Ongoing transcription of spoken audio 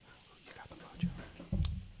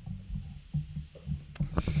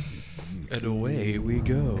And away we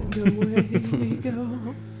go.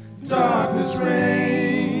 Darkness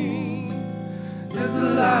reigns, there's a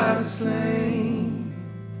light slain.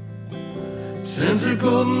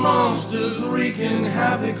 Tentacled monsters wreaking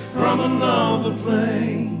havoc from another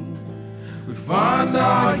plane. We find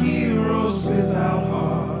our heroes without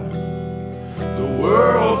heart, the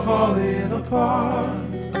world falling apart,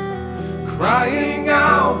 crying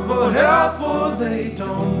out for help, for they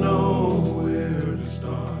don't know where to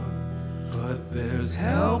start. But there's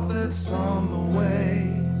help that's on the way.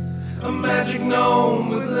 A magic gnome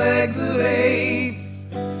with legs of 8,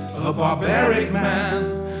 a barbaric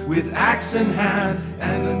man with axe in hand,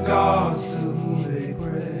 and the gods to whom they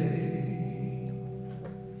pray.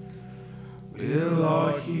 Will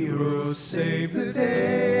our heroes save the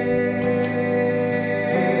day?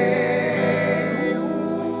 Ooh,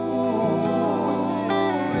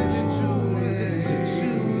 is it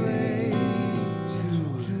too late?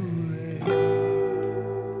 Too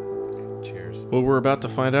late? Cheers. Well, we're about to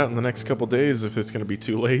find out in the next couple days if it's going to be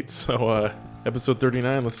too late. So, episode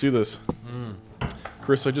 39, let's do this.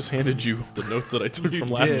 Chris, I just handed you the notes that I took from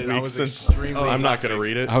last did. week. I was Since extremely- I'm not going to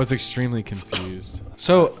read it. I was extremely confused.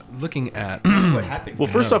 So, looking at... What happened? Well,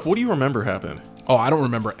 first off, what do you remember happened? Oh, I don't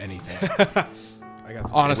remember anything. I got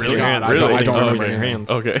some Honestly, Really? God, Really? I don't Oh, remember okay. anything.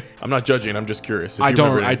 Okay. I'm not judging. I'm just curious. If I you don't.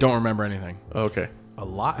 remember I anything. don't remember anything. Okay. a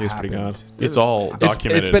lot He was pretty happened. good. It's all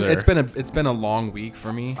documented there. It's been a long week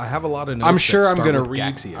for me. I have a lot of notes. I'm sure that I'm start gonna with read.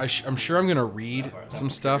 Gaxius. I'm sure I'm gonna read some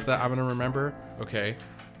stuff that I'm gonna remember. Okay,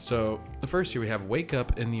 so the first year we have "Wake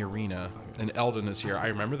Up in the Arena," and Eldon is here. I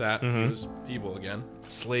remember that. He was evil again.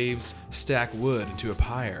 Slaves stack wood into a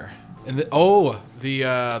pyre. And the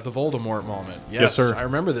Voldemort moment. Yes, sir. I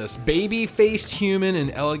remember this. Baby-faced human in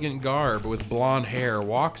elegant garb with blonde hair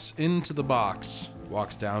walks into the box.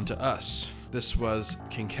 Walks down to us. This was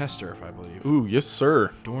King Kester, I believe. Ooh, yes,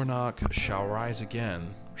 sir. Door knock shall rise again,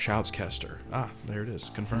 shouts Kester. Ah, there it is,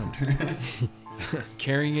 confirmed.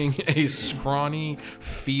 Carrying a scrawny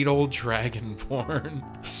fetal dragonborn.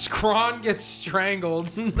 Scrawn gets strangled.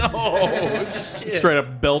 No, shit. Straight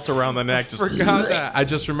up belt around the neck. Just Forgot that. I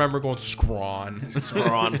just remember going Scrawn.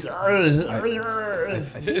 Scrawn. It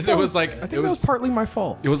was like I think that was partly my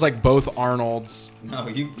fault. it was like both Arnold's. No,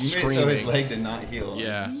 you made it so Screaming. his leg did not heal.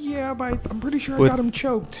 Yeah. Yeah, but I'm pretty sure With- I got him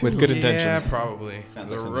choked too. with good Yeah, intentions. probably. Sounds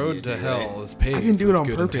The like something road you to do, hell right? is paved. I didn't do it with on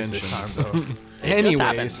good purpose this intentions. time, though.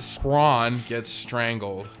 Anyways, Scrawn gets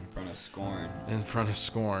strangled In front of Scorn. in front of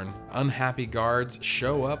Scorn. Unhappy guards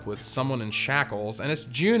show up with someone in shackles, and it's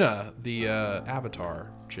Juna, the Avatar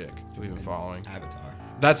chick we've been following. Avatar.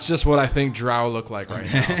 That's just what I think Drow look like right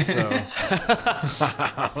now. So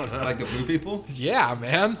Like the blue people? yeah,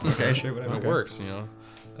 man. Okay, sure, whatever. It works, you know.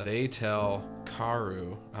 They tell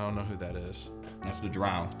Karu. I don't know who that is. That's the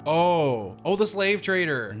drow. Oh, the slave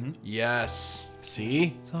trader. Yes.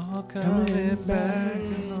 See? It's all coming back.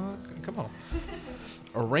 Come on.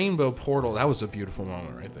 A rainbow portal. That was a beautiful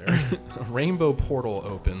moment right there. A rainbow portal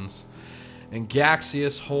opens, and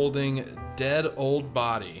Gaxius holding dead old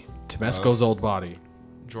body. Temesco's old body.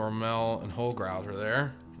 Jormel and Holgrout are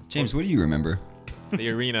there. James, what do you remember? The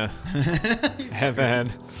arena. And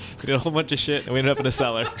then we did a whole bunch of shit and we ended up in a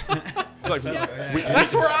cellar. It's like,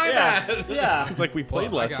 That's where I'm at. Yeah. it's like we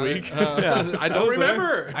played last got it. week. I don't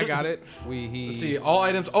remember. I got it. He See, all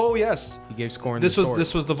items. Oh, yes. he gave Scorn This the was sword.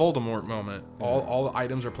 this was the Voldemort moment. All the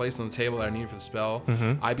items are placed on the table that I needed for the spell.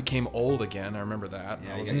 I became old again. I remember that.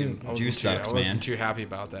 Yeah, I you wasn't, got- I juice wasn't too, sucks, I wasn't man. too happy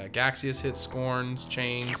about that. Gaxius hit Scorn's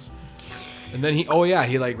chains, and then he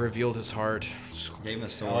like revealed his heart. Gave him the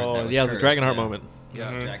sword. Oh, that was yeah, it was cursed, the Dragonheart yeah. moment.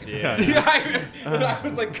 Yeah. Dragon- Yeah, I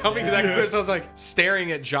was like coming to that conclusion. I was like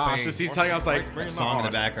staring at Josh as he's telling. I was like, That song in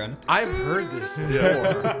the background. I've heard this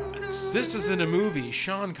before. This is in a movie.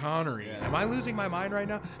 Sean Connery. Am I losing my mind right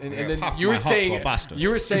now? And then Puff you my were heart to a saying bastard.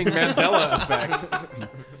 Mandela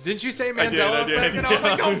effect. Didn't you say Mandela I did. effect? And I was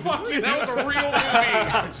like, oh fuck you, that was a real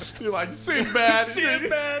movie. You're like, Sinbad.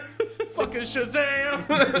 Sinbad, fucking Shazam.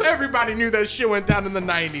 Everybody knew that shit went down in the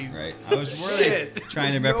 90s. Right. I was really Shit.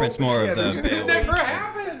 trying to reference more of the It Beowulf. never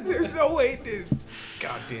happened. There's no way, dude.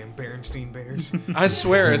 Goddamn Berenstein Bears. I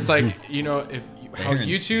swear, it's like, you know, if how Barons.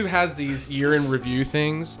 YouTube has these year in review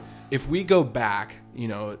things, if we go back, you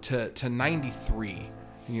know, to 93,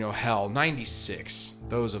 you know, hell, 96,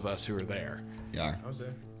 those of us who were there, Yeah.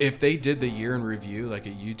 if they did the year in review, like a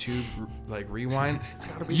YouTube like rewind,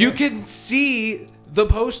 gotta be you there. can see the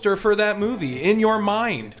poster for that movie in your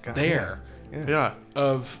mind there Yeah.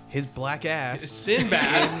 of His black ass.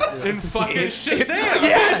 Sinbad and fucking Shazam.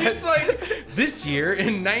 Yeah, it's like this year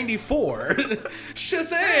in '94,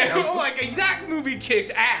 Shazam. Oh my god, that movie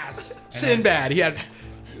kicked ass. Sinbad, he had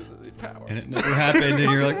power. And it never happened,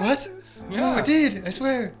 and you're like, what? No, I did. I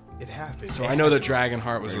swear. It happened. So I know that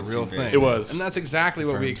Dragonheart was a real Dragon thing. It was. And that's exactly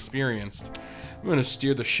what we experienced. I'm going to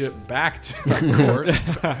steer the ship back to our course.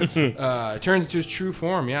 It turns into his true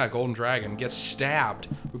form. Yeah, Golden Dragon. Gets stabbed.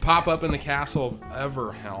 We pop up in the castle of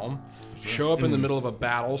Everhelm. Show up in the middle of a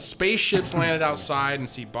battle. Spaceships landed outside and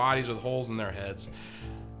see bodies with holes in their heads.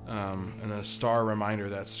 And a star reminder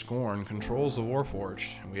that Scorn controls the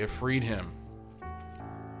Warforged. We have freed him.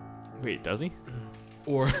 Wait, does he?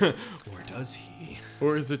 Or does he?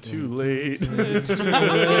 Or is it too late?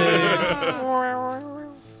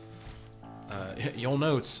 Your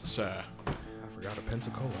notes, sir. I forgot a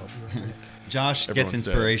Pensacola. I'll be right back. Josh gets Everyone's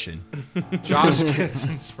dead. inspiration. Josh gets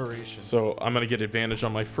inspiration. So I'm gonna get advantage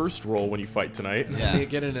on my first roll when you fight tonight. Yeah. You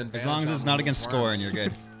get an As advantage long as on it's not those against worms. Scorn, you're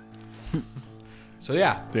good. So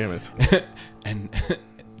yeah, Damn it. and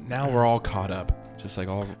now we're all caught up, just like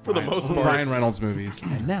all For the most part. Ryan Reynolds movies.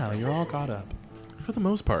 And now you're all caught up. For the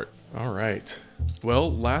most part. All right.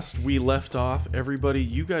 Well, last we left off, everybody,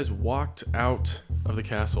 you guys walked out of the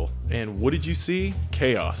castle. And what did you see?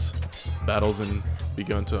 Chaos. Battles and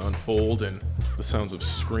begun to unfold, and the sounds of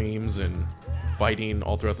screams and fighting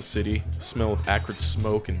all throughout the city. The smell of acrid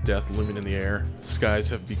smoke and death looming in the air. The skies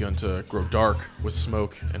have begun to grow dark with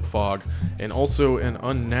smoke and fog, and also an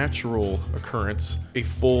unnatural occurrence. A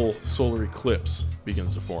full solar eclipse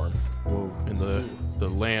begins to form. Whoa. And the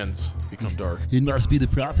lands become dark. It must be the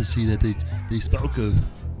prophecy that they spoke of.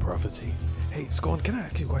 Prophecy. Hey, Scorn, can I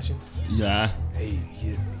ask you a question? Yeah, Hey,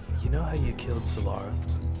 you know how you killed Solara?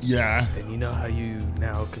 yeah, And you know how you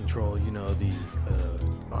now control, the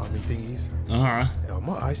army thingies? uh-huh. Are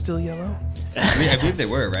my eyes still yellow? I believe they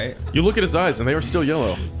were, right? You look at his eyes, and they are still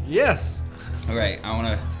yellow. Yes. All right, I want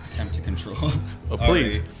to attempt to control. Oh,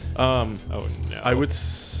 please. Oh no. I would.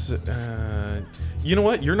 You know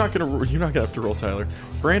what? You're not gonna have to roll, Tyler.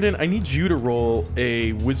 Brandon, I need you to roll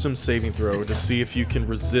a wisdom saving throw to see if you can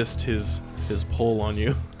resist his pull on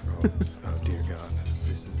you. Oh dear God.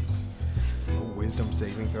 This is a wisdom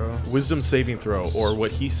saving throw. Wisdom saving throw, or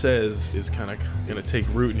what he says is kind of gonna take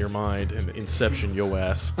root in your mind and inception yo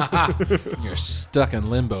ass. You're stuck in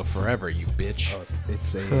limbo forever, you bitch.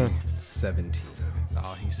 It's a 17.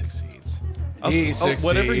 Oh, he succeeds.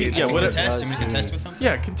 Whatever he, yeah, We whatever. can test. We can test with something.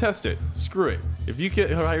 Yeah, contest it. Screw it. If you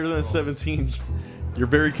get higher than a 17, you're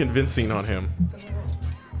very convincing on him.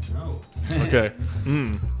 No. Okay.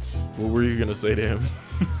 What were you gonna say to him?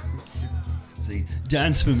 Say,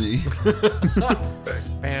 dance for me.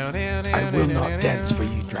 I will not dance for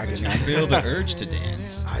you, Dragon I Knight. feel the urge to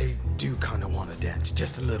dance. I do kind of want to dance,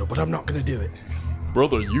 just a little, but I'm not going to do it.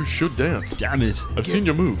 Brother, you should dance. Damn it. I've seen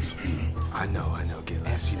your moves. I know,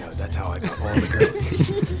 Gilles. That's how I got all the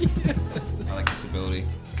girls. I like this ability.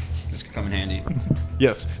 This could come in handy.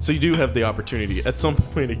 Yes, so you do have the opportunity at some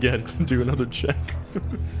point again to do another check.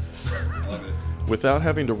 I love it. Without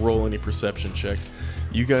having to roll any perception checks,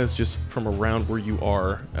 you guys just from around where you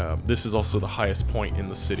are, this is also the highest point in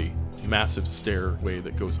the city. Massive stairway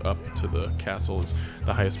that goes up to the castle is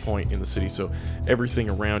the highest point in the city. So everything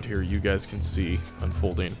around here you guys can see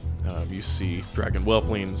unfolding. You see dragon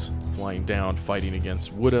whelplings flying down, fighting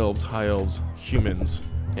against wood elves, high elves, humans,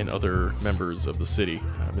 and other members of the city.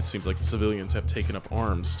 It seems like the civilians have taken up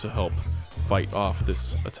arms to help fight off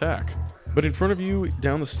this attack. But in front of you,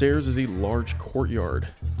 down the stairs, is a large courtyard,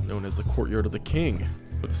 known as the Courtyard of the King,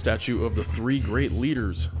 with a statue of the three great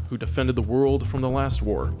leaders who defended the world from the last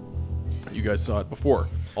war. You guys saw it before.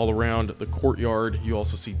 All around the courtyard, you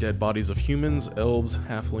also see dead bodies of humans, elves,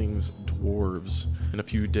 halflings, dwarves, and a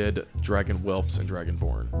few dead dragon whelps and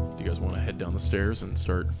dragonborn. Do you guys want to head down the stairs and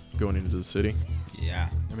start going into the city? Yeah.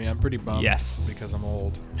 I mean, I'm pretty bummed. Yes. Because I'm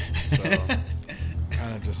old. So,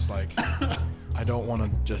 kind of just like, I don't want to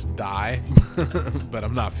just die, but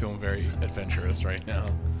I'm not feeling very adventurous right now.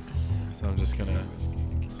 So I'm just going to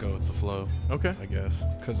go with the flow, Okay. I guess.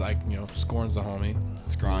 Because, Scorn's the homie.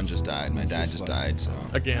 Scrawn just died. My dad just died, so.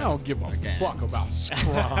 I Again. don't give a Again. fuck about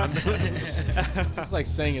Scrawn. It's like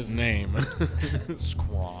saying his name.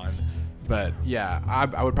 Scrawn. But yeah,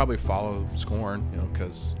 I would probably follow Scorn,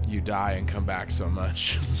 because you die and come back so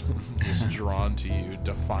much. Just drawn to you,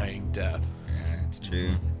 defying death. Yeah, it's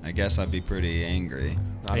true. I guess I'd be pretty angry.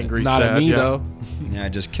 Not Angry, not at sad, me yeah. though. Yeah, I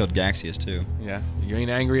just killed Gaxius too. Yeah, you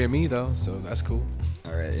ain't angry at me though, so that's cool.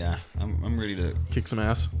 All right, yeah. I'm ready to, Kick some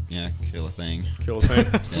ass. kill a thing. Kill a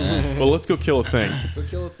thing. Yeah. Well, let's go kill a thing. Go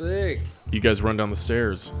kill a thing. You guys run down the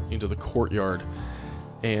stairs into the courtyard,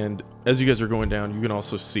 and as you guys are going down, you can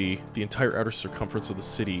also see the entire outer circumference of the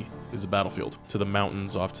city is a battlefield. To the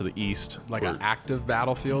mountains off to the east, Like where- an active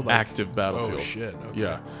battlefield. Like, active battlefield. Oh shit. Okay.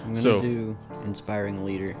 Yeah. I'm gonna So do inspiring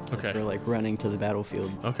leader. Okay. For like running to the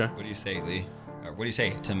battlefield. okay. What do you say, Lee? What do you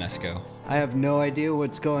say, Temesco? I have no idea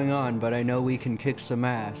what's going on, but I know we can kick some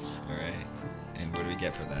ass. All right. And what do we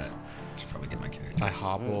get for that? Should probably get my character. I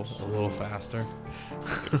hobble a little faster.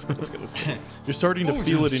 Let's go. You're starting to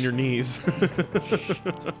feel it in your knees.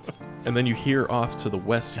 And then you hear off to the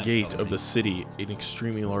west gate of the city an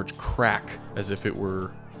extremely large crack, as if it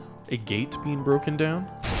were a gate being broken down.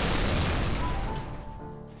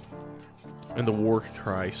 And the war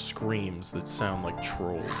cry screams that sound like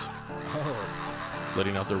trolls.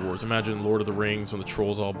 Letting out their roars. Imagine Lord of the Rings when the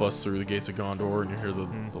trolls all bust through the gates of Gondor and you hear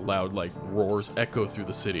the loud like roars echo through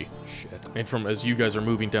the city. Shit. And from as you guys are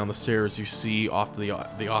moving down the stairs, you see off the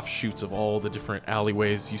offshoots of all the different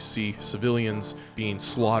alleyways, you see civilians being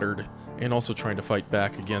slaughtered and also trying to fight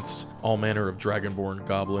back against all manner of dragonborn,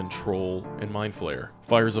 goblin, troll, and mind flayer.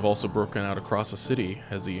 Fires have also broken out across the city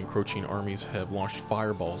as the encroaching armies have launched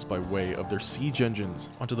fireballs by way of their siege engines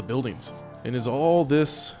onto the buildings. And as all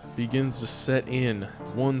this begins to set in,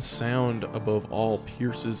 one sound above all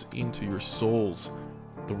pierces into your souls.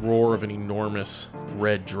 The roar of an enormous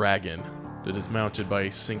red dragon that is mounted by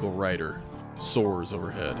a single rider soars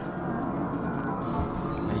overhead.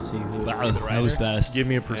 I see who. Wow, that was fast. Give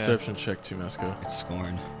me a perception check, Tumesco. It's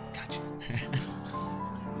Scorn. Gotcha.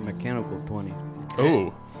 Mechanical 20.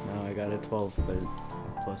 Oh, No, I got a 12, but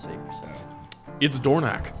plus 8%. it's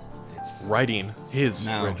Dornak It's riding his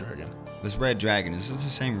Now- red dragon. this red dragon. Is this the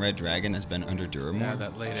same red dragon that's been under Duramore? Yeah,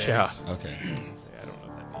 that laid Yeah. eggs. Okay.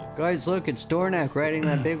 Guys, look, it's Dornak riding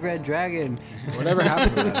that big red dragon. Whatever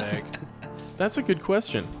happened to that egg? That's a good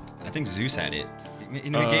question. I think Zeus had it. You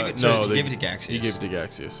know, he gave it to no, he gave it to Gaxius. He gave it to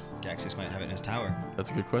Gaxius. Gaxius might have it in his tower. That's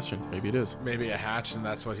a good question. Maybe it is. Maybe a hatch, and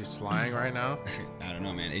that's what he's flying right now. I don't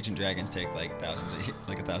know, man. Ancient dragons take like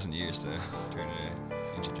 1,000 years to turn into an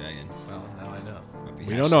ancient dragon. Well, now I know. Might be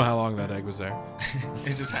We hatched- don't know how long that egg was there.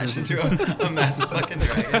 It just hatched into a massive fucking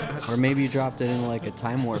dragon. Or maybe you dropped it in like a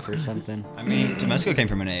time warp or something. I mean, Temesco came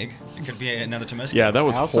from an egg. It could be another Temesco. Yeah, that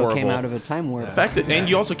was I also horrible. came out of a time warp. The fact that, and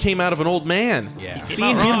you also came out of an old man. Yeah.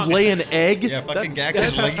 Seeing him lay an egg. Yeah, fucking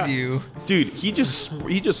that's- Gaxius legged you. Dude, he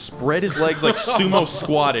just spread his legs like sumo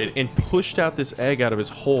squatted and pushed out this egg out of his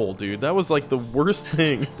hole, dude. That was like the worst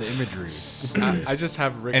thing. The imagery. I just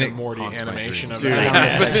have Rick And and it Morty haunts my animation of dreams.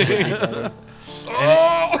 that.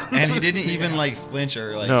 And he didn't even like flinch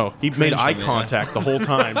or like. No, he made cringe eye from it. contact the whole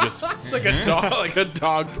time, just It's like a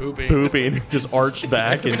dog pooping. pooping, just arched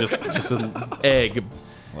back and just an egg.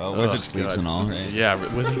 Well, wizard Oh, sleeps God. and all, right? Yeah,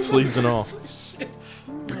 wizard sleeves and all.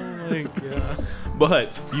 Oh my god.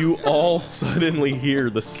 But you all suddenly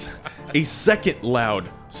hear a second loud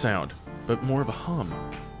sound, but more of a hum,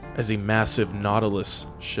 as a massive Nautilus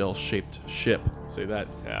shell-shaped ship. Say that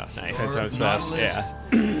Yeah, nice. 10 times fast.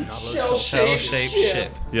 Shell-shaped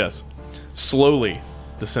ship. Yes. Slowly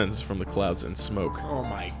descends from the clouds in smoke. Oh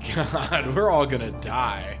my god. We're all gonna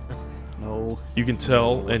die. No. You can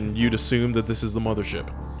tell, and you'd assume that this is the mothership.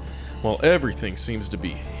 While everything seems to be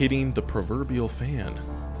hitting the proverbial fan.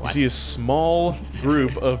 You see a small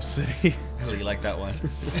group of city. Really, you like that one?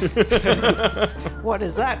 What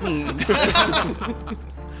does that mean? The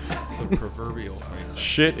proverbial.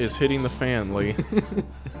 Shit is hitting the fan, Lee.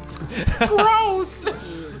 Gross.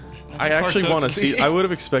 I actually Partook, want to see. Lee. I would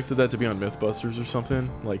have expected that to be on Mythbusters or something,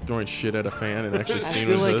 like throwing shit at a fan and actually I seeing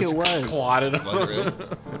feel what like it is. it was. Clotted. Was it really?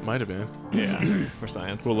 It might have been. Yeah, for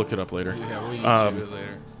science. We'll look it up later. Yeah, we'll Um, YouTube it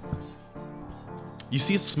later. You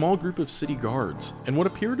see a small group of city guards and what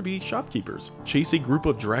appear to be shopkeepers chase a group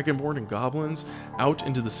of dragonborn and goblins out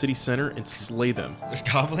into the city center and slay them. There's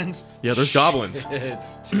goblins? Yeah, there's goblins.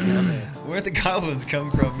 Damn it. Where'd the goblins come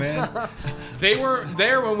from, man? They were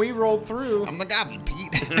there when we rolled through. I'm the goblin,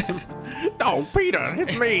 Pete. No, Peter,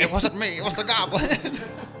 it's me. It wasn't me. It was the goblin.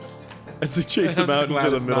 As they chase him I'm out just glad into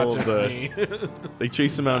the it's not middle of just the, me. they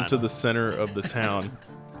chase him out into the center of the town.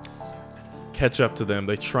 Catch up to them.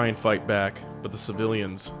 They try and fight back, but the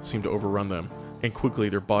civilians seem to overrun them, and quickly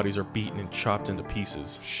their bodies are beaten and chopped into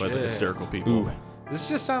pieces by the Shit. hysterical people. This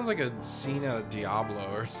just sounds like a scene out of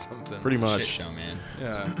Diablo or something. Pretty It's a shit much. show, man.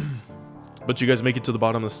 Yeah. But you guys make it to the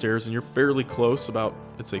bottom of the stairs, and you're fairly close, about,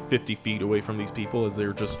 I'd say, 50 feet away from these people as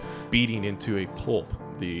they're just beating into a pulp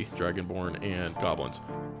the Dragonborn and Goblins.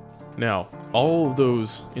 Now, all of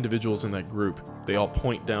those individuals in that group, they all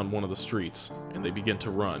point down one of the streets, and they begin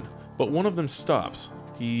to run. But one of them stops.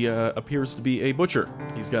 He appears to be a butcher.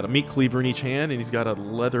 He's got a meat cleaver in each hand, and he's got a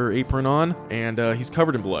leather apron on, and he's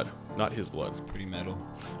covered in blood. Not his blood. Pretty metal.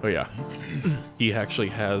 Oh yeah. He actually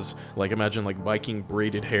has, like, imagine like Viking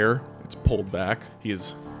braided hair. It's pulled back. He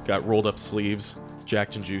has got rolled up sleeves,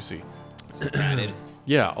 jacked and juicy. It's tatted.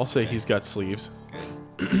 Yeah, I'll say he's got sleeves.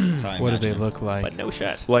 Good. That's how I What do they imagine him. look like? But no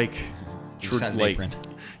shit. Like He just has an like apron.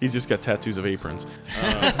 he's just got tattoos of aprons.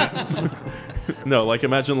 No, like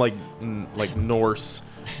imagine like Norse,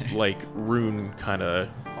 like rune kind of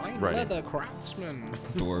Fine writing. leather craftsman.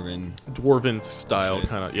 Dwarven. style Bullshit.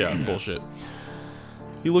 kind of bullshit.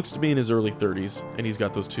 He looks to be in his early 30s, and he's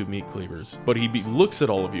got those 2 meat cleavers. But he looks at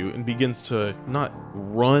all of you and begins to not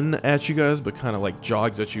run at you guys, but kind of like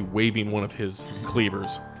jogs at you, waving one of his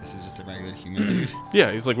cleavers. This is just a regular human dude.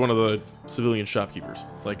 Yeah, he's like one of the civilian shopkeepers.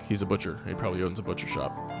 Like he's a butcher. He probably owns a butcher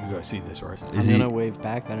shop. You guys see this, right? I'm gonna wave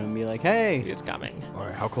back at him and be like, hey. He's coming. All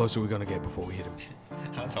right, how close are we gonna get before we hit him?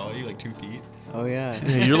 How tall are you? Like 2 feet? Oh, yeah.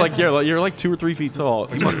 Yeah, you're like 2 or 3 feet tall.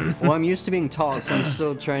 Well, I'm used to being tall, so I'm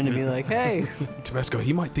still trying to be like, hey. Temesco,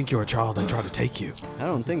 he might think you're a child and try to take you. I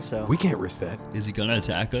don't think so. We can't risk that. Is he gonna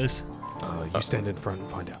attack us? You stand in front and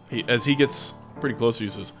find out. As he gets pretty close, he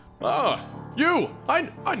says, "Ah, you!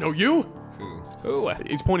 I know you." Who? Ooh,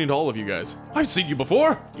 He's pointing to all of you guys. I've seen you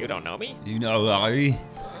before. you don't know me? You know Ari?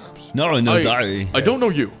 No one knows Ari. I don't know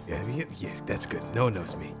you. Yeah, that's good. No one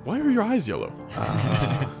knows me. Why are your eyes yellow?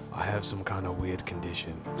 I have some kind of weird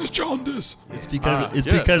condition. It's jaundice. It's because yes,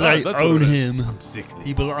 because I that's what own it is. him. I'm sickly.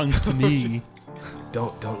 He belongs to me.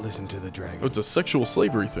 Don't listen to the dragon. Oh, it's a sexual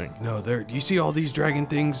slavery thing. No, there. You see all these dragon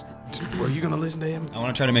things? Are you gonna listen to him? I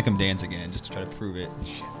want to try to make him dance again, just to try to prove it.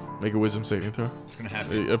 Make a wisdom saving throw. It's gonna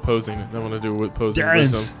happen. Opposing. I want to do with opposing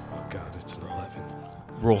Dance. wisdom. Oh God, it's an 11.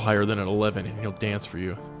 Roll higher than an 11, and he'll dance for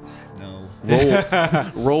you.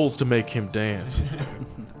 No. Rolls to make him dance.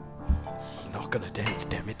 I'm not gonna dance,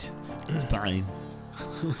 damn it. Fine.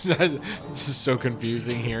 It's just so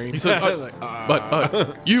confusing hearing. He says,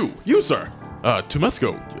 "But you, sir,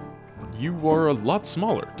 Temesco, you are a lot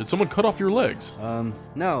smaller. Did someone cut off your legs?"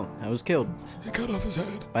 No, I was killed He cut off his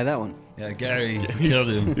head. by that one. Yeah, Gary killed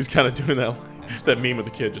him. He's kind of doing that meme with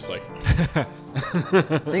the kid, just like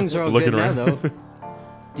Things are all Looking good now, around. though.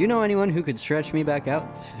 Do you know anyone who could stretch me back out?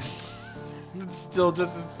 It's still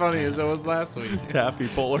just as funny as it was last week. taffy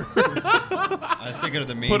puller. I was thinking of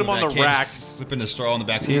the meme. Put him with on that the kid rack. slipping the straw in the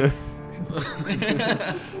back seat.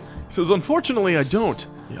 Says, unfortunately, I don't.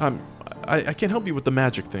 I can't help you with the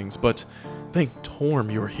magic things, but thank Torm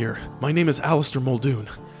you're here. My name is Alistair Muldoon,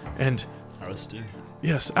 and Alistair.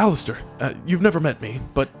 yes, Alistair. You've never met me,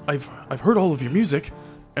 but I've heard all of your music,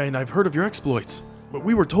 and I've heard of your exploits. But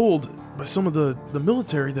we were told by some of the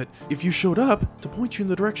military that if you showed up, to point you in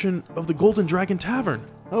the direction of the Golden Dragon Tavern.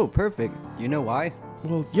 Oh, perfect. Do you know why?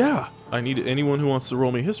 Well, yeah. I need anyone who wants to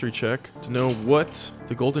roll me a history check to know what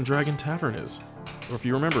the Golden Dragon Tavern is, or if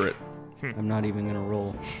you remember it. I'm not even gonna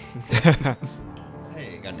roll.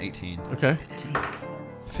 Hey, got an 18. Okay.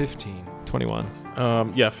 15.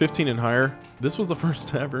 21. Yeah, 15 and higher. This was the first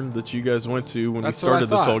tavern that you guys went to when That's we what I started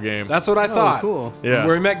this thought. whole game. That's what I Oh, thought. cool. Yeah.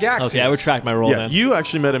 Where we met Gaxius. Okay, I would track my roll yeah, then. you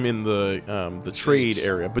actually met him in the trade Streets.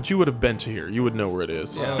 area, but you would have been to here. You would know where it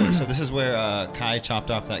is. Oh, so this is where Kai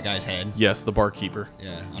chopped off that guy's head. Yes, the barkeeper.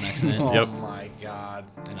 Yeah, on accident. Oh Yep. my god.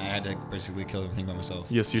 And I had to basically kill everything by myself.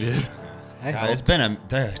 Yes, you did. I God, it's been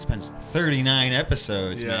 39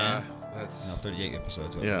 episodes, Yeah. man. No, That's 38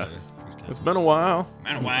 episodes. Yeah. It's been a while.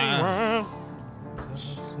 Man, wow.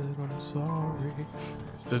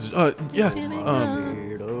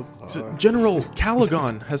 So General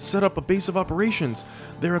Caligon has set up a base of operations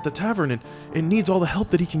there at the tavern and needs all the help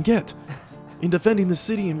that he can get in defending the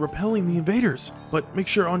city and repelling the invaders. But make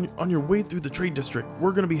sure on your way through the trade district,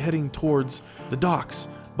 we're going to be heading towards the docks.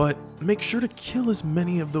 But make sure to kill as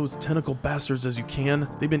many of those tentacle bastards as you can.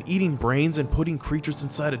 They've been eating brains and putting creatures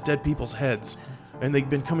inside of dead people's heads. And they've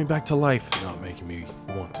been coming back to life. Not making me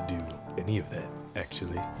want to do any of that,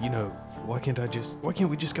 actually. You know, why can't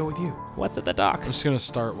we just go with you? What's at the I'm docks? just gonna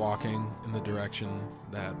start walking in the direction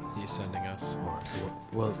that he's sending us. All right,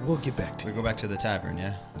 well, we'll get back to We you. go back to the tavern,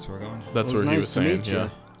 yeah? That's where we're going? That's It was where he nice was to saying, meet you. yeah.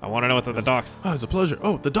 I want to know what's at the docks. Oh, it's a pleasure.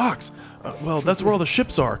 Oh, the docks. Well, that's where all the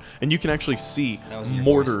ships are, and you can actually see That was in your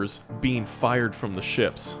mortars being fired from the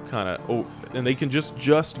ships, kind of. Oh, and they can just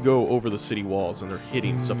go over the city walls, and they're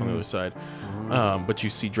hitting stuff on the other side. But you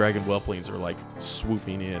see dragon whelplings are like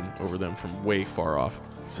swooping in over them from way far off.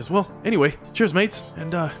 He says, "Well, anyway, cheers, mates, and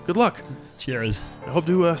good luck. Cheers. I hope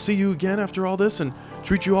to see you again after all this, and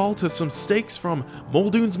treat you all to some steaks from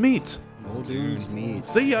Muldoon's Meats. Muldoon's meat.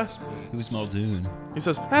 See ya." Who's Muldoon? He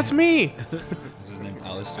says, "That's me." Is his name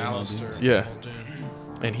Alistair? Alistair. Yeah. Muldoon.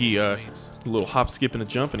 And he, a little hop, skip, and a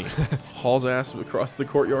jump, and he hauls ass across the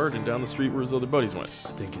courtyard and down the street where his other buddies went.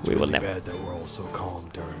 I think it's We will really never- bad that we're all so calm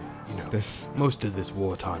during, This. most of this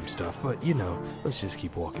wartime stuff. But, let's just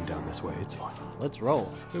keep walking down this way. It's fine. Let's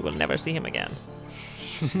roll. We will never see him again.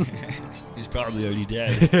 He's probably already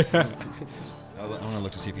dead. I want to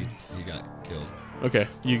look to see if he got killed. Okay,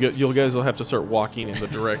 you guys will have to start walking in the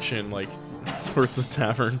direction, like towards the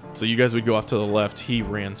tavern. So you guys would go off to the left. He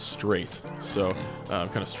ran straight. So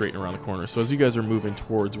kind of straight around the corner. So as you guys are moving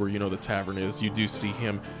towards where you know the tavern is, you do see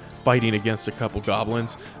him fighting against a couple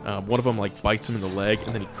goblins. One of them like bites him in the leg,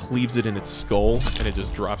 and then he cleaves it in its skull, and it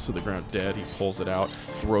just drops to the ground dead. He pulls it out,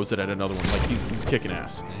 throws it at another one. Like he's kicking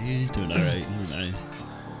ass. Yeah, he's doing all right. Doing nice.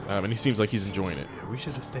 And he seems like he's enjoying it. Yeah, we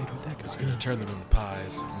should have stayed with that guy. Gonna turn them into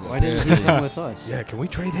pies. Why didn't he come with us? Yeah, can we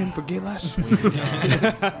trade him for Gilash?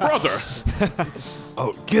 Brother,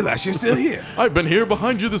 Oh, Gilash, you're still here. I've been here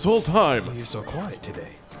behind you this whole time. You're so quiet today.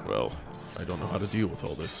 Well, I don't know how to deal with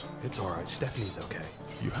all this. It's all right. Stephanie's okay.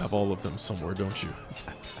 You have all of them somewhere, don't you?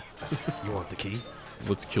 You want the key?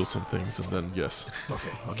 Let's kill some things, and then yes, Okay,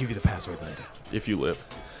 I'll give you the password later. if you live.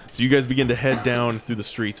 So you guys begin to head down through the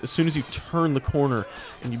streets. As soon as you turn the corner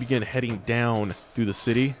and you begin heading down through the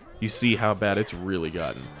city, you see how bad it's really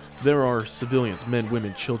gotten. There are civilians, men,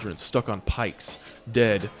 women, children, stuck on pikes,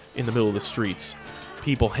 dead in the middle of the streets.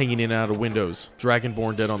 People hanging in and out of windows,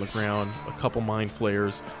 Dragonborn dead on the ground, a couple mind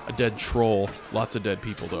flayers, a dead troll, lots of dead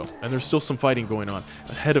people though. And there's still some fighting going on.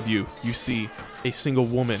 Ahead of you, you see a single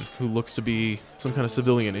woman who looks to be some kind of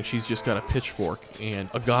civilian, and she's just got a pitchfork, and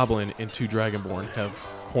a goblin and 2 Dragonborn have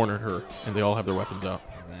cornered her, and they all have their weapons out.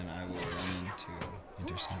 Then I will run in to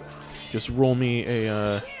intercept. Just roll me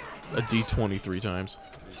a d20 3 times.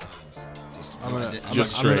 I'm gonna,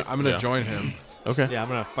 Just straight, I'm gonna yeah. join him. Okay. Yeah, I'm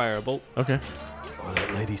gonna fire a bolt. Okay. Oh,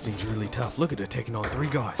 that lady seems really tough. Look at her taking on 3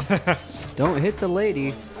 guys. Don't hit the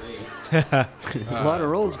lady. A lot of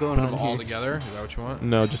rolls going Put on them all here. together. Is that what you want?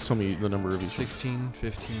 No, just tell me the number of each. 16,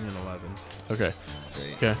 15, and 11. Okay.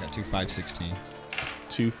 Great. Okay. Got 2, 5, 16.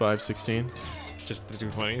 2, 5, 16. Just the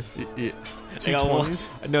 220s. Yeah. I got one.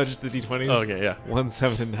 220s? No, just the D20s. Oh, okay, yeah. 1,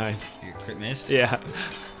 7, and 9. You crit missed? Yeah.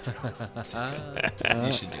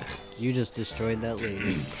 You should do it. You just destroyed that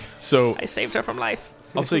lady. So I saved her from life.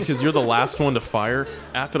 I'll say because you're the last one to fire,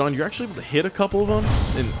 Aphodon, you're actually able to hit a couple of them,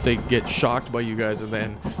 and they get shocked by you guys, and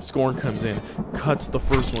then Scorn comes in, cuts the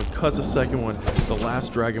first one, cuts the second one. The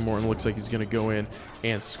last Dragonborn looks like he's going to go in,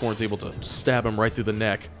 and Scorn's able to stab him right through the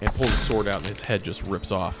neck and pull his sword out, and his head just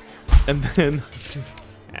rips off. And then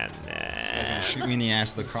And This guy's gonna shoot me in the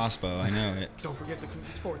ass with a crossbow. I know it. Don't forget the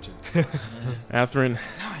cookie's fortune. Atherin,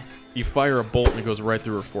 you fire a bolt, and it goes right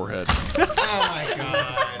through her forehead. Oh my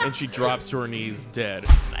god. And she drops to her knees dead.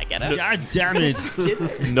 I get it. God damn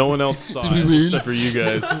it! No one else saw it except for you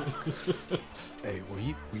guys. Hey, were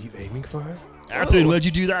you aiming for her? Arthur, what'd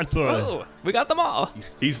you do that for? Oh, we got them all.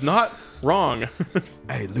 He's not wrong.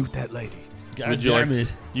 Hey, loot that lady. God Would you like damn to,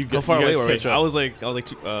 it! you, How get, far you away guys were we? catch up. I was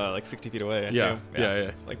like 60 feet away. I Yeah, assume.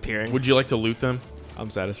 yeah. Like peering. Would you like to loot them? I'm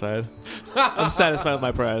satisfied. I'm satisfied with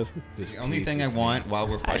my prize. The only thing I want while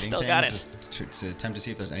we're fighting still got things is to attempt to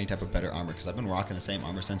see if there's any type of better armor, because I've been rocking the same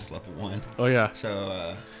armor since level 1. Oh yeah,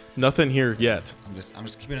 So nothing here yet. I'm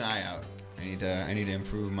just keeping an eye out. I need to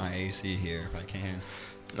improve my AC here if I can.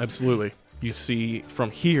 Absolutely. You see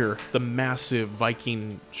from here the massive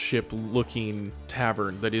Viking ship-looking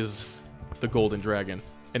tavern that is the Golden Dragon.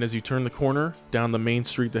 And as you turn the corner down the main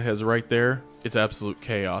street that has right there, it's absolute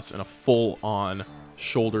chaos and a full-on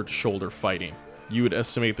shoulder-to-shoulder fighting. You would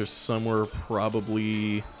estimate there's somewhere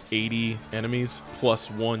probably 80 enemies plus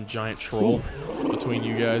 1 giant troll between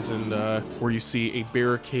you guys, and where you see a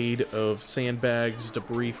barricade of sandbags,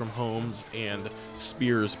 debris from homes, and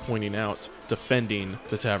spears pointing out, defending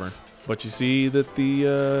the tavern. But you see that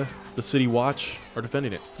the City Watch are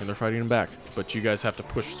defending it, and they're fighting them back. But you guys have to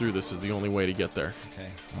push through. This is the only way to get there. Okay.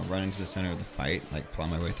 I'll run into the center of the fight, like plow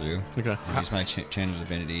my way through. Okay. I'll use my channel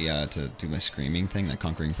divinity to do my screaming thing, that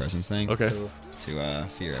conquering presence thing. Okay. To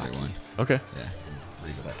fear everyone. Okay. Yeah.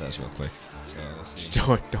 Read what that does real quick. So we'll see.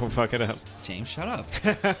 Don't fuck it up. James, shut up.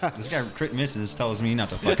 This guy crit misses, tells me not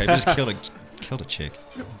to fuck. I just killed a chick.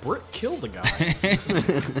 Brick killed the guy.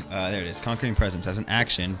 There it is. Conquering presence as an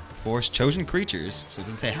action. Force chosen creatures. So it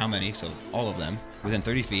doesn't say how many. So all of them within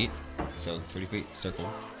 30 feet. So 30 feet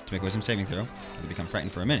circle to make a wisdom saving throw. They become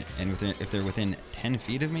frightened for a minute. And if they're within 10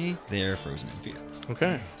 feet of me, they're frozen in fear.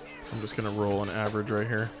 Okay. I'm just gonna roll an average right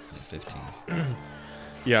here. 15.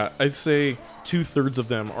 Yeah, I'd say 2/3 of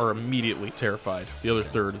them are immediately terrified. The other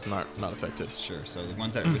third is not affected. Sure. So the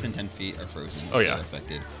ones that are within 10 feet are frozen. Oh, yeah. They're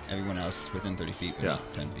affected. Everyone else that's within 30 feet, Yeah.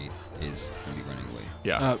 10 feet, is going to be running away.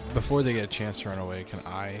 Yeah. Before they get a chance to run away, can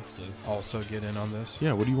I also get in on this?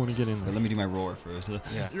 Yeah. What do you want to get in? But There? let me do my roar first.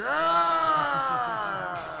 Yeah.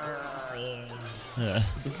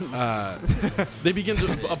 They begin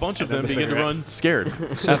to. A bunch of them the begin to cigarette. run scared.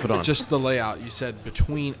 Aphodon. Just the layout. You said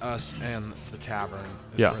between us and the tavern.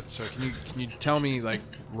 Is Yeah. So can you tell me like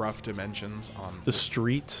rough dimensions on The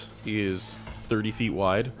street is 30 feet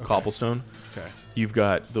wide, cobblestone. Okay. You've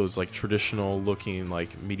got those like traditional looking like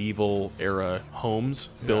medieval era homes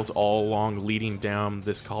built all along, leading down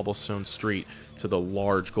this cobblestone street to the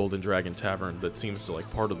large Golden Dragon Tavern that seems to like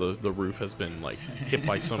part of the roof has been like hit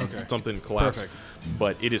by something collapsed. Perfect.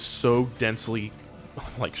 But it is so densely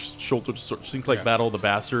like shoulder to shoulder. Think like Battle of the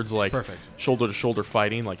Bastards, like Perfect. shoulder to shoulder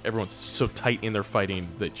fighting. Like everyone's so tight in their fighting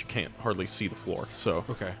that you can't hardly see the floor. So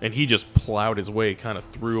Okay. and he just plowed his way kind of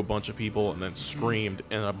through a bunch of people and then screamed,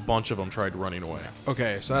 and a bunch of them tried running away.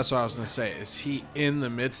 Okay, so that's what I was gonna say. Is he in the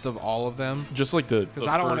midst of all of them? Just like the Because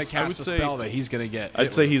I don't want to first- I would cast a say- spell that he's gonna get. I'd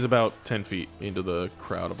hit say with. he's about 10 feet into the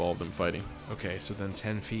crowd of all of them fighting. Okay, so then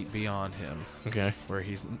 10 feet beyond him, Okay. where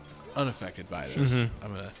he's unaffected by this.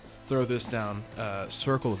 I'm gonna throw this down.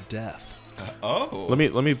 Circle of Death. Oh. Let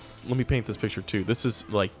me paint this picture too. This is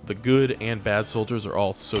like the good and bad soldiers are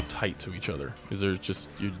all so tight to each other. Is there just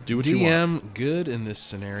you do what you want? DM, good in this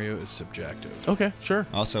scenario is subjective. Okay, sure.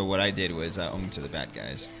 Also, what I did was only to the bad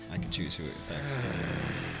guys. I can choose who it affects.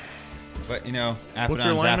 But you know, What's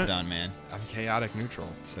your Apodon's alignment? Apodon, man. I'm chaotic neutral.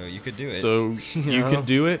 So you could do it. So you know, can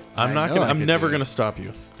do it. I I'm not know gonna. I I'm could never do gonna it. stop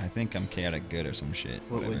you. I think I'm chaotic good or some shit.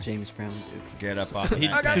 What Whatever. would James Brown do? Get up off of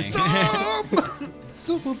that thing.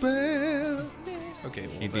 Super bad. Okay,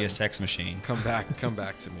 well, He'd be then a sex machine. come back to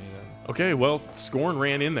me then. Okay, well, Scorn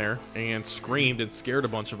ran in there and screamed and scared a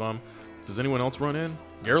bunch of them. Does anyone else run in?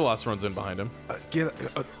 Garlos runs in behind him. You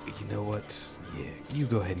know what? Yeah, you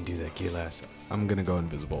go ahead and do that, Gilas. I'm gonna go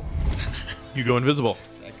invisible. You go invisible.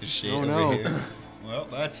 Sack of shit Oh, over no. here. Well,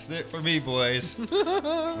 that's it for me, boys. I'm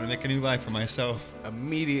gonna make a new life for myself.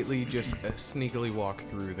 Immediately, just sneakily walk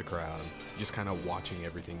through the crowd, just kind of watching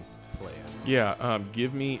everything play out. Yeah,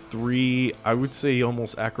 give me 3, I would say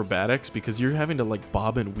almost acrobatics, because you're having to like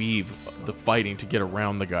bob and weave the fighting to get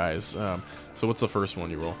around the guys. So what's the first one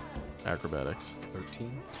you roll? Acrobatics.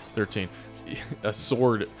 13. A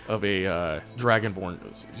sword of a dragonborn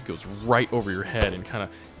goes right over your head and kind of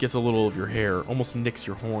gets a little of your hair, almost nicks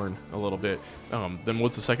your horn a little bit. Then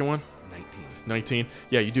what's the second one? 19.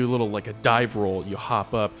 Yeah, you do a little like a dive roll. You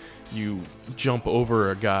hop up, you jump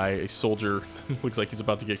over a guy, a soldier, looks like he's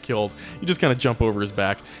about to get killed. You just kind of jump over his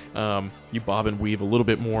back. You bob and weave a little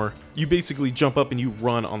bit more. You basically jump up and you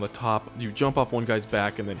run on the top. You jump off one guy's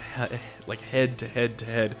back and then like head to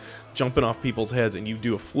head, jumping off people's heads, and you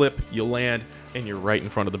do a flip. You land and you're right in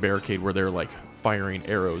front of the barricade where they're like firing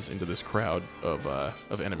arrows into this crowd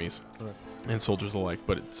of enemies and soldiers alike.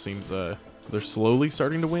 But it seems they're slowly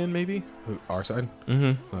starting to win, maybe. Who, our side?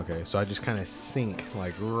 Mm-hmm. Okay, so I just kind of sink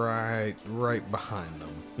like right behind them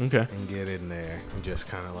Okay. and get in there and just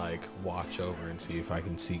kind of like watch over and see if I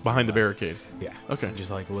can see Behind the Gearlass. barricade. Yeah. Okay.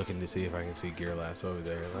 Just like looking to see if I can see Gearlass over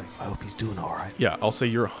there. Like, I hope he's doing all right. Yeah, I'll say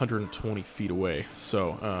you're 120 feet away.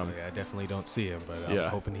 So, Okay, I definitely don't see him, but I'm Yeah.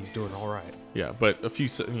 hoping he's doing all right. yeah, but a few,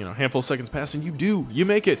 handful of seconds pass, and you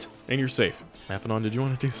make it, and you're safe. Aphanon, did you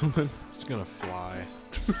want to do something? It's gonna fly.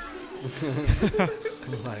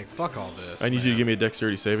 Like, fuck all this. I need you to give me a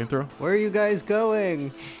dexterity saving throw. Where are you guys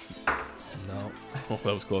going? No. Oh,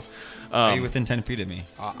 that was close. Are you within 10 feet of me?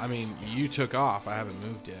 I mean, you took off. I haven't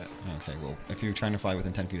moved yet. Okay, well, if you're trying to fly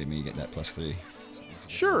within 10 feet of me, you get that +3.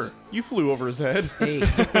 Sure, you flew over his head. 8.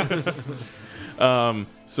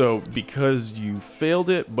 So because you failed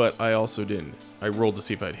it, but I also didn't. I rolled to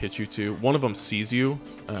see if I'd hit you too. One of them sees you,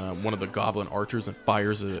 one of the goblin archers, and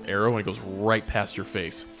fires an arrow, and it goes right past your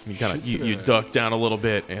face. You kind of you duck down a little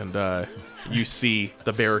bit, and you see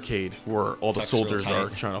the barricade where all the Tucks real soldiers are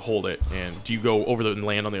tight. trying to hold it. And do you go over and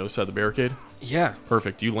land on the other side of the barricade? Yeah.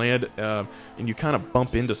 Perfect. You land, and you kind of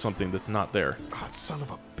bump into something that's not there, Ah, son of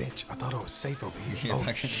a bitch. I thought I was safe over here. Yeah, Oh,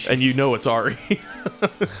 okay. and you know it's Ari.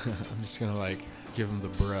 I'm just gonna like give him the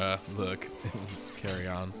bruh look and carry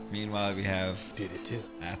on. Meanwhile, we have did it too.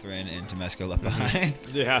 Atherin and Temesco left behind.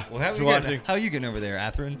 Yeah. Well, how just you watching. getting, how you getting over there,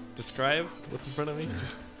 Atherin? Describe what's in front of me.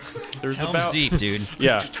 There's Helm's about deep, dude.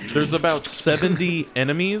 Yeah, there's about 70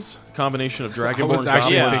 enemies, combination of I Dragonborn, was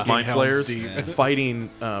actually goblins, thinking mind Helm's players, Deep. Yeah. fighting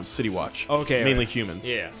City Watch. Okay. mainly right. humans.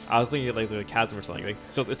 Yeah. I was thinking like there's a chasm or something. Like,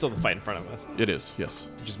 it's still the fight in front of us. It is, yes.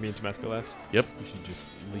 Just me and Temesco left. Yep. You should just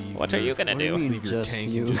leave. What are you gonna What do you do? mean, Leave your just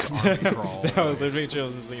tank you? and just army crawl. I was making sure I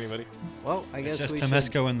wasn't missing anybody. Well, I guess Just we should.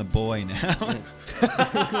 Temesco and the boy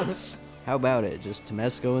now. How about it? Just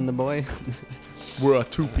Temesco and the boy? We're a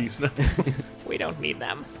two-piece now. We don't need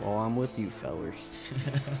them. Well, I'm with you, fellers.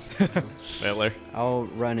 Miller. I'll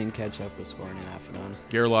run and catch up with Scorn and Aphodon.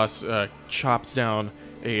 Garlos chops down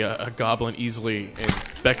a goblin easily and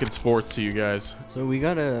beckons forth to you guys. So we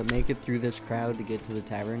gotta make it through this crowd to get to the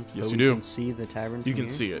tavern. Yes, but you we do. Can see the tavern. You from can here?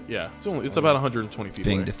 see it. Yeah, it's about 120 feet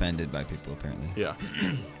Being away. defended by people, apparently. Yeah.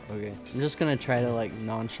 Okay. I'm just gonna try to like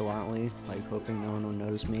nonchalantly, like hoping no one will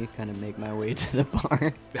notice me, kind of make my way to the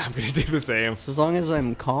bar. I'm gonna do the same. So as long as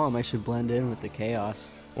I'm calm, I should blend in with the chaos.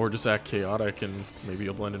 Or just act chaotic and maybe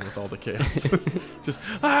you'll blend in with all the chaos. Just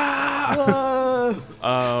ah.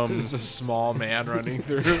 There's a small man running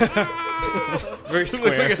through. Very It looks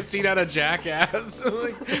square. like a scene out of Jackass.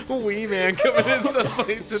 Like a wee man coming in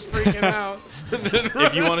someplace and freaking out. And then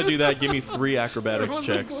If you want to do that, give me 3 acrobatics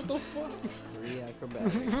checks. What the fuck? 3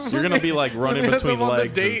 acrobatics. You're gonna be like running They had between them on the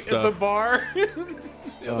legs and date at the stuff. bar.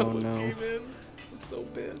 Oh no. So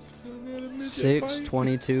pissed. And then a midget 6, fight.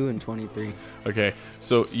 22, and 23. Okay,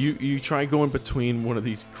 so you try going between one of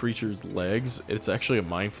these creatures' legs. It's actually a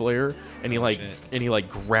mind flayer, and he like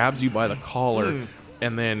grabs you by the collar,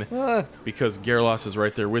 and then because Gerlos is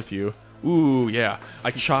right there with you. Ooh, yeah.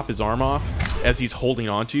 I chop his arm off as he's holding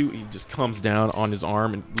onto you. He just comes down on his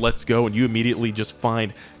arm and lets go, and you immediately just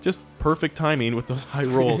find just perfect timing with those high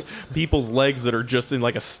rolls. People's legs that are just in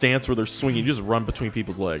like a stance where they're swinging. You just run between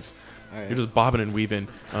people's legs. Alright. You're just bobbing and weaving.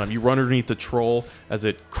 You run underneath the troll as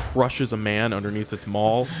it crushes a man underneath its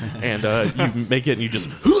maul, and you make it, and you just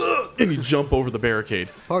and you jump over the barricade.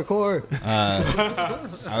 Parkour!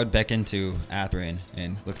 I would beckon to Atherin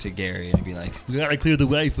and look to Gary and be like, We gotta clear the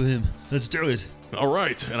way for him. Let's do it. All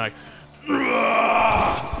right, and I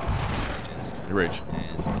rage.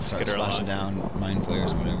 and start her slashing down mind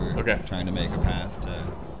flares or whatever. Okay. Trying to make a path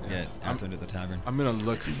to get Atherin to the tavern. I'm gonna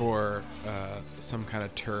look for some kind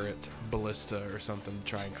of turret, ballista, or something to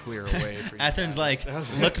try and clear away. For you Atherin's guys.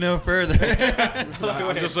 like, look no further.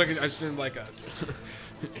 I'm just looking. I just did like a.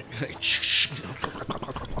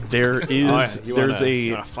 There is You there's want a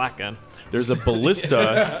a flat gun. there's a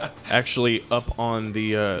ballista actually up on the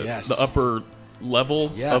Yes. the upper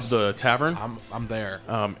level Yes. of the tavern. I'm there.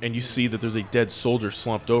 And you see that there's a dead soldier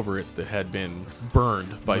slumped over it that had been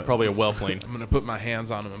burned by probably a well plane. I'm gonna put my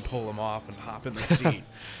hands on him and pull him off and hop in the seat.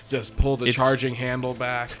 Just pull the It's- charging handle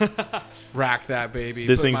back, rack that baby.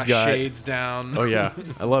 This put thing's my got- shades down. Oh yeah,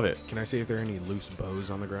 I love it. Can I see if there are any loose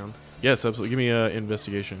bows on the ground? Yes, absolutely. Give me an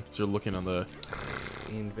investigation. So you're looking on the.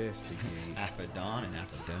 Investigate. Aphodon and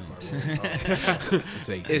Aphodont. It's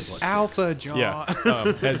 18 It's plus Alpha John. Yeah.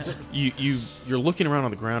 As you're looking around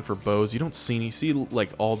on the ground for bows, you don't see any. You see like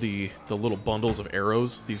all the little bundles of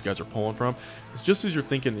arrows these guys are pulling from. It's just as you're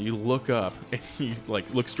thinking that you look up and you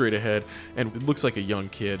like look straight ahead, and it looks like a young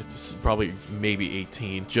kid, probably maybe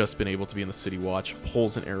 18, just been able to be in the city watch,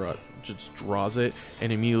 pulls an arrow out, just draws it,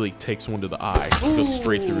 and immediately takes one to the eye, goes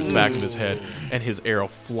straight through the back of his head, and his arrow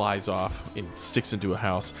flies off and sticks into a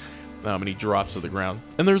house. And he drops to the ground.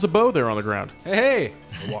 And there's a bow there on the ground. Hey,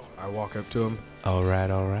 I walk up to him. All right,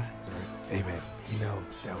 all right. Hey man, you know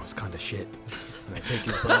that was kind of shit. And I take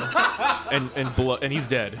his bow. And blood, and he's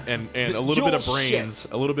dead. And a little bit of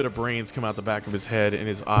brains come out the back of his head, and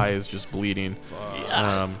his eye is just bleeding.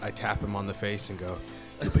 I tap him on the face and go,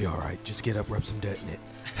 "You'll be all right. Just get up, rub some dirt in it."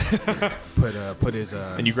 put his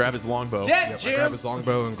And you grab his longbow. I grab his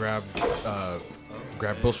longbow and grab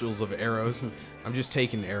bushels of arrows. I'm just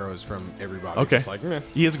taking arrows from everybody. Okay. Just like, meh.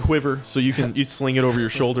 He has a quiver, so you sling it over your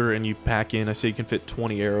shoulder and you pack in. I say you can fit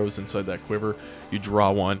 20 arrows inside that quiver. You draw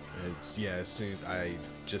one. As soon as I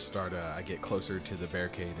just start, I get closer to the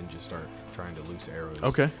barricade and just start trying to loose arrows.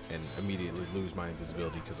 Okay. And immediately lose my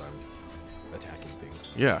invisibility because I'm attacking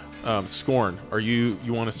things. Yeah. Scorn, you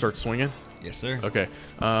want to start swinging? Yes, sir. Okay.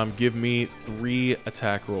 Give me 3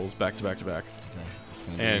 attack rolls back to back to back. Okay. It's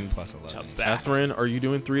going to And be plus 11. Catherine, are you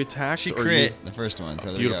doing 3 attacks? She or are crit you- the first one, so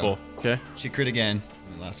there Beautiful. we go. Okay. She crit again.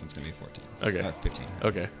 And the last one's going to be 14. Okay. 15.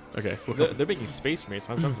 Okay. Okay. They're making space for me,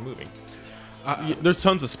 so I'm moving. There's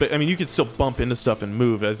tons of space. I mean, you can still bump into stuff and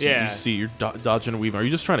move as Yeah. you see. You're dodging and weaving. Are you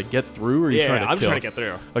just trying to get through, or are you trying to I'm kill? trying to get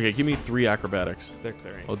through. Okay, give me 3 acrobatics. They're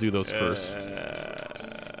clearing. I'll do those first,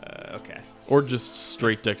 Okay. or just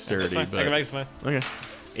straight dexterity. That's fine. But Acrobatics is fine. okay.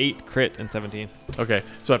 8 crit and 17. Okay,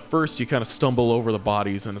 so at first you kind of stumble over the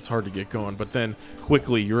bodies and it's hard to get going, but then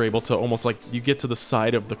quickly you're able to almost like you get to the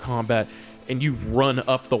side of the combat and you run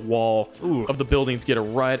up the wall of the buildings, get it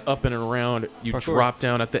right up and around. You drop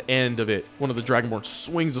down at the end of it. One of the Dragonborn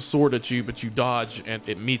swings a sword at you, but you dodge and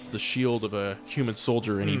it meets the shield of a human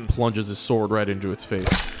soldier and he plunges his sword right into its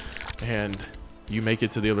face. And you make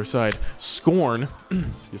it to the other side. Scorn.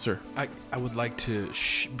 Yes, sir. I would like to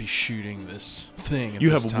be shooting this thing. At You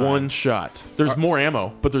this have time. 1 shot. There's more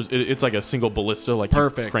ammo, but it's like a single ballista. Like you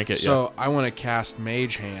Perfect. crank it. So I want to cast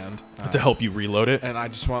Mage Hand to help you reload it. and I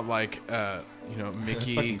just want like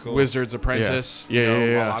Mickey fucking cool. Wizard's Apprentice. Yeah,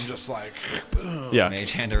 yeah. While I'm just like, boom. Yeah.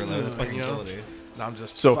 Mage hand to reload. That's fucking You know? cool, dude. And I'm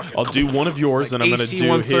just So fucking I'll do one of yours, and I'm gonna do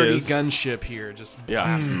AC-130 his. gunship here, just Yeah.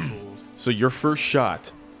 blasting fools. So your first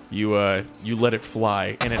shot, you let it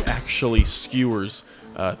fly, and it actually skewers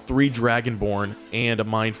 3 Dragonborn and a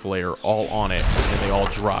Mind Flayer all on it, and they all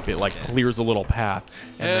drop. It like clears a little path,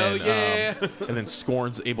 and Hell then yeah. and then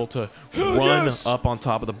Scorn's able to run up on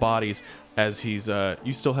top of the bodies as he's.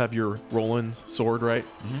 You still have your Roland sword, right?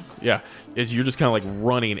 Mm-hmm. Yeah. As you're just kind of like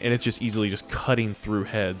running, and it's just easily just cutting through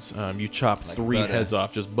heads. You chop 3 butter. heads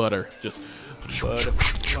off, just butter, just.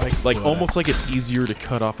 Like almost like it's easier to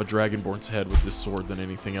cut off a Dragonborn's head with this sword than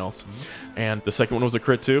anything else. And the second one was a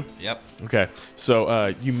crit too? Yep. Okay,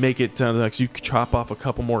 so you make it down to the next. You chop off a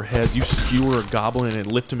couple more heads. You skewer a goblin and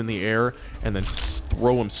lift him in the air, and then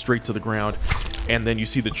throw him straight to the ground. And then you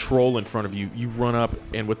see the troll in front of you. You run up,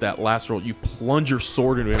 and with that last roll, you plunge your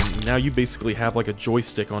sword into him. Now you basically have like a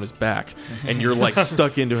joystick on his back, and you're like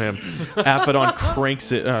stuck into him. Aphodon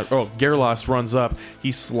cranks it. Gerlas runs up.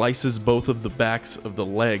 He slices both of the backs of the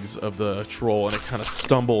legs of the troll, and it kind of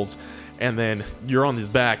stumbles. And then you're on his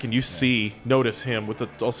back, and you notice him with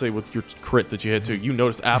I'll say with your crit that you hit too. You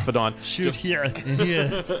notice Aphodon. Shoot here and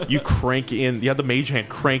here. You crank in. You have the mage hand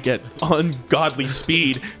crank at ungodly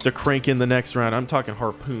speed to crank in the next round. I'm talking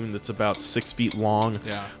harpoon that's about 6 feet long.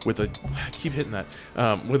 Yeah. With a, I keep hitting that.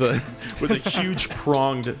 With a huge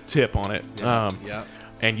pronged tip on it. Yeah.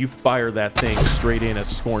 And you fire that thing straight in as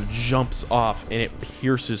Scorn jumps off, and it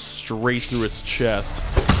pierces straight through its chest,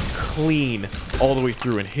 clean all the way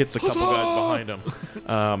through, and hits a couple guys behind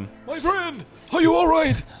him. My friend, are you all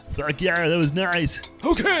right? Fuck yeah, that was nice.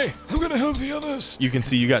 Okay, I'm gonna help the others. You can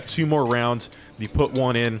see you got 2 more rounds. You put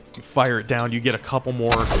one in, you fire it down. You get a couple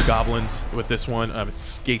more goblins with this one. It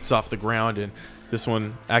skates off the ground, and this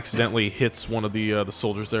one accidentally hits one of the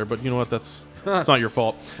soldiers there. But you know what? That's not your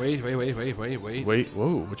fault. Wait. Wait,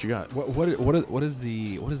 whoa, what you got? What is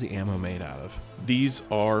the ammo made out of? These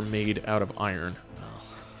are made out of iron.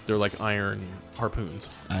 They're like iron harpoons.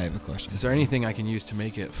 I have a question. Is there anything I can use to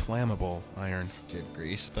make it flammable iron? Do you have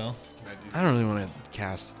grease spell? I don't really want to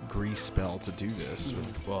cast grease spell to do this.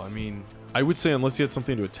 Well, I mean, I would say unless you had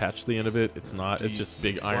something to attach to the end of it, it's not. It's you- just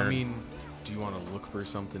big well, iron. I mean, do you want to look for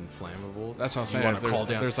something flammable? That's what I'm Do saying. You If want to there's, call if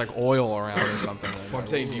down? there's like oil around or something. then- Well, I'm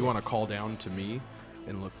saying, do you want to call down to me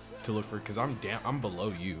and look for? Because I'm down. I'm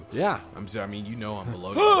below you. Yeah. I'm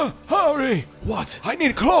below you. Hurry! What? I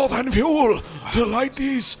need cloth and fuel to light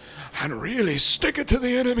these and really stick it to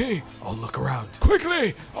the enemy. I'll look around.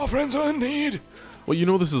 Quickly, our friends are in need. Well, you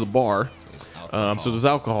know this is a bar. It's alcohol. So there's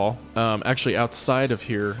alcohol. Actually, outside of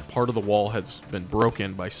here, part of the wall has been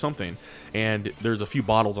broken by something, and there's a few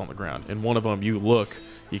bottles on the ground. And one of them, you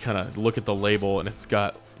kind of look at the label, and it's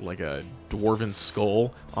got like a dwarven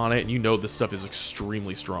skull on it, and you know this stuff is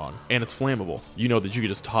extremely strong, and it's flammable. You know that you could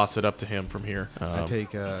just toss it up to him from here. I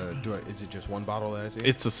take. Is it just one bottle that I see?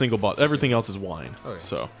 It's a single bottle. Everything else is wine. Okay.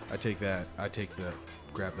 So I take that.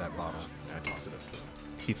 Grab that bottle and I toss it up to him.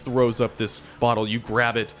 he throws up this bottle. You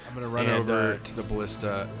grab it. I'm gonna run and, over to the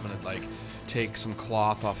ballista. I'm gonna like take some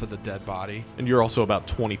cloth off of the dead body, and you're also about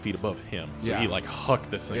 20 feet above him. So Yeah. he like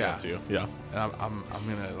hucked this thing Yeah. up to you. Yeah. and I'm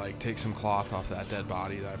gonna like take some cloth off that dead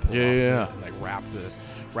body that I pulled Yeah, off, yeah, and like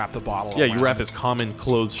wrap the bottle. Yeah, you around wrap it. his common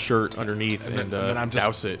clothes shirt underneath and, then I'm just,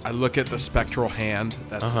 douse it. I look at the spectral hand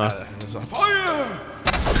that's and there's a Fire!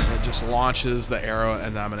 and it just launches the arrow,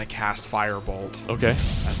 and I'm gonna cast firebolt Okay.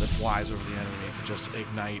 as it flies over the enemy to just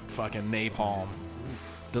ignite fucking napalm.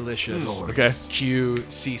 Delicious. Okay. Q,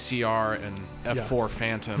 CCR, and F4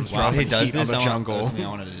 Phantoms. While he dropping does heat this, on the that jungle. was something I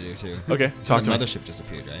wanted to do too. Okay. So Talk the to me. mothership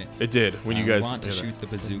disappeared, right? It did when you guys I want to did it. shoot the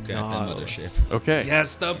bazooka at the mothership. Okay.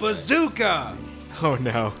 Yes, the bazooka. Oh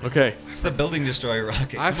no. Okay. It's the building destroyer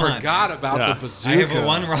rocket. I Come on. forgot about Yeah. the bazooka. I have a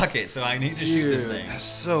one rocket, so I need to shoot this Dude, thing. that's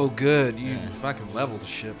so good. You Yeah. fucking leveled the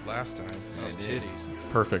ship last time. Those did. titties.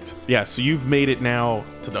 Perfect. Yeah, so you've made it now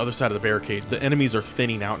to the other side of the barricade. The enemies are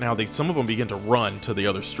thinning out now. Some of them begin to run to the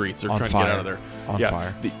other streets. They're On trying to get fire. out of there. On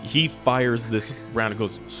fire. He fires this round. It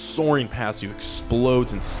goes soaring past you,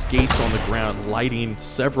 explodes, and skates on the ground, lighting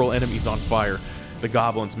several enemies on fire. The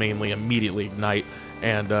goblins mainly immediately ignite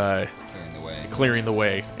and Clearing the way. clearing the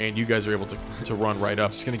way, and you guys are able to run right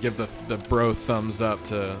up. Just gonna give the bro thumbs up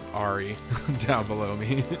to Ari down below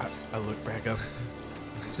me. I look back up.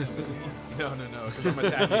 No, because I'm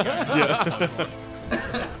attacking.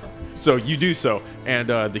 So you do so, and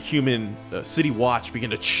the human city watch begin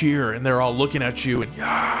to cheer, and they're all looking at you, and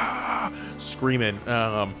yeah, screaming.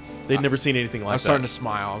 They'd never seen anything like I'm that. starting to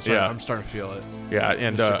smile. I'm starting to feel it. Yeah,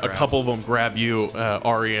 and Mr. a couple of them grab you,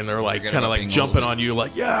 Ari, and they're like Forget kind of about like being jumping old. on you,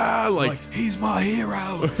 like yeah, like He's my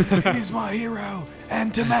hero. He's my hero.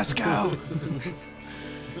 And Temesco.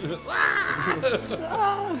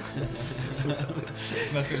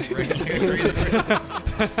 Temesco just ran like a crazy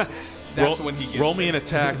person. roll, when he roll me an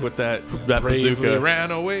attack with that Bravely bazooka.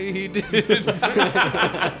 ran away. He did.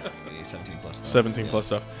 17 plus stuff. 17 plus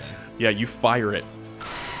stuff. Yeah, you fire it,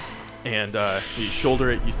 and you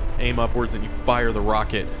shoulder it, you aim upwards, and you fire the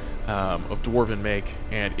rocket of dwarven make,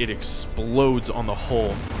 and it explodes on the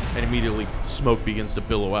hull, and immediately smoke begins to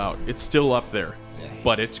billow out. It's still up there,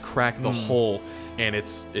 but it's cracked the hull, and it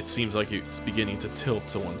seems like it's beginning to tilt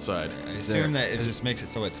to one side. I assume that it just makes it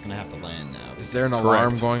so it's gonna have to land now. Is there an Correct.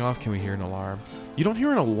 alarm going off? Can we hear an alarm? You don't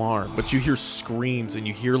hear an alarm, but you hear screams, and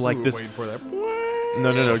you hear like this. Waiting for that.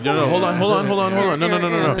 No, hold on. No.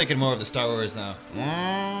 I'm thinking more of the Star Wars now.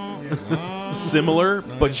 Similar,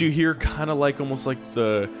 but you hear kind of like almost like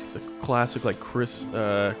the classic like Chris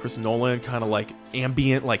Nolan kind of like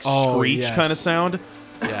ambient like screech yes. kind of sound,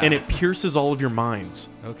 Yeah. and it pierces all of your minds.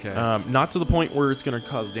 Okay. Not to the point where it's going to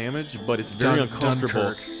cause damage, but it's very uncomfortable.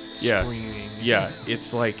 Dunkirk Yeah. Screaming. Yeah,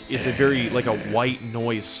 it's like it's a very like a white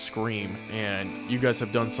noise scream, and you guys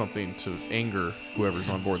have done something to anger whoever's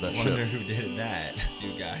on board that Wonder ship. who did that.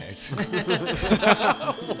 You guys. He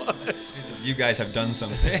said, you guys have done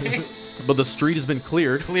something. But the street has been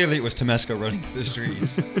cleared. Clearly, it was Temesco running through the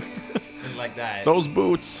streets. And like that. Those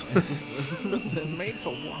boots. Made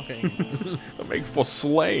for walking. They're made for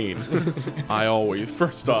slaying. I always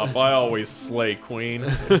slay queen.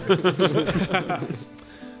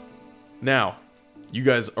 Now, you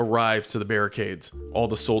guys arrive to the barricades. All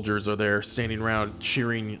the soldiers are there standing around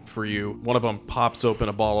cheering for you. One of them pops open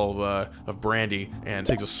a bottle of brandy and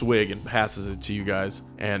takes a swig and passes it to you guys.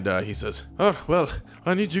 And he says, "Oh, well,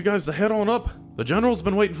 I need you guys to head on up. The general's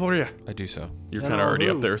been waiting for you." I do so. You're kind of already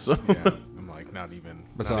up there, so. I'm like, not even.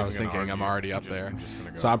 That's not what I was even gonna thinking. I'm argue. already up I'm there. just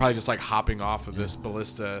gonna go. So I'm probably just like hopping off of this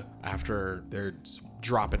ballista after they're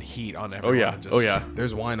dropping heat on everyone. yeah. and just Oh, yeah.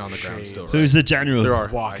 There's wine on the ground Shades. still. Right? Who's the general? There are.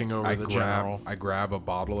 Walking over the general. I grab a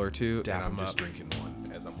bottle or two, Dap and I'm him just up. drinking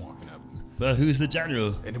one as I'm walking up. Well, who's the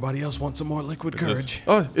general? Anybody else want some more liquid It's this- courage?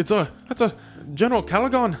 Oh, that's a General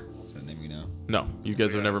Caligon. Is that a name we know? No, you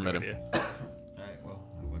guys have never met him. Alright, well,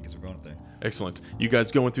 I guess we're going up there. Excellent. You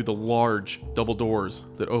guys going through the large double doors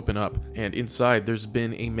that open up, and inside there's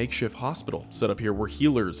been a makeshift hospital set up here where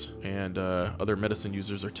healers and other medicine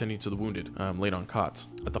users are tending to the wounded, laid on cots.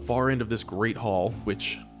 At the far end of this great hall,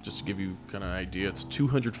 which, just to give you kind of an idea, it's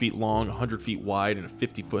 200 feet long, 100 feet wide, and a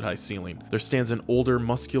 50-foot high ceiling. There stands an older,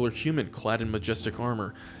 muscular human clad in majestic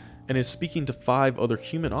armor, and is speaking to 5 other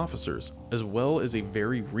human officers, as well as a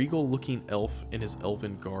very regal-looking elf and his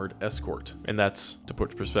elven guard escort. And that's, to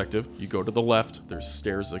put perspective, you go to the left, there's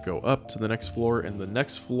stairs that go up to the next floor, and the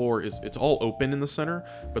next floor it's all open in the center,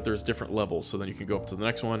 but there's different levels, so then you can go up to the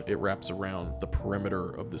next one, it wraps around the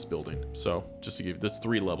perimeter of this building. So, just to give you, there's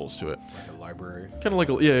 3 levels to it. Like a library. Kind of like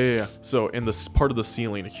yeah. So, in this part of the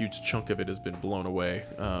ceiling, a huge chunk of it has been blown away.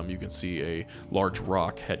 You can see a large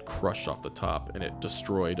rock had crushed off the top, and it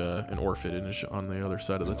destroyed an orphanage on the other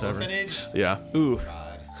side of the tavern. Orphanage? Yeah. Ooh.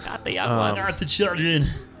 God. Not the young one. Not the children.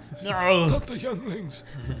 No. The younglings.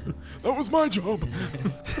 That was my job.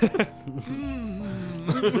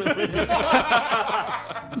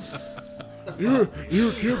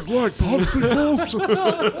 You kids like popsicles?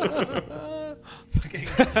 Fucking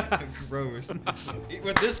gross.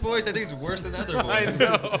 With this voice, I think it's worse than the other voice.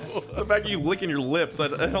 know. The fact you licking your lips, I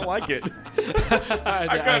don't like it.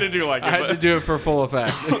 I kind of do like it. I had to but- do it for full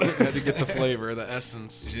effect. I had to get the flavor, the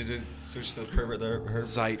essence. You didn't switch to the pervert,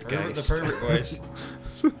 Zeitgeist. the pervert voice.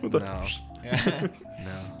 No. Yeah.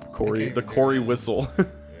 No. Corey, Okay, the Corey whistle.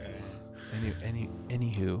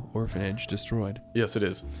 Anywho, orphanage destroyed. Yes, it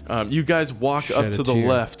is. You guys walk Shed up a to the tear.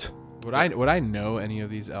 left. Would I know any of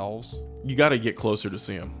these elves? You got to get closer to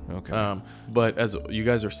see them. Okay. But as you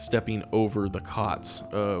guys are stepping over the cots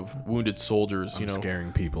of wounded soldiers, I'm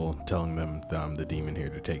scaring people, telling them that I'm the demon here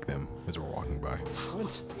to take them as we're walking by.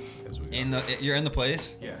 As we go. You're in the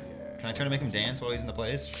place? Yeah. Can I try to make him dance while he's in the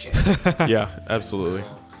place? yeah, absolutely.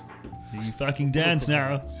 You fucking dance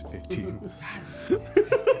now. 15.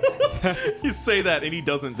 You say that and he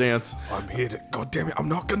doesn't dance. I'm here to. God damn it! I'm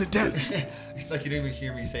not gonna dance. It's like you don't even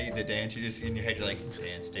hear me say to dance. You're just in your head. You're like,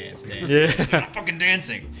 dance, dance, dance. Yeah. dance. You're not fucking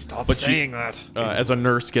dancing. Stop But you- saying that. As a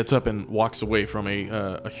nurse gets up and walks away from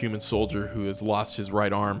a human soldier who has lost his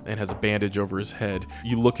right arm and has a bandage over his head,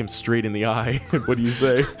 you look him straight in the eye. What do you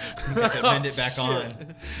say? Bend it back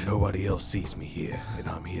on. Nobody else sees me here, and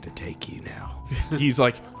I'm here to take you now. He's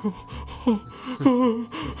like, and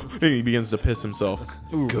he begins to piss himself.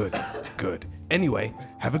 Good, good. Anyway,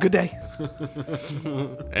 have a good day.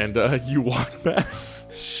 And you walk past.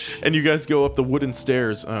 And you guys go up the wooden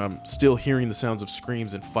stairs, still hearing the sounds of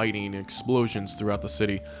screams and fighting and explosions throughout the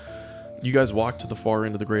city. You guys walk to the far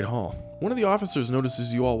end of the Great Hall. One of the officers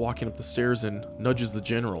notices you all walking up the stairs and nudges the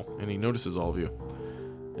general, and he notices all of you.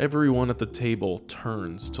 Everyone at the table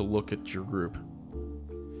turns to look at your group.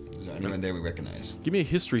 Is there anyone there we recognize? Give me a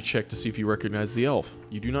history check to see if you recognize the elf.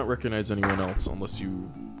 You do not recognize anyone else unless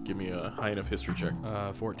you give me a high enough history check.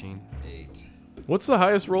 14. 8. What's the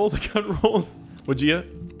highest roll that got rolled? What'd you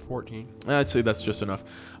get? 14. I'd say that's just enough.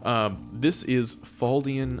 This is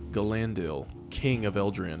Faldian Galandil, King of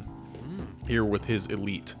Eldrian, here with his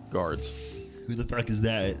elite guards. Who the fuck is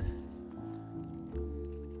that?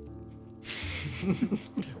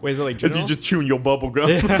 Wait, is it like As you general? just chewing your bubble gum.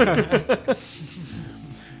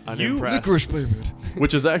 Unimpressed. flavored.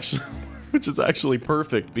 which is actually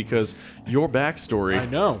perfect because your backstory. I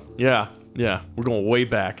know. Yeah, we're going way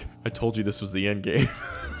back. I told you this was the end game.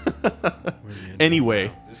 Anyway,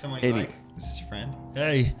 Is this someone you like? Is this your friend?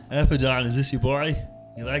 Hey, Epidon, is this your boy?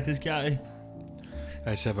 You like this guy?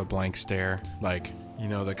 I just have a blank stare, like, you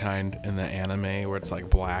know, the kind in the anime where it's like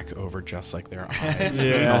black over just like their eyes. And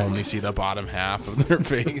you Yeah. only see the bottom half of their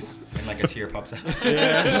face. And like a tear pops out.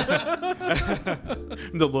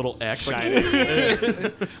 the little X.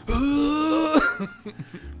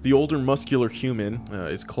 The older muscular human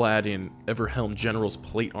is clad in Everhelm General's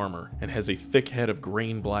plate armor and has a thick head of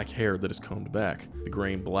grain black hair that is combed back. The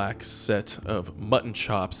grain black set of mutton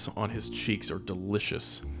chops on his cheeks are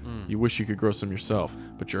delicious. You wish you could grow some yourself,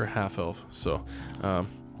 but you're a half elf, so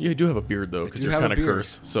you do have a beard though, because do you're have a kind of beard.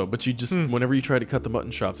 cursed. So, but you just whenever you try to cut the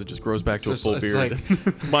mutton chops, it just grows back to a It's full just- beard.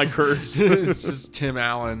 it's My curse. It's just Tim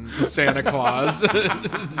Allen, Santa Claus. It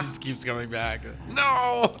just keeps coming back.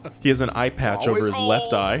 No! He has an eye patch over Always his left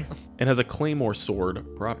old. eye and has a claymore sword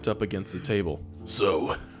propped up against the table.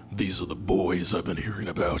 So, these are the boys I've been hearing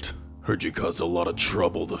about. Heard you caused a lot of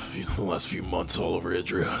trouble the last few months all over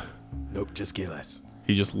Idria. Nope, just Gilles.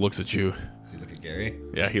 He just looks at you. You look at Gary.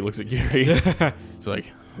 Yeah, he looks at Gary. It's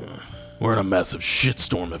like, We're in a massive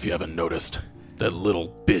shitstorm if you haven't noticed. That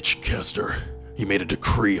little bitch Kester. He made a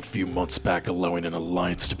decree a few months back allowing an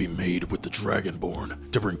alliance to be made with the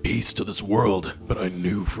Dragonborn to bring peace to this world. But I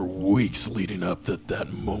knew for weeks leading up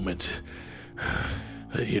that moment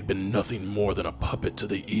that he had been nothing more than a puppet to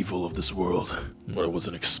the evil of this world. What I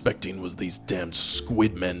wasn't expecting was these damned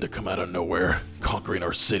squid men to come out of nowhere, conquering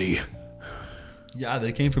our city. Yeah,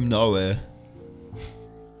 they came from nowhere.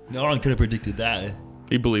 No one could have predicted that.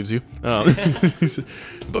 he believes you.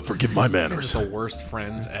 But forgive my This is manners. the worst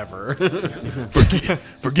friends ever.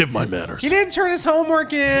 Forgive my manners. He didn't turn his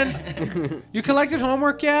homework in. You collected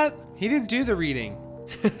homework yet? He didn't do the reading.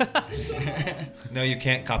 No, you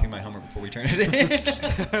can't copy my homework before we turn it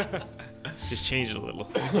in. Just change it a little.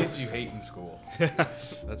 Kids you hate in school.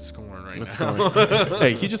 That's scoring right That's now. going.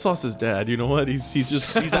 Hey, he just lost his dad. You know what? He's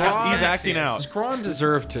acting out. Scrawn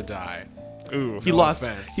deserved to die. Ooh. He lost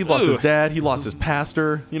offense. his dad. He lost his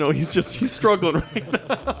pastor. You know, he's struggling right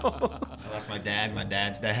now. I lost my dad, my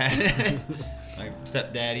dad's dad, my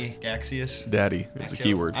stepdaddy, Gaxius. Daddy is the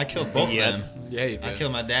key word. I killed both of them. Yeah, you did. I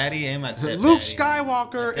killed my daddy and my stepdaddy. Luke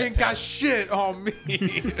Skywalker My ain't got stepdad. shit on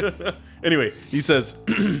me. Anyway, he says,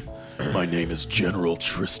 My name is General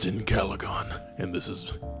Tristan Callaghan, and this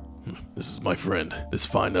is my friend, this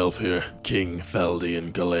fine elf here, King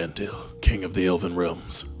Faldian Galandil, King of the Elven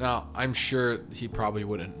Realms. Now, I'm sure he probably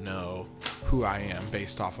wouldn't know who I am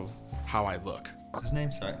based off of how I look. What's his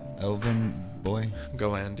name? Sorry. Elven boy.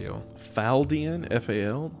 Galandil. Faldian,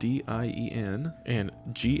 Faldien, and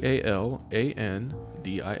Galandil,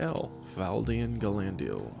 Faldian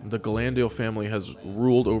Galandil. The Galandil family has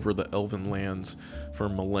ruled over the elven lands for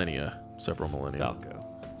millennia, several millennia.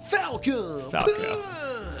 Falcon! Falco.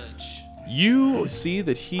 Punch! You see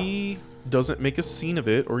that he doesn't make a scene of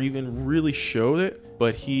it or even really show it,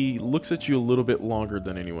 but he looks at you a little bit longer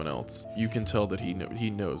than anyone else. You can tell that he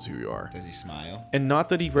knows who you are. Does he smile? And not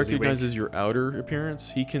that he recognizes your outer appearance,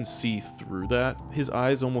 he can see through that. His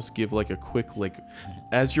eyes almost give like a quick, like,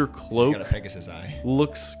 as your cloak He's got a Pegasus eye.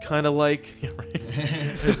 looks kind of like, yeah,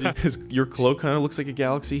 right. Your cloak kind of looks like a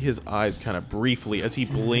galaxy. His eyes kind of briefly, as he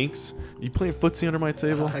blinks. You playing footsie under my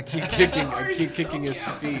table? I keep kicking his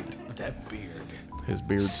feet. That beard. His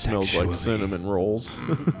beard smells like cinnamon rolls.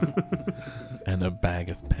 And a bag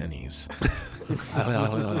of pennies.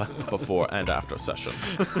 Before and after session.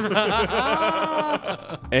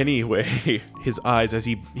 Anyway, his eyes, as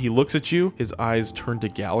he looks at you, his eyes turn to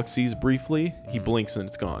galaxies briefly. He blinks and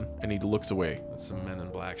it's gone, and he looks away. That's some Men in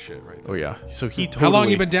Black shit right there. Oh yeah. So he totally. How long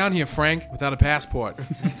you been down here, Frank, without a passport?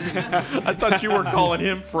 I thought you were calling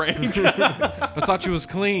him Frank. I thought you was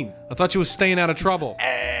clean. I thought you was staying out of trouble.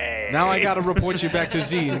 Now I gotta report you back to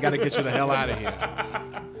Z and I gotta get you the hell out of here.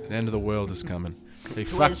 The end of the world is coming. Hey,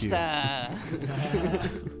 fuck you.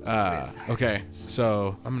 Okay,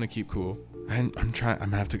 so I'm gonna keep cool. I'm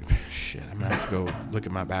gonna have to go look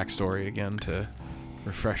at my backstory again to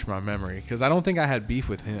refresh my memory, because I don't think I had beef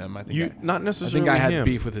with him. I think not necessarily. I had him.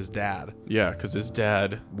 beef with his dad. Yeah, because his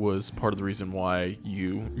dad was part of the reason why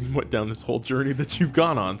you went down this whole journey that you've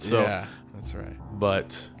gone on. So yeah, that's right.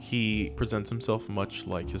 But he presents himself much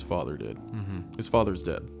like his father did. Mm-hmm. His father's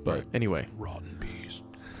dead. But anyway. Rotten peas.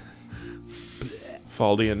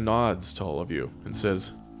 Faldian nods to all of you and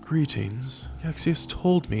says, "Greetings. Gaxius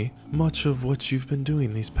told me much of what you've been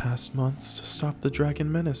doing these past months to stop the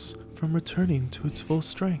dragon menace from returning to its full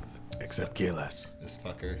strength. Except Gearless. This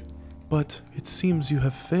fucker. But it seems you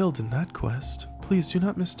have failed in that quest. Please do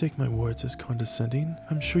not mistake my words as condescending.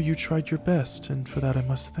 I'm sure you tried your best, and for that I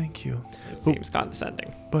must thank you. It seems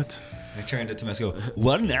condescending. But I turned to Tomas and go,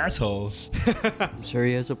 what an asshole. I'm sure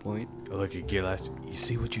he has a point. I look at Gearless. You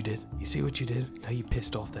see what you did? You see what you did? Now you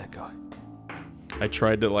pissed off that guy. I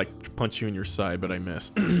tried to like punch you in your side, but I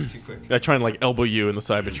missed. Too quick. I try and like elbow you in the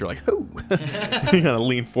side, but you're like, "Whoo!" You gotta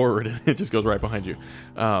lean forward, and it just goes right behind you.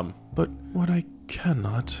 But what I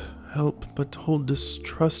cannot help but hold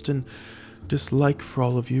distrust and dislike for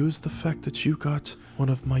all of you is the fact that you got one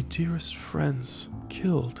of my dearest friends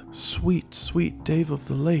killed. Sweet, sweet Dave of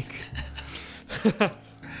the Lake.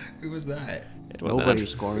 Who was that? It was Nobody an,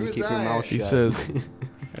 scoring. Who's Keep your that? mouth shut. He says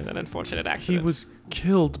it was an unfortunate he accident. was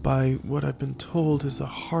killed by what I've been told is a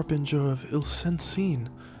harbinger of Ilsensin,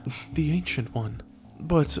 the Ancient One.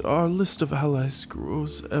 But our list of allies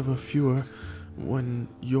grows ever fewer when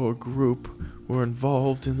your group were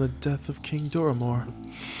involved in the death of King Duramor.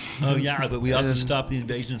 Oh yeah, but we also And- stopped the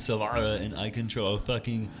invasion of Solara, and I control a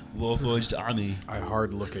fucking Warforged army. I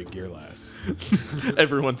hard look at Gearless.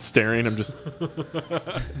 Everyone's staring. I'm just.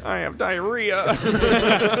 I have diarrhea.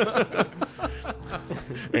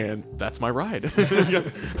 And that's my ride.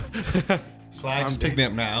 Slide, just pick me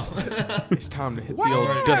up now. It's time to hit the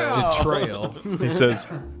old dusted trail. He says,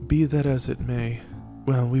 "Be that as it may,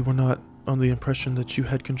 well, we were not under the impression that you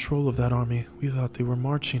had control of that army. We thought they were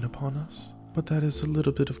marching upon us. But that is a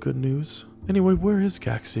little bit of good news. Anyway, where is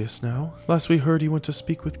Gaxius now? Last we heard he went to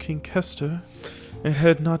speak with King Kester and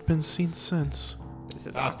had not been seen since." This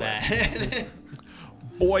is About awkward. that.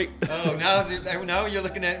 Boy. Oh, now you're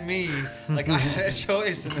looking at me like I had a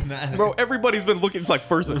choice in the matter. Bro, everybody's been looking. It's like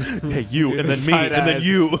first, hey, you, and then me, Side and then eyes.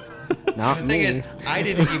 you. Not The me. thing is, I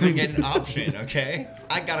didn't even get an option, okay?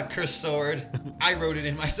 I got a cursed sword. I wrote it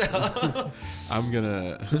in myself. I'm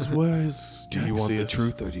gonna. Says, where is Do you want the Gaxius?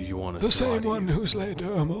 truth or do you want us The to lie same to one you? who slayed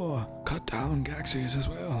Duramor cut down Gaxius as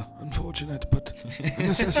well. Unfortunate, but a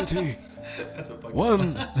necessity. That's a fucking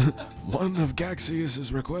One of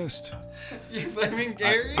Gaxius's request. You blaming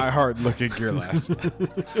Gary? I hard look at Gearless.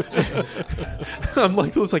 I'm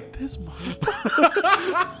like, it's like this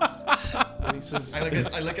motherfucker. And he says, I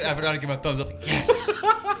look at Abaddon and give him a thumbs up. Yes.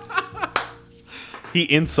 he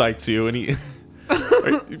insights you, and he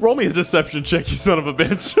roll me a deception check, you son of a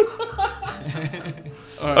bitch.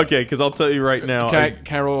 Okay, because I'll tell you right now. Can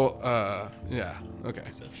I roll? Yeah. Okay.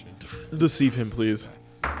 Deceive him, please.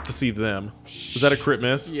 Deceive them. Was that a crit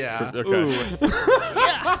miss? Yeah. Okay. That's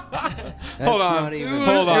Hold on. not even.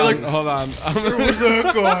 Hold on. You're like- Hold on. Who's the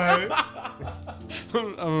hook guy?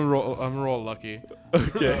 I'm gonna roll lucky.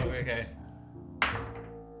 Okay. Okay.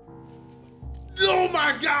 Oh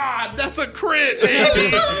my God, that's a crit,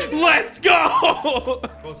 baby. Let's go.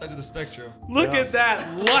 Both sides of the spectrum. Look at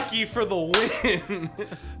that, lucky for the win.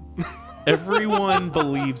 Everyone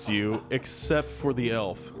believes you except for the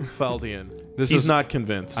elf, Faldian. This He's is- not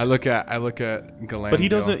convinced. I look at Galandiel. But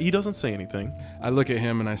he doesn't say anything. I look at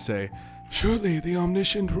him and I say, Surely the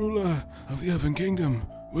omniscient ruler of the Elven Kingdom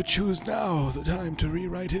would choose now the time to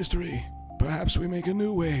rewrite history. Perhaps we make a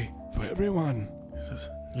new way for everyone. He says,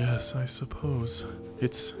 yes, I suppose.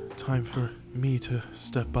 It's time for me to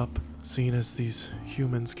step up, seeing as these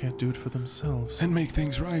humans can't do it for themselves. And make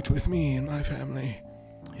things right with me and my family.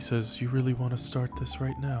 He says, you really want to start this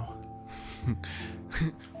right now?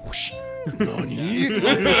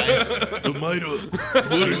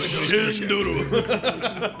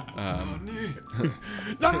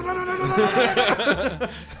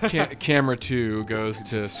 Camera 2 goes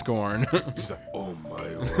to Scorn. He's like, oh my.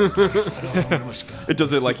 It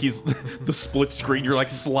does it like he's the split screen. You're like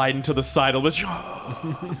sliding to the side a little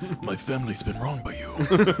bit. My family's been wronged by you.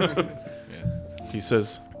 He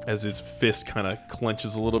says, as his fist kind of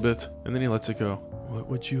clenches a little bit, and then he lets it go. What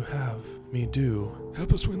would you have me do?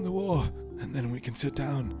 Help us win the war, and then we can sit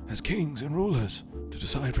down as kings and rulers to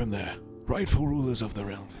decide from there. Rightful rulers of the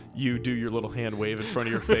realm. You do your little hand wave in front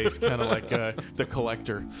of your face, kind of like the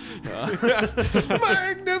collector.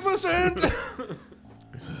 Magnificent!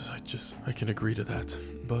 He says, I can agree to that,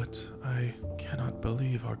 but I cannot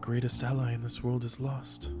believe our greatest ally in this world is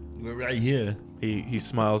lost. We're right here. He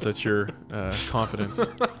smiles at your confidence.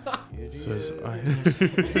 Says,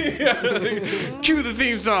 Cue the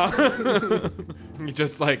theme song.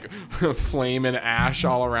 Just like flame and ash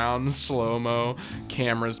all around, slow-mo,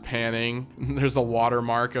 cameras panning. There's the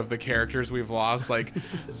watermark of the characters we've lost, like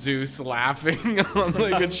Zeus laughing on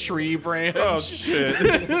like a tree branch. oh shit.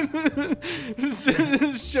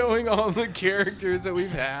 Showing all the characters that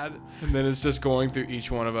we've had. And then it's just going through each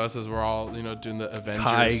one of us as we're all, doing the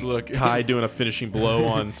Avengers look. Kai doing a finishing blow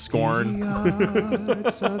on Scorn.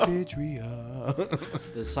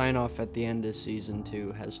 The sign off at the end of season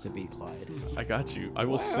 2 has to be Clyde. I got you. I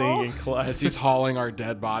will sing in class. As he's hauling our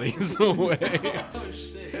dead bodies away.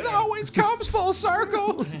 It always comes full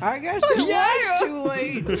circle. I guess it was too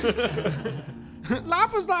late.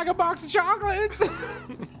 Life was like a box of chocolates.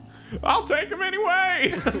 I'll take him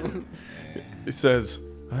anyway. It says,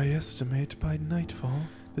 I estimate by nightfall,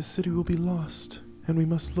 the city will be lost, and we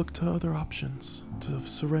must look to other options to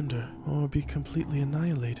surrender or be completely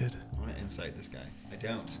annihilated. I want to insight this guy. I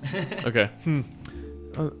don't. Okay.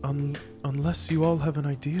 Unless you all have an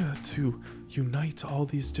idea to unite all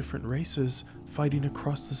these different races fighting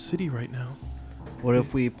across the city right now. What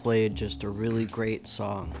if we played just a really great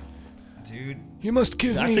song? Dude, You must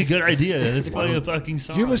give That's me. a good idea. Let's play a fucking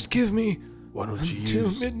song. You must give me Why don't you until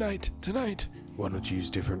use midnight tonight. Why don't you use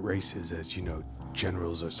different races as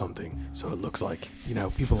generals or something? So it looks like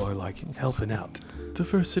people are like helping out.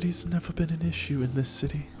 Diversity's never been an issue in this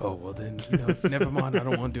city. Oh well, then never mind. I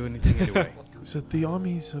don't want to do anything anyway. Said the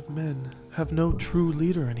armies of men have no true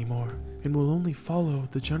leader anymore and will only follow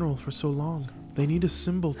the general for so long. They need a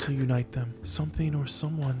symbol to unite them, something or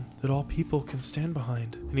someone that all people can stand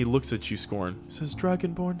behind. And he looks at you, Scorn. Says,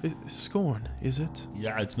 Dragonborn, Scorn, is it?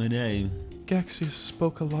 Yeah, it's my name. Gaxius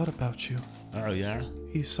spoke a lot about you. Oh, yeah?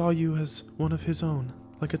 He saw you as one of his own,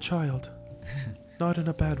 like a child. Not in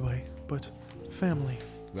a bad way, but family.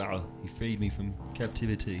 Well, he freed me from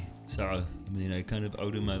captivity. So, I kind of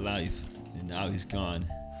owed him my life. And now he's gone.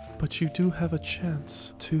 But you do have a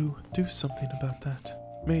chance to do something about that.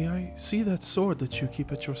 May I see that sword that you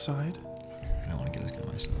keep at your side? I don't want to give this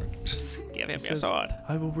guy my sword. Give him He your says, sword.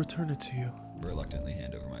 I will return it to you. Reluctantly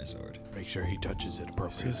hand over my sword. Make sure he touches it He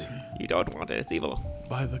appropriately. says, You don't want it, it's evil.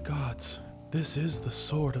 by the gods, this is the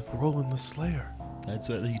sword of Roland the Slayer. That's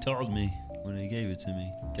what he told me when he gave it to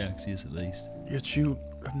me. Gaxius, at least. Yet you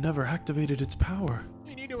have never activated its power.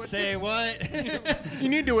 Say what? You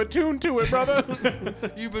need to attune to it, brother.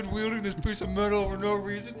 You've been wielding this piece of metal for no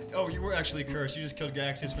reason? Oh, you were actually cursed. You just killed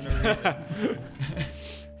Gaxius for no reason.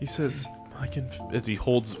 He says, I can, as he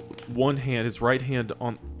holds one hand, his right hand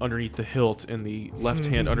on underneath the hilt and the left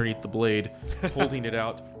hand underneath the blade, holding it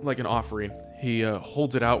out like an offering. He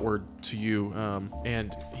holds it outward to you,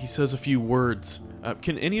 and he says a few words.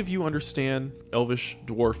 Can any of you understand Elvish,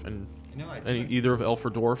 Dwarf, and either of Elf or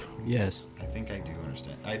Dwarf? Yes. I think I do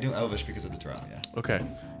understand. I do Elvish because of the trial, yeah. Okay.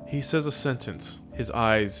 He says a sentence. His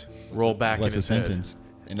eyes roll back in What's the his head. sentence?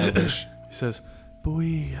 In Elvish. He says,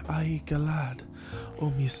 Bui ai galad,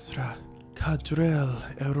 o mistra, kadrel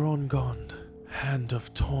erongond, hand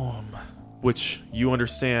of Torm. Which you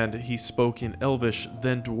understand he spoke in Elvish,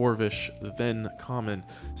 then Dwarvish, then Common,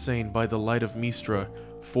 saying, by the light of Mistra,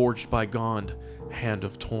 forged by Gond, hand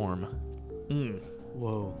of Torm.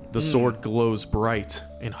 Whoa. The sword glows bright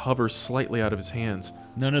and hovers slightly out of his hands.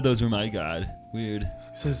 None of those were my god. Weird.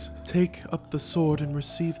 He says, take up the sword and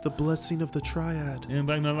receive the blessing of the Triad. And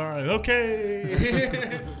by my life.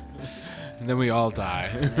 Okay. And then we all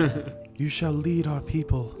die. You shall lead our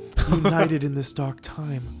people, united in this dark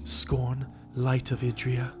time, Scorn. Light of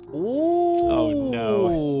Idria. Ooh. Oh,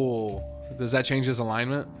 no. Does that change his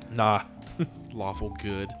alignment? Nah. Lawful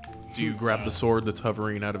good. Do you grab the sword that's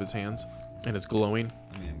hovering out of his hands and it's glowing?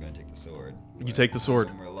 I mean, I'm gonna take the sword. You take the sword.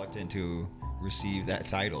 I'm reluctant to receive that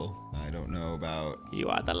title. I don't know about. You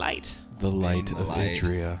are the light. The light the of light.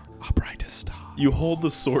 Idria, a brightest star. You hold the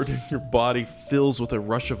sword and your body fills with a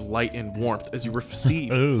rush of light and warmth as you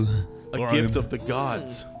receive a gift of the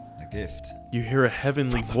gods. A gift. You hear a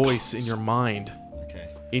heavenly voice in your mind. Okay.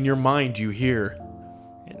 In your mind, you hear,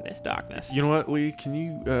 In this darkness. you know what, Lee? Can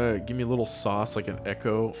you give me a little sauce, like an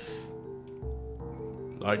echo?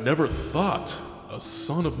 I never thought a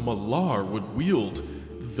son of Malar would wield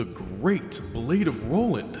the great blade of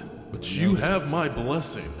Roland, but you have my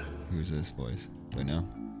blessing. Who's this voice? Do I know?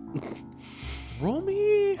 Roll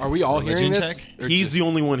me. Are we all Religion hearing this? check? Or He's just- the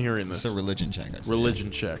only one hearing It's this. a religion check. I say.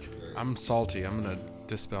 Religion check. I'm salty. I'm gonna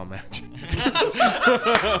dispel magic.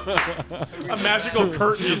 A magical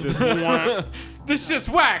curtain just This shit's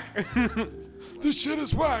whack. This shit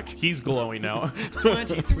is whack. He's glowing now.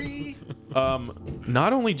 23.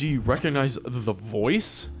 Not only do you recognize the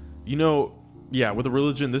voice, you know, yeah, with the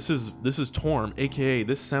religion, this is Torm, aka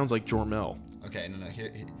this sounds like Jormel. Okay, no.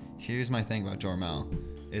 Here's my thing about Jormel.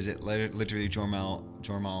 Is it literally Jormel?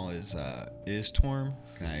 Jormel is Torm?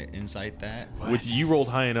 Can I insight that? With you rolled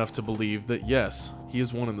high enough to believe that yes, he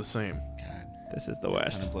is one and the same. God, This is the kind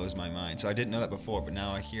worst. of blows my mind. So I didn't know that before, but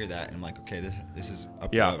now I hear that and I'm like, okay, this is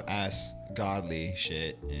up Yeah. ass godly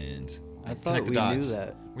shit, and I connect thought the we knew dots.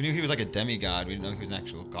 that We knew he was like a demigod. We didn't know he was an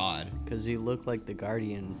actual god. because he looked like the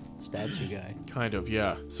Guardian statue guy. Kind of,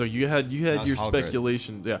 yeah. So you had That was your Holgrot.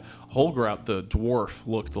 speculation. Yeah, Holgrout, the dwarf,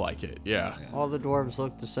 looked like it. Yeah. All the dwarves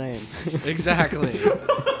look the same. Exactly.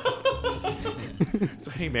 So,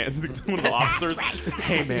 hey man, one of the officers.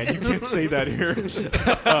 Hey man, you can't say that here.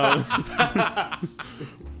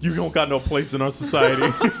 You don't got no place in our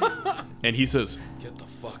society. And he says, Get the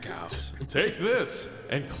fuck out. "Take this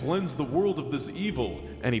and cleanse the world of this evil."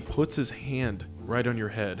 And he puts his hand right on your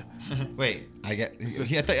head. Wait, I get. this-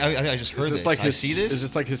 I just heard Is this. this like I his? see this. Is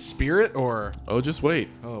this like his spirit or? Oh, just wait.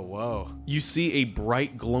 Oh whoa. You see a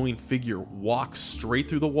bright, glowing figure walk straight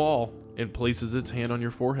through the wall and places its hand on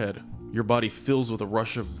your forehead. Your body fills with a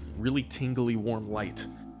rush of really tingly, warm light.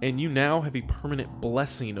 And you now have a permanent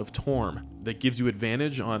blessing of Torm that gives you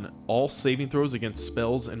advantage on all saving throws against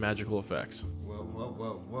spells and magical effects.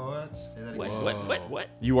 What? Say that again. What?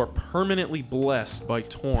 You are permanently blessed by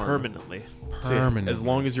Torm. Permanently. As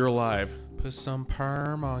long as you're alive. Put some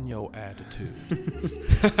perm on your attitude.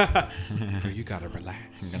 You gotta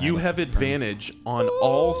relax. You have advantage on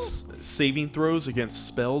all saving throws against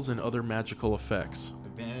spells and other magical effects.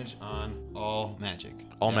 Advantage on all magic.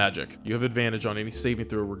 All Yeah, magic. You have advantage on any saving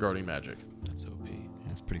throw regarding magic. That's OP.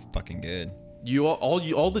 That's pretty fucking good.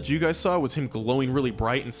 All that you guys saw was him glowing really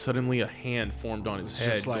bright, and suddenly a hand formed on his It's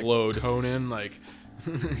head, just like glowed. Conan, like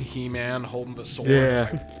He-Man holding the sword. Yeah.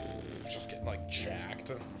 It's like, just getting like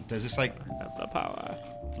jacked. Does this like? Have the power.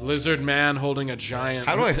 Lizard man holding a giant.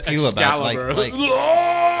 How do I feel about Excalibur.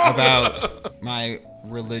 about my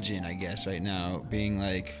religion? I guess right now being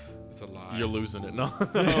like, It's a lie. You're losing it, no?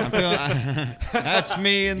 I'm feeling, that's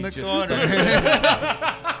me in the corner.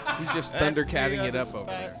 He's just That's thundercatting me it on up the over spot.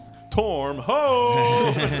 there. Torm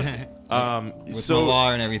ho! With So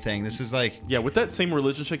Malar and everything. This is like yeah, with that same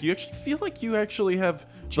religion check, you actually feel like you actually have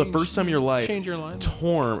the first time in your life. change your line.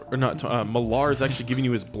 Torm or not? Malar is actually giving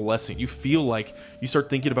you his blessing. You feel like you start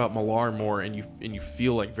thinking about Malar more, and you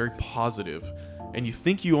feel like very positive, and you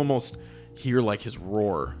think you almost hear like his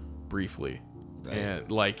roar briefly, Right.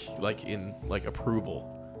 and like in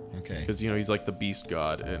approval. okay. Because he's like the beast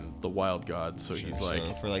god and the wild god, so he's like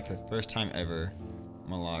So for like the first time ever,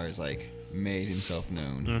 Malar is like made himself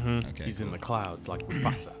known. Mm-hmm. Okay. He's in cool. the clouds like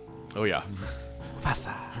Mufasa. oh yeah.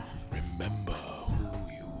 Remember who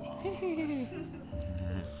you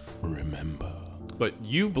are. Remember. But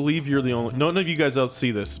you believe you're the only. None of you guys else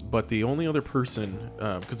see this, but the only other person,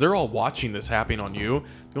 because they're all watching this happening on you.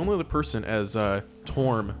 The only other person, as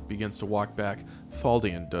Torm begins to walk back,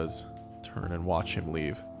 Faldian does turn and watch him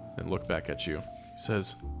leave and look back at you. He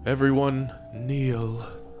says, "Everyone kneel,"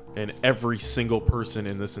 and every single person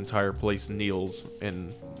in this entire place kneels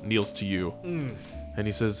to you. And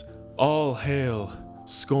he says, "All hail,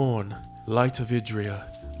 Scorn, Light of Idria,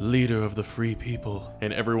 leader of the free people."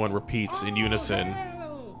 And everyone repeats in unison.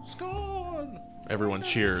 Scorn. Everyone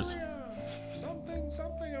cheers.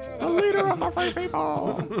 Something or other. The leader of the free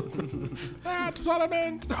people. That's what I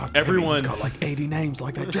meant. Everyone, He's got like 80 names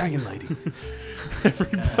like that dragon lady.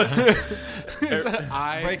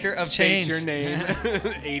 I Breaker of state chains. your name.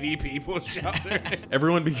 80 people shout their name.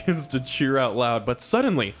 everyone begins to cheer out loud, but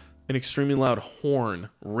suddenly An extremely loud horn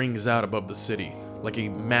rings out above the city, like a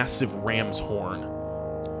massive ram's horn.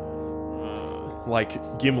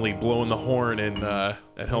 Like Gimli blowing the horn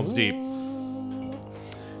at Helm's Deep.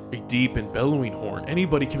 A deep and bellowing horn.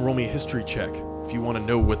 Anybody can roll me a history check if you want to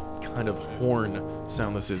know what kind of horn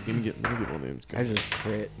sound this is. Let me get one of them. I just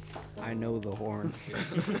crit. I know the horn.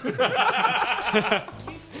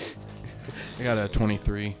 I got a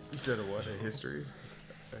 23. You said a what? A history?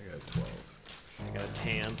 I got a 12. I got a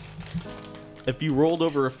tan. If you rolled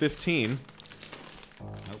over a 15,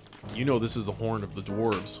 you know this is the horn of the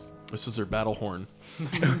dwarves. This is their battle horn.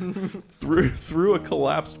 Through a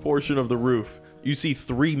collapsed portion of the roof, you see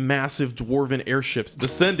 3 massive dwarven airships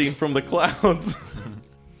descending from the clouds.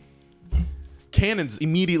 Cannons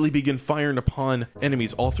immediately begin firing upon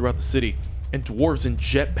enemies all throughout the city, and dwarves in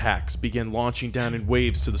jetpacks begin launching down in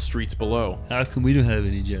waves to the streets below. How come we don't have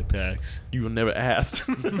any jetpacks? You were never asked.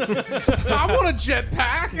 I want a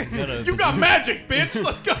jetpack. You got magic, bitch.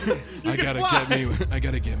 Let's go. I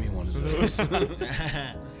gotta get me one of those.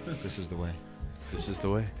 This is the way. This is the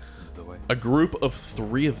way. A group of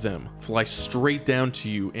 3 of them fly straight down to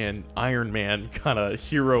you, and Iron Man kind of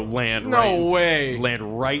hero land. No way.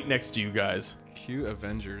 Land right next to you guys. Cute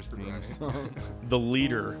Avengers theme song. The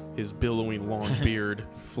leader, his billowing long beard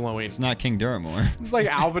flowing, It's not King Duramore. It's like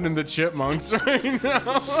Alvin and the Chipmunks right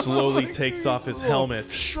now. slowly takes off his helmet.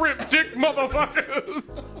 Shrimp dick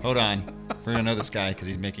motherfuckers. Hold on. We're gonna know this guy because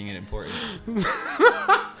he's making it important.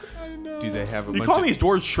 Do they have a You bunch call of... these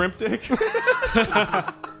dwarves shrimp dick?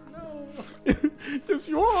 Yes,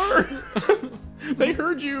 you are. They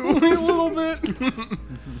heard you. A little bit.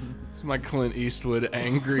 It's my Clint Eastwood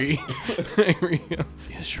angry.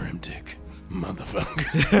 Yeah, shrimp dick,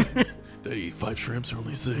 motherfucker. They eat 5 shrimps or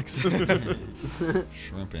only 6.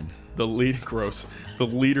 Shrimping. The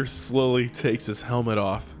leader slowly takes his helmet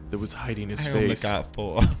off that was hiding his I only face. got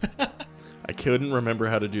 4. I couldn't remember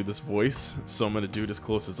how to do this voice, so I'm going to do it as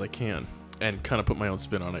close as I can and kind of put my own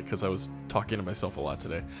spin on it because I was talking to myself a lot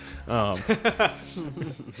today.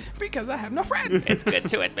 Because I have no friends. It's good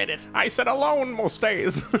to admit it. I sit alone most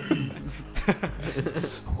days.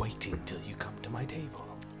 Waiting till you come to my table.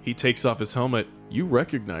 He takes off his helmet. You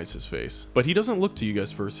recognize his face, but he doesn't look to you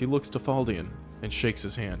guys first. He looks to Faldian and shakes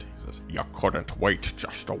his hand. He says, You couldn't wait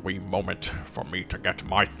just a wee moment for me to get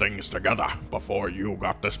my things together before you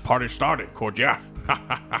got this party started, could ya?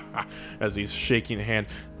 as he's shaking a hand,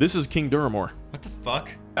 this is King Duramore. What the fuck?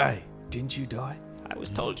 Hey, didn't you die? I was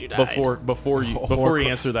told you died. Before he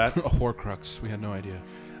answered that, A Horcrux. We had no idea.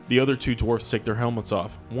 the other 2 dwarfs take their helmets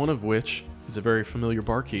off, one of which is a very familiar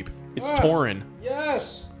barkeep. It's Torin.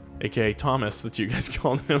 Yes. AKA Thomas, that you guys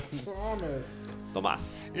called him.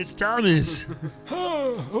 Tomas. It's Thomas.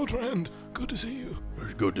 Oh, old friend, good to see you.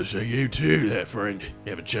 It's good to see you too, there, friend. You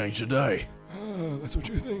haven't changed a day. Oh, that's what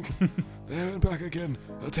you think. There and back again.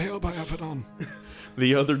 A tale by Aphodon.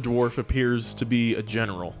 The other dwarf appears to be a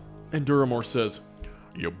general, and Duramore says,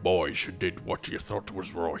 You boys did what you thought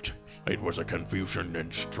was right. It was a confusing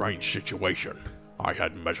and strange situation. I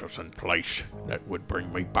had measures in place that would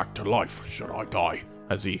bring me back to life should I die.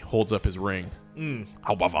 as he holds up his ring.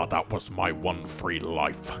 However, that was my one free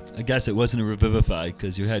life. I guess it wasn't a revivify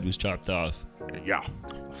because your head was chopped off. Yeah,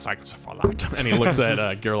 thanks for that. And he looks at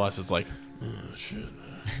Gerlas is like, Oh, shit.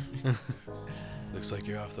 Looks like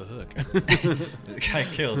you're off the hook. The guy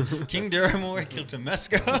killed King Duramore, killed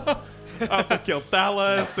Temesco. also killed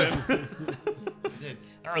Thalas, and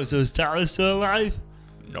Oh, so is Tyler still alive?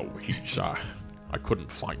 No, he's, I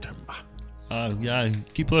couldn't find him. Oh, yeah,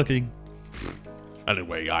 keep looking.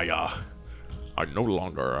 Anyway, I no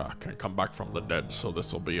longer can come back from the dead, so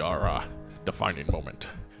this will be our defining moment.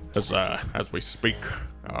 As we speak,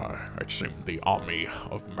 it seems the army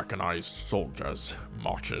of mechanized soldiers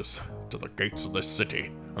marches to the gates of this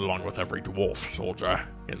city, along with every dwarf soldier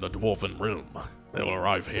in the dwarven realm. They'll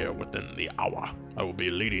arrive here within the hour. I will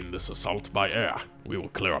be leading this assault by air. We will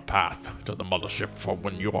clear a path to the mothership for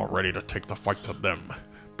when you are ready to take the fight to them.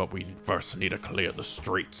 But we first need to clear the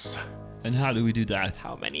streets. And how do we do that?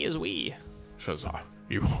 How many is we? Says,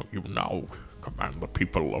 you now command the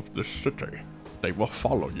people of this city. They will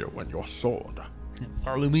follow you and your sword.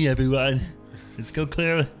 Follow me, everyone. Let's go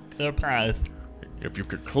clear a path. If you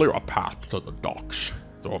can clear a path to the docks,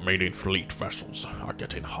 the remaining fleet vessels are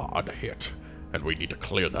getting hard hit, and we need to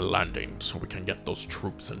clear the landing so we can get those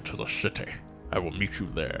troops into the city. I will meet you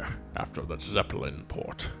there after the Zeppelin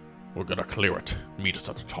port. We're gonna clear it, meet us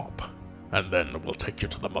at the top, and then we'll take you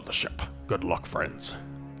to the mothership. Good luck, friends.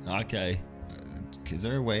 Okay. Is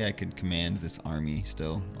there a way I could command this army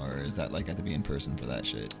still? Or is that like I have to be in person for that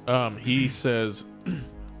shit? he says,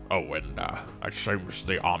 Oh, and it seems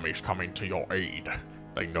the army's coming to your aid.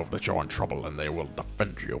 They know that you're in trouble and they will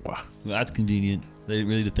defend you. Well, that's convenient. They didn't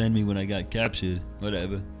really defend me when I got captured.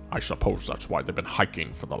 Whatever. I suppose that's why they've been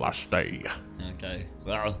hiking for the last day. Okay.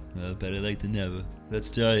 Well, better late than never. Let's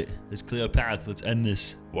start it. Let's clear a path. Let's end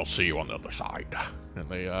this. We'll see you on the other side. And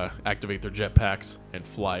they activate their jetpacks and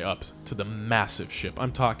fly up to the massive ship.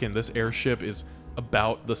 I'm talking, this airship is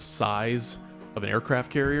about the size of an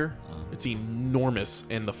aircraft carrier. It's enormous,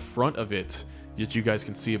 and the front of it, that you guys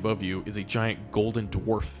can see above you, is a giant golden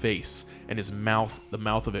dwarf face, and his mouth, the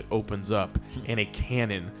mouth of it opens up, and a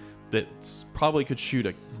cannon that probably could shoot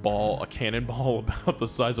a cannonball about the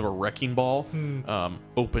size of a wrecking ball,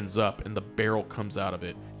 opens up, and the barrel comes out of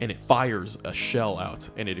it, and it fires a shell out,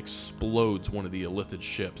 and it explodes one of the Illithid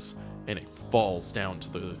ships, and it falls down to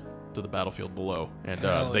the battlefield below, and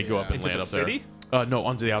they go up and Into land the up city? there. No,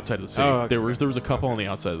 onto the outside of the city. Oh, okay. There was a couple on the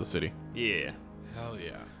outside of the city. Yeah. Hell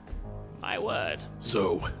yeah. My word.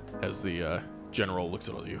 So, As the general looks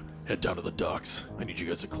at all of you, head down to the docks. I need you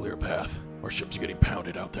guys to clear a path. Our ships are getting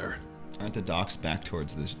pounded out there. Aren't the docks back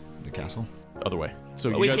towards the castle? other way. So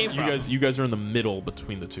Where we you came from. guys are in the middle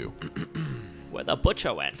between the two. Where the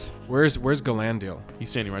butcher went. Where's Galandil? He's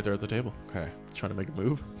standing right there at the table, Okay. trying to make a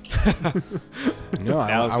move. No,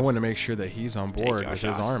 That was I the- want to make sure that he's on board your with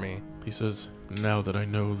shot. his army. He says, "Now that I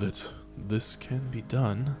know that this can be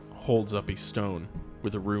done," holds up a stone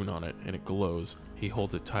with a rune on it, and it glows. He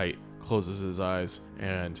holds it tight, closes his eyes,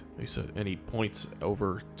 and he points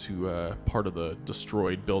over to part of the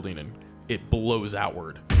destroyed building, and it blows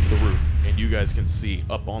outward the roof, and you guys can see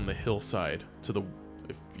up on the hillside to the.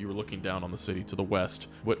 If you were looking down on the city to the west,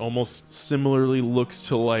 what almost similarly looks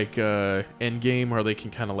to like Endgame, where they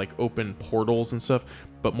can kind of like open portals and stuff,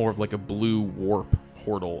 but more of like a blue warp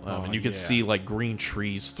portal, and you can yeah. see like green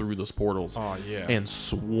trees through those portals. Oh, yeah. And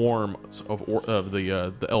swarms of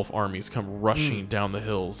the elf armies come rushing down the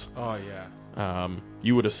hills. Oh yeah.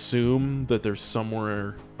 You would assume that there's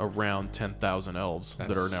somewhere around 10,000 elves that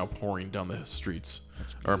are That's- now pouring down the streets,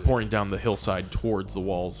 or pouring down the hillside towards the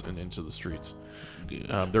walls and into the streets.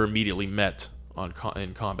 They're immediately met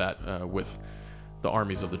in combat with the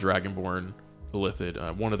armies of the Dragonborn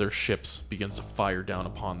Illithid. One of their ships begins to fire down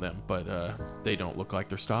upon them, but they don't look like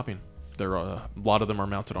they're stopping. A lot of them are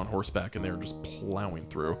mounted on horseback, and they're just plowing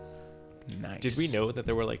through. Nice. Did we know that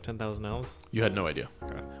there were like 10,000 elves? You had no idea.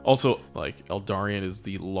 Also, like, Eldarian is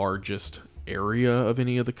the largest area of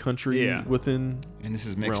any of the country Yeah. within And this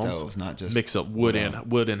is mixed realms. elves, not just Mix up wood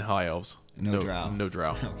and high elves. No drow. No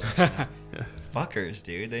drow. Fuckers,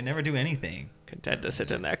 dude. They never do anything. Content to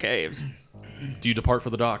sit in their caves. Do you depart for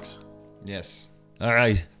the docks? Yes. All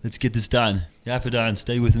right, let's get this done. Yaphodon,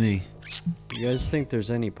 stay with me. You guys think there's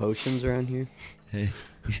any potions around here? Hey,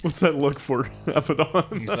 What's that look for,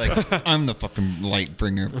 Aphodon? He's like, I'm the fucking light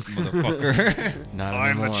bringer, motherfucker. Not I'm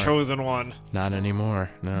anymore. the chosen one. Not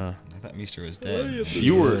anymore. No. I thought Meester was dead.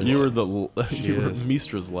 You were is.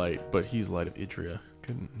 Mistra's is. light, but he's light of Idria.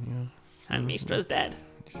 Couldn't. Yeah. And Mistra's dead.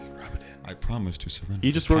 I promise to surrender.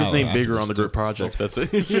 He just wrote his power name after bigger on the group Stilts- project. Stilts-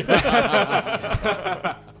 That's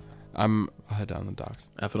it. I'll head down the docks.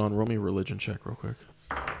 Aphodon, roll me a religion check real quick.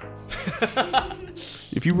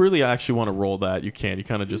 If you really actually want to roll that, you can. You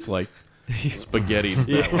kind of just like spaghetti.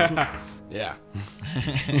 Yeah.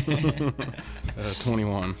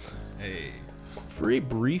 21. Hey. For a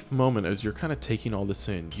brief moment, as you're kind of taking all this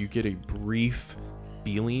in, you get a brief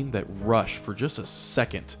feeling, that rush for just a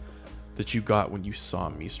second that you got when you saw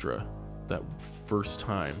Mistra that first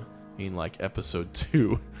time in like episode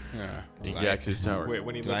 2 Yeah. in Do I- Gaxi's Tower. Wait,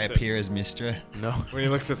 when he Do I looks appear as Mistra? No, when he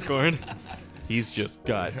looks at Scorn. he's just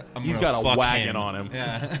got I'm he's gonna got a fuck wagon him. on him.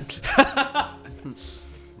 Yeah.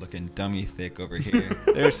 Looking dummy thick over here.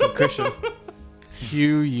 There's some cushion.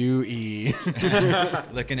 QUE.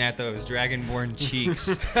 Looking at those dragonborn cheeks.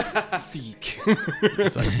 Thick.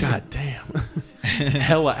 It's like, god damn,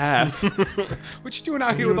 hella ass, What you doing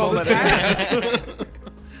out here with all this ass?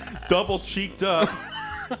 double cheeked up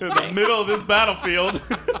in the middle of this battlefield.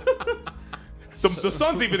 The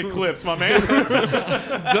sun's even eclipsed, my man.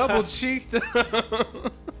 Double cheeked.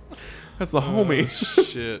 That's the homie.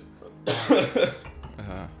 Shit.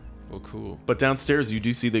 Well, cool. But downstairs, you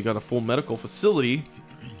do see they got a full medical facility.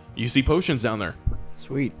 You see potions down there.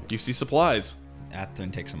 Sweet. You see supplies.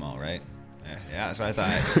 Atherin takes them all, right? Yeah, that's what I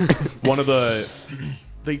thought. One of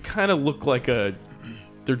they kind of look like they're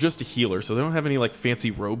just a healer, so they don't have any like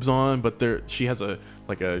fancy robes on, but she has a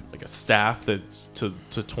staff that's to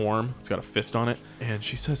Torm. It's got a fist on it, and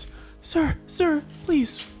she says, "Sir,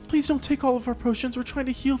 please please don't take all of our potions. We're trying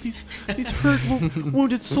to heal these hurt,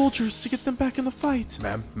 wounded soldiers to get them back in the fight.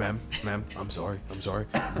 Ma'am, I'm sorry.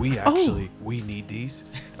 Oh. We need these.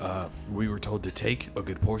 We were told to take a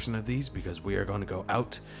good portion of these because we are going to go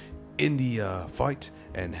out in the fight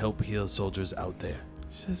and help heal soldiers out there.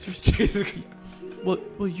 She says,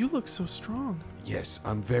 well, you look so strong. Yes,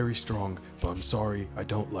 I'm very strong, but I'm sorry, I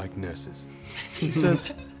don't like nurses. She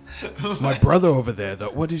says, My brother over there, though,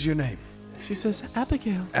 what is your name? she says,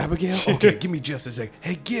 Abigail. Abigail? Okay, give me just a sec.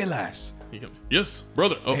 Hey, Gearlass. He goes, yes,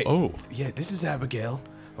 brother. Oh, Hey, oh. Yeah, this is Abigail.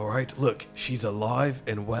 All right, look, she's alive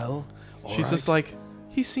and well. All She's right? just like,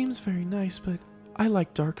 he seems very nice, but I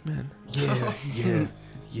like dark men.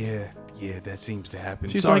 Yeah, that seems to happen.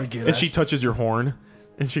 She's Sorry, like, Gearlass. and she touches your horn,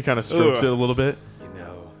 and she kind of strokes it a little bit.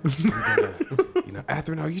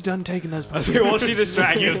 Athrun, are you done taking those potions? Well, she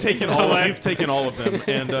distracted. You've taken all of them,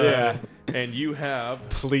 and and you have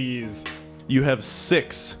Please.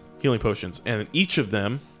 6 healing potions, and each of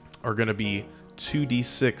them are going to be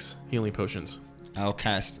 2d6 healing potions. I'll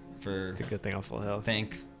cast for It's a good thing I'm full health.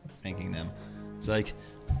 thanking them. It's like,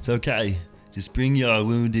 it's okay. Just bring your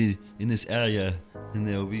wounded in this area, and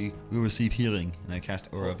we'll receive healing. And I cast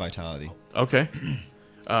Aura of Vitality. Okay.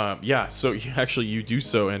 So you do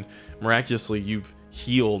so, and miraculously you've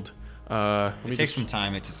healed. It takes some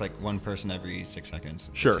time. It's just like one person every 6 seconds.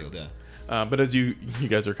 gets Sure. healed, yeah. But as you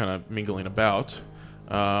guys are kind of mingling about,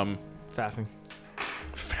 Faffing.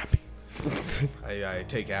 I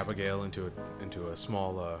take Abigail into a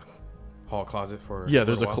small hall closet for yeah, a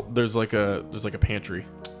there's little there's like a pantry.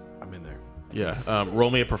 while. I'm in there. Yeah.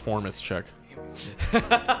 Roll me a performance check.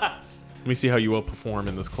 Let me see how you will perform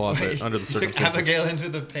in this closet under the You took circumstances. Abigail into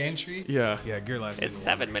the pantry. Yeah. Yeah, Gearlass. It's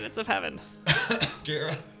 7 minutes of heaven.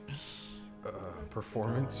 Gara.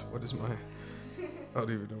 Performance. What is my? I don't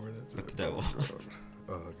even know where that's With at. the devil.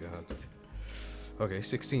 Oh god. Okay,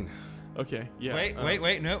 16. Okay. Yeah.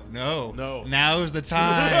 Wait, no. No. Now's the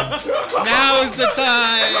time. Now's the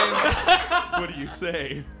time. What do you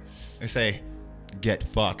say? I say, get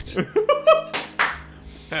fucked.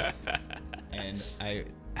 And I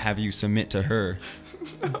have you submit to her.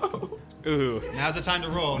 Ooh. Now's the time to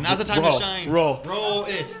roll. Now's the time Roll. to shine. Roll. Roll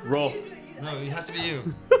it. Roll. No, it has to be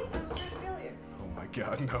you. Oh my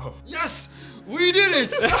god, no. Yes! We did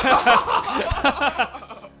it!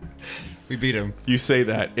 We beat him. You say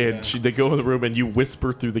that, and they go in the room, and you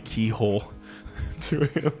whisper through the keyhole to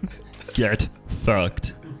him. Get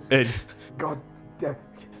fucked. And God damn.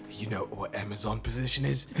 You know what Amazon position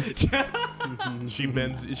is? she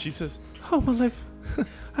bends. She says, "Oh well,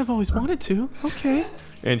 I've always wanted to. Okay."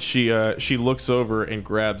 And she looks over and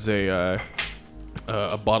grabs a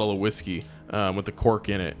bottle of whiskey with the cork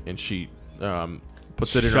in it, and she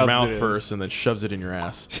puts it in her Shoves mouth it in. first, and then shoves it in your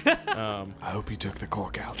ass. I hope you took the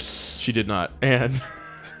cork out. She did not. And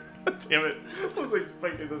damn it, I was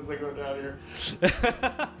expecting this to go down here.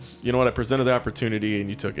 You know what? I presented the opportunity, and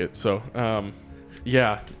you took it. So.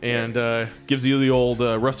 Yeah, and gives you the old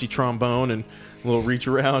rusty trombone and a little reach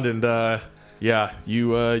around, and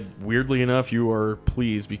you weirdly enough you are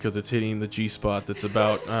pleased because it's hitting the G spot that's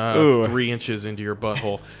about 3 inches into your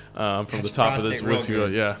butthole from the top of this prostate real whiskey.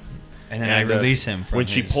 good. Yeah, And then I release him from when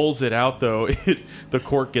his... she pulls it out though, the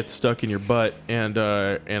cork gets stuck in your butt, and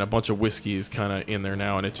a bunch of whiskey is kind of in there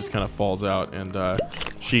now, and it just kind of falls out, and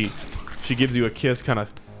she gives you a kiss, kind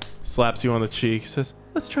of slaps you on the cheek, says,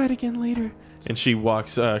 "Let's try it again later." And she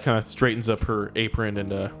walks, kind of straightens up her apron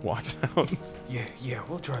and walks out. Yeah,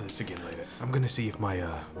 we'll try this again later. I'm gonna see if my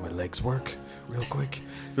legs work real quick.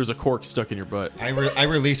 There's a cork stuck in your butt. I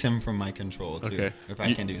release him from my control, too, Okay. if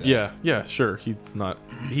I can do that. Yeah, sure.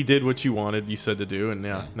 He did what you wanted, you said to do, and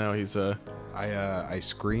now he's I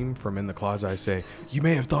scream from in the closet. I say, "You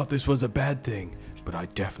may have thought this was a bad thing, but I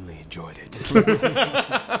definitely enjoyed it."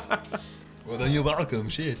 Well, then you're welcome.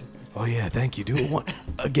 Shit. Oh yeah, thank you. Do it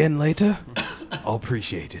again later. I'll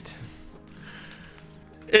appreciate it.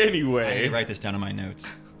 I need Anyway, to write this down in my notes.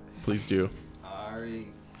 please do. Ari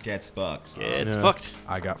gets fucked. It's Yeah. fucked.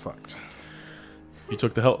 I got fucked. You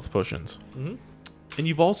took the health potions. Mm-hmm. And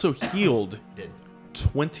you've also healed Did.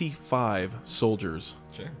 25 soldiers.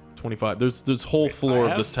 Sure. 25. There's whole floor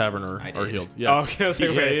I of this have? tavern I are did. healed. Yeah. Oh, okay, I was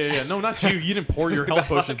like, wait. Yeah. No, not you. You didn't pour your health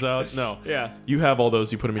potions out. No. Yeah. You have all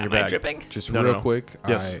those. You put them in Am your I bag. dripping? Just No, real no. quick,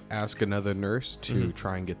 Yes. I ask another nurse to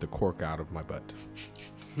try and get the cork out of my butt.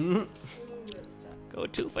 Go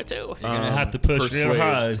 2 for 2. You're gonna have to push real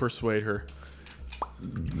hard. Persuade her.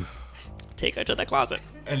 Take her to the closet.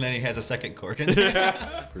 And then he has a second cork in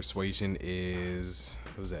there. Persuasion is,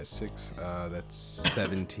 what was that, 6? That's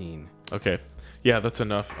 17. Okay. Yeah, that's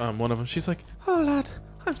enough. One of them, she's like, "Oh, lad,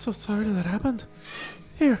 I'm so sorry that happened.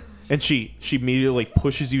 Here, And she immediately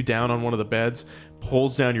pushes you down on one of the beds,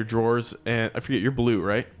 pulls down your drawers, and I forget, you're blue,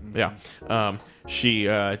 right? Yeah. She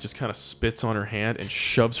just kind of spits on her hand and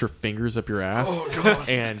shoves her fingers up your ass. Oh god.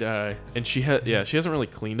 And she hasn't really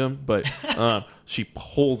cleaned them, but she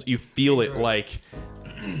pulls. You feel it like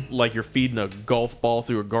you're feeding a golf ball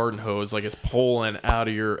through a garden hose, like it's pulling out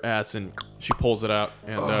of your ass, and she pulls it out,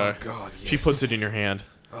 and she puts it in your hand.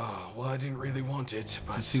 Oh, well, I didn't really want it,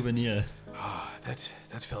 but It's a souvenir. that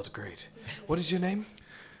felt great. What is your name?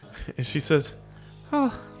 And she says,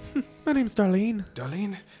 "Oh, my name's Darlene."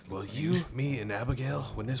 Darlene? Well, you, me, and Abigail,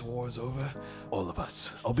 when this war is over, all of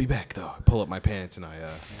us. I'll be back, though. I pull up my pants and I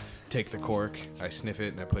take the cork, I sniff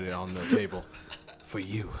it, and I put it on the table. For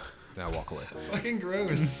you. And I walk away. Fucking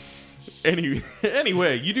gross.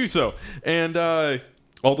 Anyway, you do so, and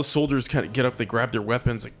all the soldiers kind of get up. They grab their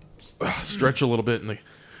weapons, like stretch a little bit, and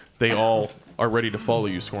they all are ready to follow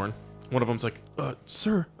you, Scorn. One of them's like,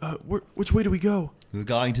 "Sir, which way do we go?" We're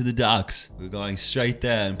going to the docks. We're going straight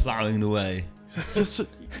there and plowing the way. He says, "Yes, sir.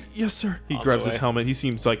 Yes, sir." He grabs his helmet. He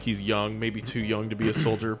seems like he's young, maybe too young to be a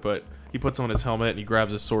soldier, but he puts on his helmet and he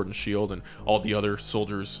grabs his sword and shield, and all the other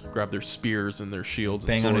soldiers grab their spears and their shields.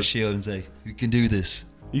 Bang and on his swords. shield and say, "You can do this."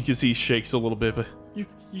 You can see he shakes a little bit, but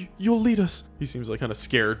you'll lead us. He seems like kind of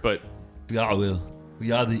scared, but I will.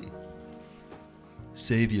 We are the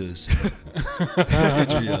saviors.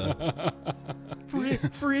 Idria.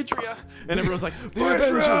 for Idria. And everyone's like,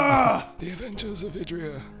 Idria! The Adventures of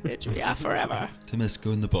Idria. Idria forever.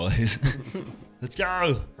 Temesco and the boys. Let's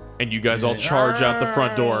go. And you guys all charge out the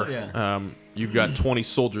front door. Yeah. You've got 20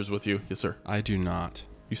 soldiers with you. Yes, sir. I do not.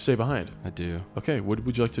 You stay behind. I do. Okay, what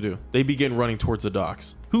would you like to do? They begin running towards the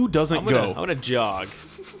docks. Who doesn't I'm go? gonna jog.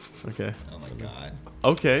 Okay. Oh my god.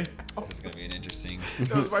 Okay. This is gonna be an interesting.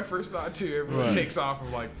 That was my first thought, too. Everyone takes off.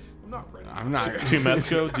 I'm like, I'm not ready. I'm not.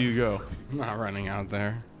 Tumesco, do you go? I'm not running out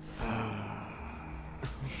there.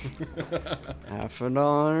 Half an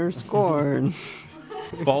honor Scorn.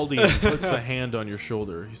 Faldian puts a hand on your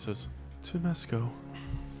shoulder. He says, Tumesco,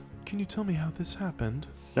 can you tell me how this happened?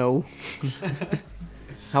 No.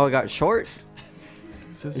 How I got short?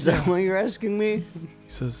 He says, Is that what you're asking me? He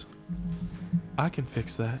says, I can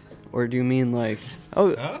fix that. Or do you mean like,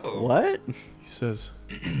 oh. What? He says,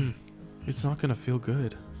 it's not going to feel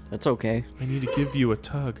good. That's okay. I need to give you a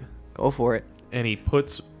tug. Go for it. And he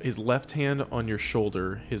puts his left hand on your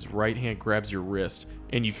shoulder, his right hand grabs your wrist,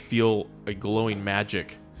 and you feel a glowing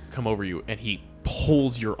magic come over you, and he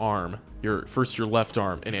pulls your arm, your left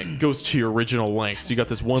arm, and it goes to your original length. So you got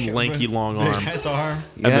this one lanky long arm. Yes, arm.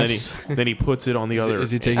 And Yes. then he puts it on the other.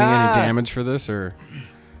 Is he taking any damage for this, or?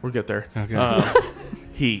 We'll get there. Okay.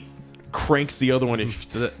 He cranks the other one,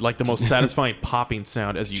 like the most satisfying popping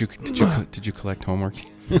sound as you. Did you collect homework?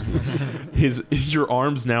 Your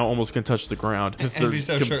arms now almost can touch the ground And he's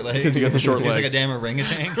so short legs. Because you got the short He's legs. like a damn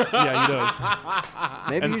orangutan. Yeah, he does.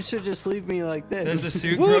 Maybe you should just leave me like this. Does the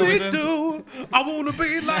suit grow with him? do? I wanna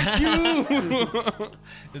be like you.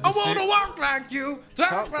 Does the suit- walk like you.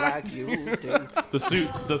 Talk like you do.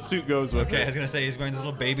 The suit goes with Okay, I it. was gonna say he's wearing this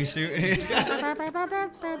little baby suit. And he's got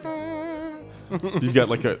You've got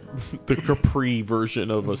like the capri version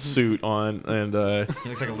of a suit on, and he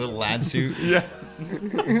looks like a little lad suit. yeah.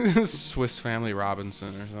 Swiss Family Robinson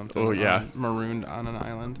or something. Oh, yeah. Marooned on an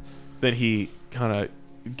island. Then he kind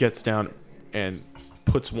of gets down and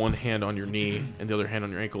puts one hand on your knee and the other hand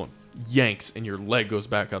on your ankle and yanks, and your leg goes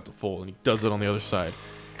back out to full, and he does it on the other side.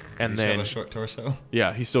 And You still then have a short torso.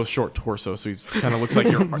 yeah, he's still short torso, so he's kind of looks like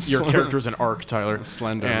your character's an arc, Tyler.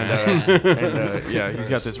 Slender And yeah, he's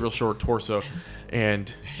got this real short torso,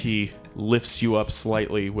 and he lifts you up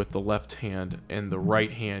slightly with the left hand, and the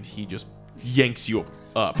right hand he just yanks you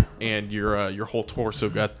up, and your whole torso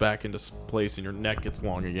got back into place, and your neck gets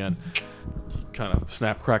long again. You kind of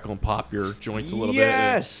snap, crackle, and pop your joints a little bit.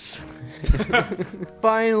 Yes!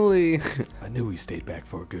 Finally! I knew he stayed back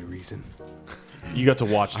for a good reason. You got to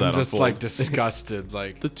watch that I'm just unfold. like disgusted.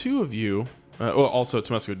 Like The two of you. Well, also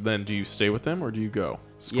Tumesco. Then, do you stay with them or do you go?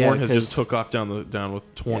 Yeah, Scorn has just 'cause- took off down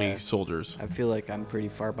with 20 Yeah. soldiers. I feel like I'm pretty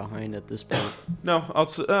far behind at this point. No,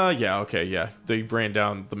 yeah, okay, yeah. They ran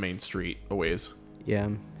down the main street a ways. Yeah,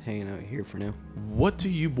 I'm hanging out here for now. What do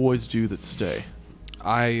you boys do that stay?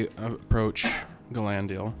 I approach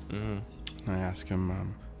Galandil and I ask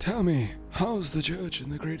him, Tell me, how's the church in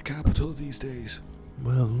the great capital these days?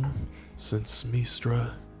 Well, since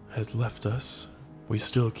Mistra has left us, we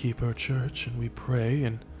still keep our church and we pray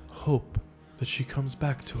and hope that she comes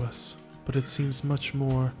back to us. But it seems much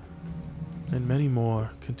more, and many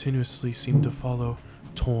more, continuously seem to follow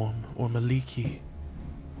Torm or Maliki,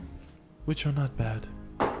 which are not bad.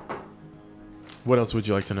 What else would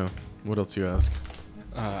you like to know? What else you ask?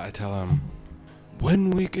 I tell him,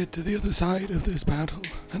 when we get to the other side of this battle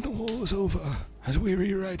and the war is over, as we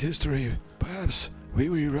rewrite history, perhaps we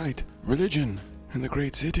rewrite religion in the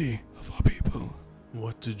great city of our people.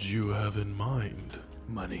 What did you have in mind?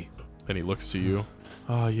 Money. And he looks to you.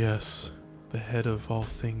 Ah, yes, the head of all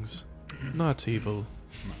things, not evil.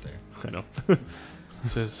 I'm not there. I know.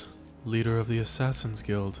 Says, leader of the Assassin's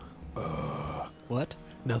Guild. What?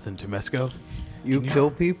 Nothing, Temesco. You kill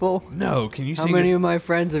people? No, can you How sing many us- of my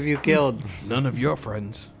friends have you killed? None of your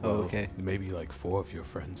friends. Oh, Well, okay. Maybe like 4 of your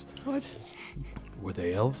friends. What? Were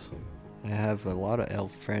they elves? I have a lot of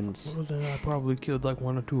elf friends. Well, then I probably killed like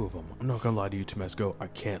 1 or 2 of them. I'm not gonna lie to you, Temesco. I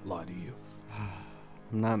can't lie to you.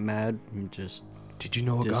 I'm not mad. I'm just. Did you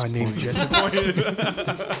know a guy named Jesse?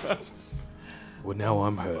 Well, now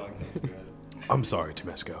I'm hurt. I'm sorry,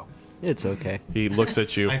 Temesco. It's okay. He looks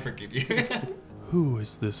at you. I forgive you. Who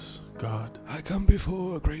is this god? I come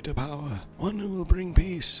before a greater power, one who will bring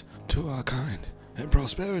peace to our kind and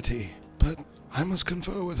prosperity. But I must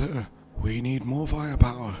confer with her. We need more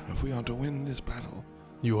firepower if we are to win this battle.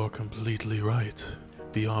 You are completely right.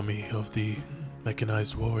 The army of the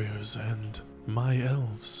mechanized warriors and my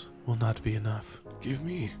elves will not be enough. Give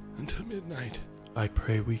me until midnight. I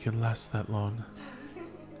pray we can last that long.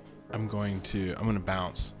 I'm gonna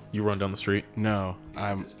bounce. You run down the street, No,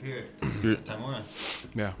 I'm. Disappeared. You're- Tamora.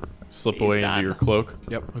 Yeah. slip He's away done. into your cloak.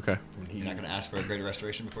 Yep. Okay. You're not gonna ask for a greater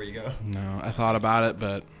restoration before you go. No, I thought about it,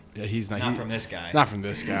 but yeah, he's not. Not from this guy. Not from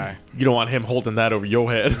this guy. You don't want him holding that over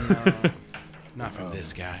your head. Not from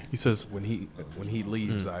this guy. He says, When he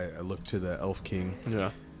leaves, I look to the Elf King.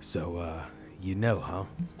 yeah. So, you know, huh?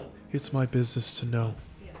 It's my business to know.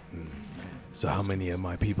 So how many of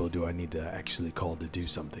my people do I need to actually call to do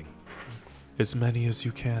something? As many as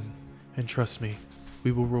you can. And trust me,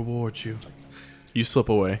 we will reward you. You slip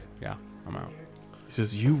away. Yeah, I'm out. He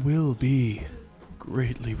says, you will be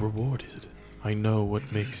greatly rewarded. I know what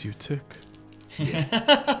makes you tick.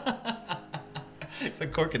 It's a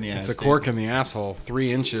cork in the ass. It's a dude. cork in the asshole,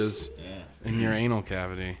 3 inches Yeah. in your anal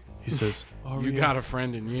cavity. He says, You got a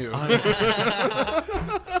friend in you.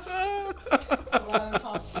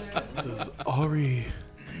 says,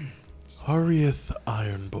 Arieth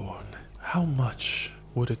Ironborn, how much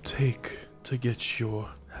would it take to get your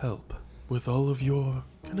help with all of your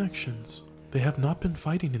connections? They have not been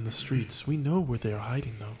fighting in the streets. We know where they are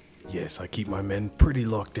hiding, though. Yes, I keep my men pretty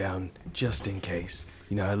locked down, just in case.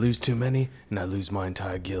 You know, I lose too many, and I lose my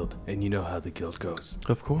entire guild, and you know how the guild goes.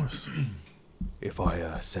 Of course. If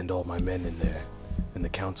I send all my men in there, and the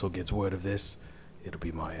council gets word of this, it'll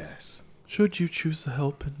be my ass. Should you choose the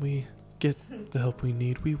help and we get the help we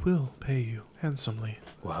need, we will pay you handsomely.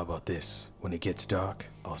 Well, how about this? When it gets dark,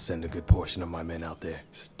 I'll send a good portion of my men out there.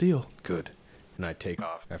 It's a deal. Good. And I take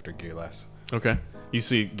off after Gearlass. Okay. You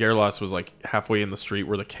see, Gerlas was like halfway in the street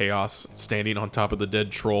where the chaos, standing on top of the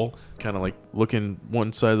dead troll, kind of like looking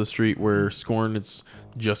one side of the street where Scorn is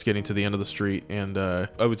just getting to the end of the street. And I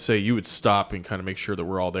would say you would stop and kind of make sure that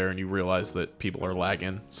we're all there, and you realize that people are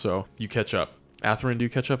lagging. So you catch up. Atherin, do you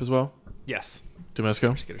catch up as well? Yes.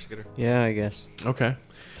 Domesco? Skitter. Yeah, I guess. Okay.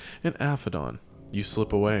 And Aphodon, you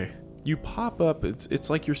slip away. You pop up. It's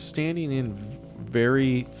like you're standing in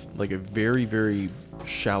very very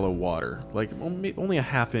shallow water, like only a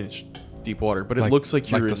half-inch deep water, but it Like- looks like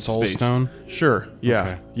you're like the in Soul space. Stone? Sure. Yeah.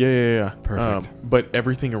 Okay. Yeah. Perfect. But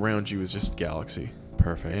everything around you is just galaxy.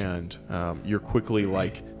 Perfect. And you're quickly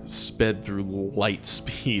like sped through light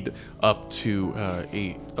speed up to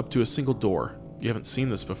a single door. You haven't seen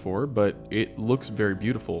this before, but it looks very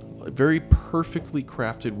beautiful. A very perfectly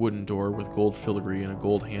crafted wooden door with gold filigree and a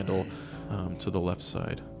gold handle to the left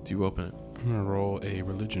side. Do you open it? I'm gonna roll a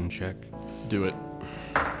religion check. Do it.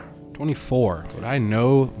 24. Would I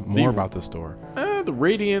know more The- about this door? The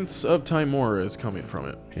radiance of Timora is coming from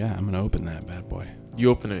it. Yeah, I'm gonna open that bad boy.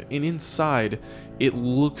 You open it, and inside, it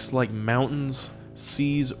looks like mountains,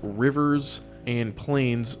 seas, rivers, and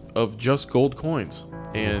plains of just gold coins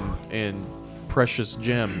and precious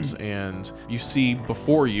gems. And you see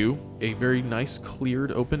before you a very nice,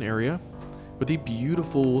 cleared, open area with a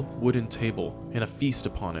beautiful wooden table and a feast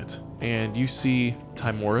upon it. And you see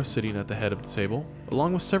Timora sitting at the head of the table,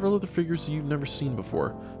 along with several other figures that you've never seen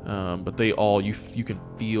before. But they all, you can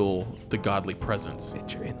feel the godly presence.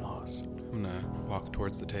 It's your in-laws. I'm gonna walk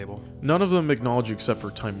towards the table. None of them acknowledge you except for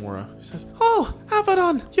Timora. She says, "Oh,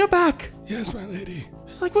 Avedon, you're back." Yes, my lady.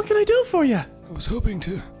 She's like, "What can I do for you?" I was hoping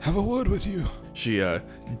to have a word with you. She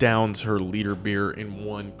downs her liter beer in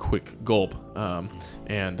one quick gulp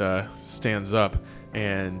and stands up.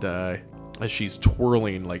 And as she's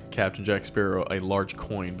twirling like Captain Jack Sparrow, a large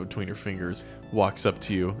coin between her fingers, walks up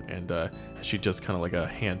to you, and she does kind of like a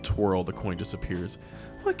hand twirl. The coin disappears.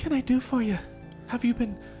 What can I do for you? Have you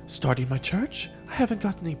been starting my church? I haven't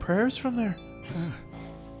gotten any prayers from there.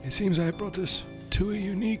 It seems I brought us to a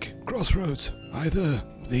unique crossroads. Either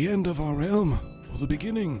the end of our realm or the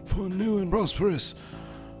beginning for new and prosperous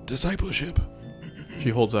discipleship. She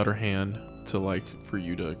holds out her hand for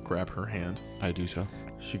you to grab her hand. I do so.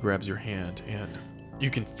 She grabs your hand, and you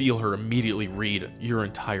can feel her immediately read your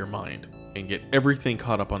entire mind and get everything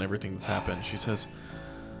caught up on everything that's happened. She says,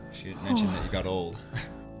 She didn't mention that you got old.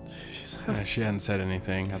 She hadn't said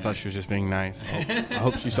anything. I thought she was just being nice. I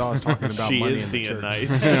hope she saw us talking about she money is in the being church.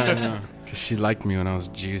 nice. Because she liked me when I was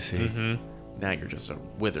juicy. Now you're just a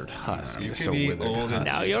withered husk. You You're could so be withered. old and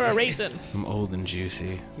Now you're a raisin. I'm old and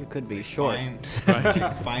juicy. You could be short.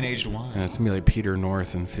 fine aged wine. And it's me like Peter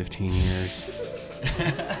North in 15 years.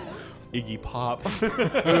 Iggy Pop.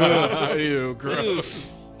 Ew,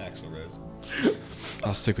 gross. Axl Rose.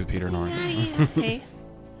 I'll stick with Peter North. Hey.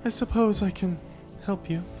 I suppose I can help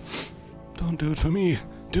you. Don't do it for me.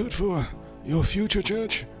 Do it for your future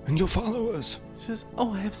church and your followers. She says,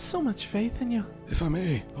 oh, I have so much faith in you. If I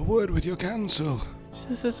may, a word with your council.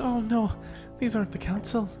 She says, oh, no, these aren't the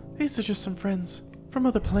council. These are just some friends from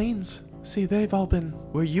other planes. See, they've all been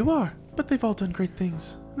where you are, but they've all done great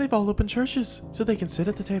things. They've all opened churches so they can sit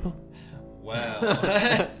at the table.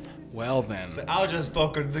 Well, Well then. I'll just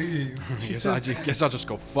fucking leave. Guess I'll just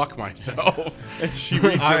go fuck myself. And she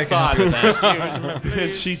reads I your can help with thoughts. that.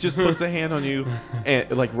 And she just puts a hand on you, and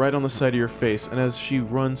like right on the side of your face. And as she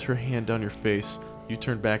runs her hand down your face, you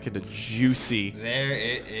turn back into juicy, There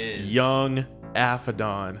it is. young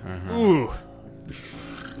Aphodon. Ooh.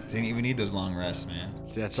 Didn't even need those long rests, man.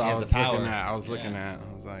 See, that's She all I has was the power. looking at. I was looking at.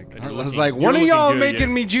 And I you're was looking- like, you're one of looking y'all good, making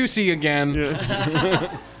yeah. me juicy again.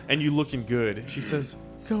 Yeah. And you looking good. She says,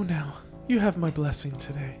 go now. You have my blessing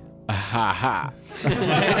today. Ha ha.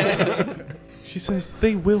 She says,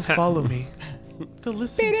 they will follow me. They'll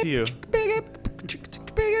listen to you.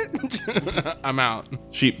 I'm out.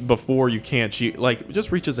 She, before you can, she like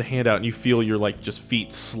just reaches a hand out and you feel your like just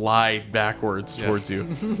feet slide backwards towards you.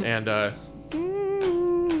 And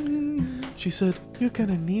she said, you're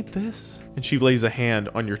gonna need this. And she lays a hand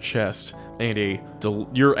on your chest, and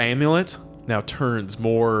your amulet now turns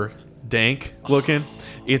more dank looking.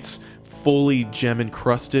 It's fully gem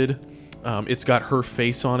encrusted. It's got her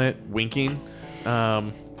face on it, winking.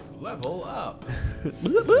 Level up.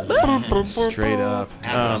 Straight up.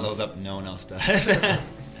 After those up, no one else does.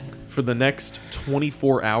 For the next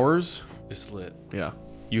 24 hours, It's lit. yeah,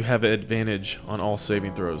 you have an advantage on all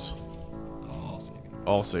saving throws.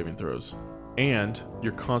 All saving throws. And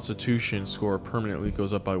your constitution score permanently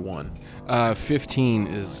goes up by 1. 15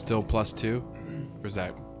 is still +2. Or is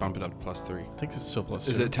that bump it up to +3? I think it's still plus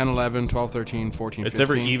 2. Is it 10, 11, 12, 13, 14, It's 15?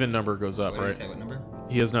 every even number goes up, What did you right? say? What number?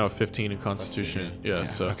 He has now a 15 in constitution. two, Yeah,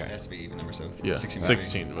 so okay. It has to be even number, so yeah, 16.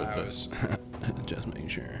 16. But, I was just making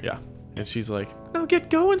sure. yeah. And she's like, now get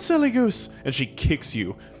going, silly goose. And she kicks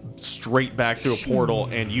you straight back through a portal,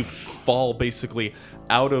 and you fall basically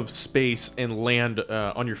out of space and land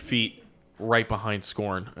on your feet right behind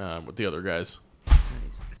Scorn with the other guys.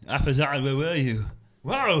 Apazan, where were you?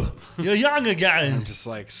 Whoa, you're young I'm again. just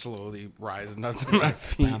like slowly rising up to my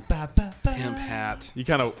feet. Pimp hat. You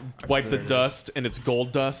kind of wipe the dust, and it's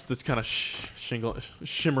gold dust that's kind of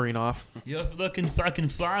shimmering off. You're looking fucking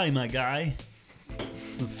fine, my guy.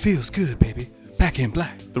 Feels good, baby. Back in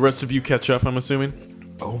black. The rest of you catch up, I'm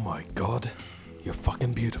assuming. Oh my god. You're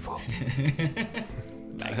fucking beautiful.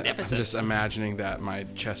 I'm Magnificent. just imagining that my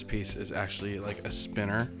chess piece is actually like a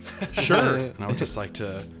spinner. Sure. And I would just like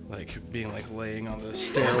to being like laying on the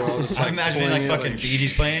stairwell. Just, I'm imagining like pulling it, fucking Bee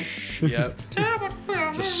Gees playing. Yep.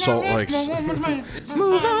 Just salt like. Move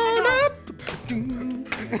on up.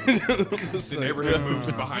 The neighborhood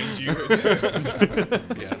moves behind you.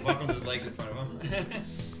 Welcome to his legs in front of him.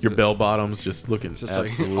 Your bell bottoms just looking Just like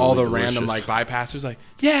absolutely all the delicious. random like bypassers, like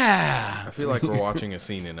yeah. I feel like we're watching a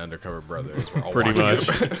scene in Undercover Brothers. We're all Pretty walking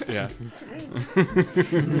much. up. Yeah.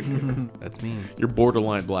 That's me. You're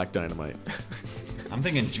borderline Black Dynamite. I'm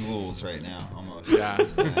thinking Jules right now, almost. Yeah.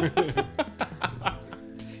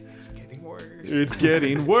 It's getting worse. It's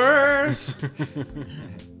getting worse.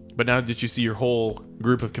 But now that you see your whole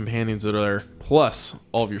group of companions that are there, plus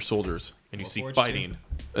all of your soldiers, and you see Warforged fighting.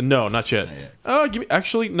 No, not yet.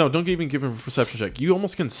 Actually, no. Don't even give him a perception check. You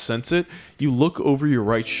almost can sense it. You look over your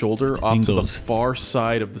right shoulder off to the Tingles. far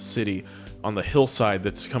side of the city, on the hillside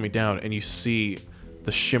that's coming down, and you see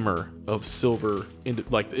the shimmer of silver.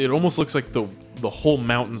 Like it almost looks like the whole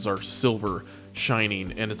mountains are silver,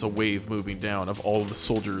 shining, and it's a wave moving down of all of the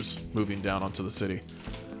soldiers moving down onto the city.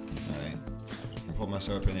 Alright. hold my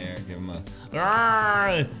sword up in the air, give them a "Arr!"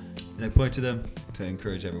 and I point to them to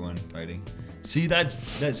encourage everyone fighting. See that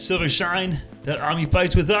silver shine? That army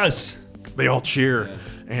fights with us. They all cheer,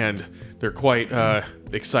 and they're quite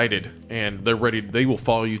excited, and they're ready. They will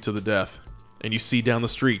follow you to the death. And you see down the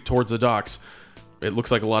street towards the docks, it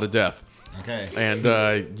looks like a lot of death. Okay.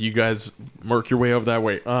 And you guys work your way over that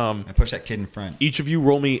way. I push that kid in front. Each of you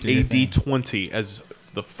roll me Do a your thing. d20 as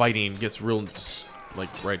the fighting gets real,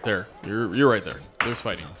 like right there. You're right there. There's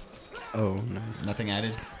fighting. Oh no. Nothing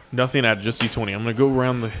added. Nothing added, just d20. I'm gonna go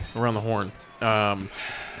around the horn.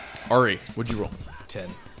 Ari, what'd you roll?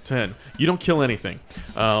 10. You don't kill anything.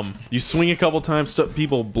 You swing a couple times.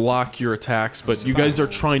 People block your attacks, but you guys are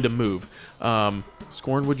trying to move.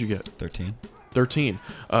 Scorn, what'd you get? 13.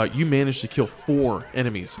 You managed to kill 4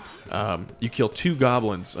 enemies. You kill 2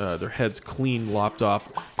 goblins, their heads clean lopped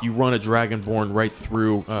off. You run a dragonborn right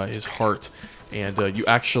through his heart, and you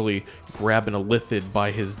actually grab an Elithid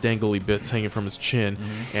by his dangly bits hanging from his chin,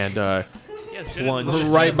 and plunge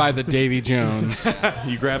Right by the Davy Jones.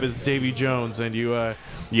 You grab his Davy Jones, and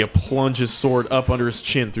you plunge his sword up under his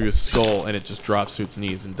chin through his skull, and it just drops to its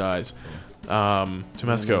knees and dies.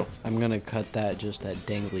 Temesco. I'm gonna cut that just at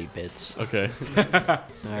dangly bits. Okay.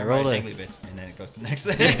 I rolled a dangly bits, and then it goes to the next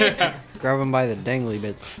thing. grab him by the dangly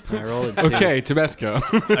bits. I rolled a 2. Okay, Tabasco.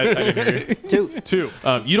 I didn't hear you. 2.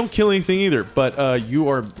 You don't kill anything either, but you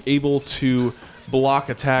are able to block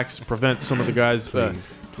attacks, prevent some of the guys.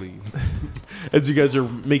 Please. As you guys are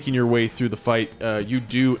making your way through the fight, you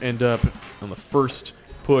do end up on the first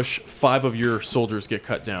push. 5 of your soldiers get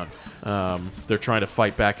cut down. They're trying to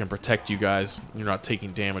fight back and protect you guys. You're not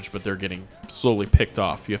taking damage, but they're getting slowly picked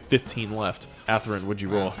off. You have 15 left. Atherin, what'd you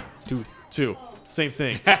roll? 2. Same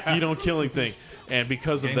thing. You don't kill anything. And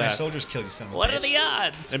because of Getting my that, soldiers killed, you son of a What bitch. are the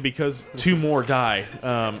odds? and because 2 more die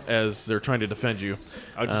as they're trying to defend you.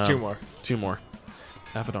 Oh, just 2 more. 2 more.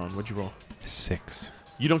 Abaddon, what'd you roll? 6.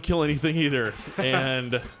 You don't kill anything either.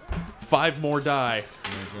 And 5 more die.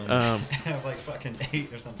 I have like fucking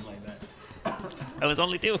 8 or something like that. I was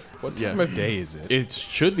only 2. What Yeah. time of day is it? It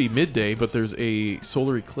should be midday, but there's a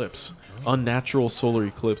solar eclipse. Unnatural solar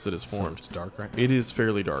eclipse that is So formed. it's dark right now. It is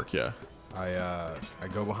fairly dark, yeah. I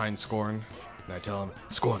go behind Scorn and I tell him,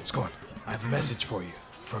 Scorn, I have a message for you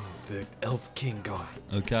from the Elf King guy.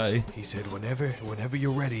 Okay. He said whenever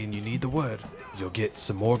you're ready and you need the word, you'll get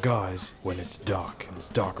some more guys when it's dark. And it's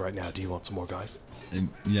dark right now. Do you want some more guys?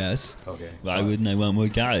 Yes. Okay. Why so- wouldn't I want more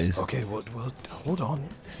guys? Okay, well, hold on.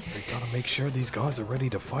 We gotta make sure these guys are ready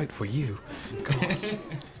to fight for you. Come on.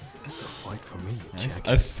 Fight for me, Jack.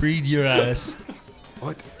 I freed your ass.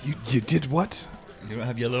 What? You did what? You don't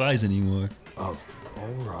have yellow eyes anymore. Oh, all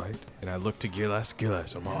right. And I look to Gillas.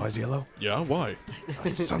 Gillas, are my eyes yellow? Yeah, why?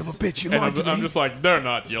 Son of a bitch, you And lied to me. I'm just like, they're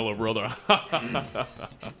not yellow, brother.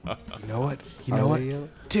 You know what? You Are know what? they yellow?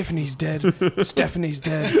 Tiffany's dead. Stephanie's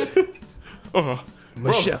dead.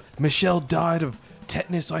 Michelle died of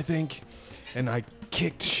tetanus, I think. And I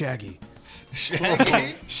kicked Shaggy.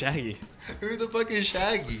 Shaggy? Shaggy. Who the fuck is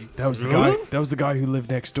Shaggy? That was the guy. That was the guy who lived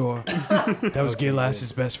next door. That was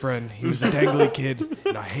Gillas's best friend. He was a dangly kid,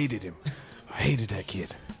 and I hated him. I hated that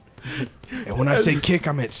kid. And when I say kick,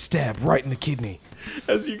 I meant stab right in the kidney.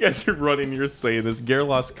 As you guys are running, you're saying this.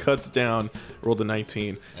 Gerlos cuts down, rolled a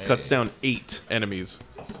 19, cuts down 8 enemies.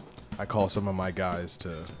 I call some of my guys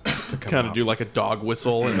to come Kind of out. do like a dog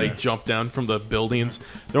whistle, and they jump down from the buildings.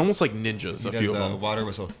 They're almost like ninjas, He a does few of the them. water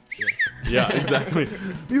whistle. Yeah, exactly.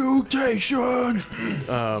 Mutation!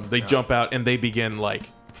 They jump out and they begin like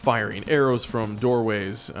firing arrows from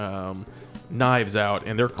doorways, knives out,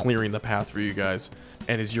 and they're clearing the path for you guys.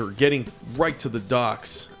 And as you're getting right to the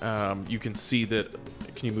docks, you can see that.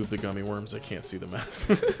 Can you move the gummy worms? I can't see the map.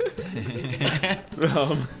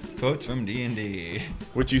 Quotes from D&D.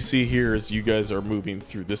 What you see here is you guys are moving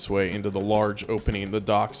through this way into the large opening. The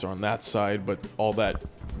docks are on that side, but all that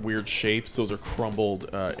weird shapes, those are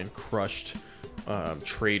crumbled and crushed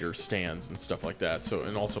trader stands and stuff like that. So,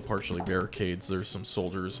 and also partially barricades. There's some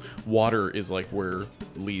soldiers. Water is like where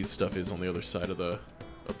Lee's stuff is on the other side of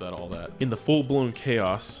all that. In the full-blown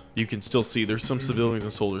chaos, you can still see there's some civilians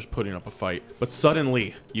and soldiers putting up a fight. But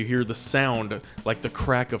suddenly, you hear the sound like the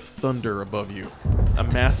crack of thunder above you. A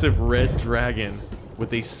massive red dragon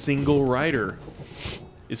with a single rider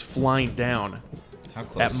is flying down How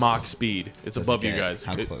close? at Mach speed. It's Does above it you get? guys.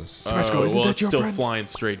 How close? Tabasco, isn't well, that it's your still friend? flying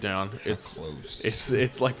straight down. It's close?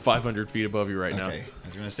 it's like 500 feet above you right now. Okay, I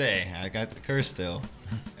was gonna say, I got the curse still.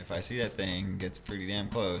 If I see that thing, it gets pretty damn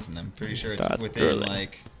close, and I'm pretty sure it's Starts within drooling.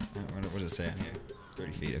 like, what does it say on here?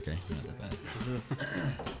 30 feet, okay, not that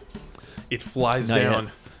bad. It flies Not down.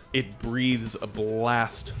 yet. It breathes a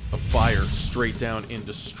blast of fire straight down and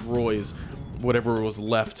destroys whatever was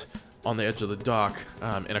left on the edge of the dock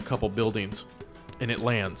in a couple buildings, and it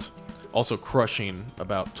lands, also crushing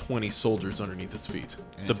about 20 soldiers underneath its feet.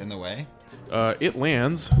 And it's in the way? It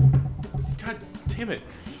lands. God damn it.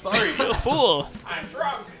 Sorry. You fool. I'm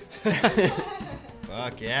drunk.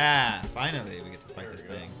 Fuck yeah. Finally, we get to fight this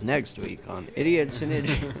thing. Next week on Idiot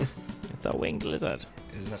Synergy. It's a winged lizard.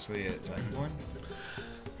 Is this actually a Dragonborn?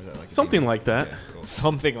 Or is that like a Something demon? like that. Okay, cool.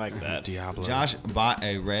 Something like that. Diablo. Josh bought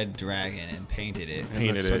a red dragon and painted it.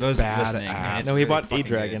 Painted For it. those Bad listening, ass. it's No, he really bought a fucking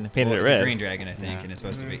dragon, good. painted Well, it it's red. a green dragon, I think, Yeah. and it's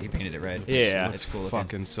supposed to be. He painted it red. Yeah. It's cool looking.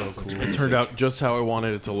 Fucking so cool. It turned out just how I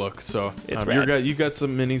wanted it to look. So It's you rad. got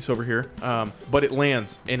some minis over here, but it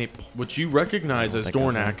lands, and what you recognize as think I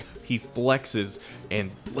Dornak, he flexes and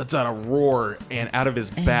lets out a roar, and out of his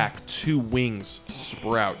back 2 wings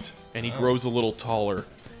sprout, and he grows a little taller.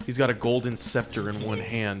 He's got a golden scepter in one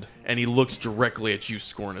hand, and he looks directly at you,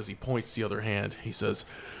 Scorn, as he points the other hand. He says,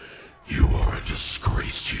 You are a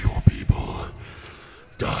disgrace to your people.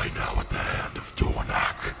 Die now at the hand of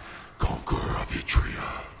Dornak, conqueror of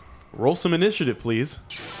Itria. roll some initiative, please.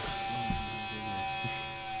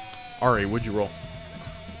 Ari, what'd you roll?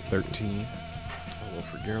 13. I'll roll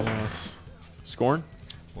for Garlos. Scorn?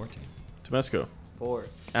 14. Temesco? 4.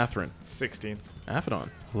 Atherin? 16. Aphodon?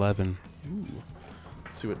 11. 11.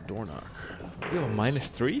 Let's see what Dornak. You have a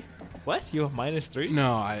 -3? What? You have -3?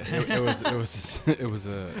 No, it was a it was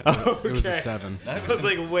a 7. I was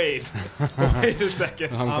like, wait. Wait a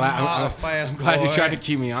second. I'm not glad, a fast glad you boy. tried to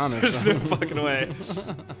keep me honest. There's no fucking way.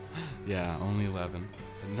 Yeah, only 11.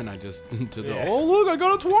 And then I just did the, Yeah. oh, look, I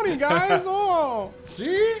got a 20, guys. Oh,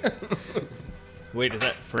 see? Wait, is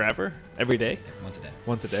that forever? Every day? Once a day.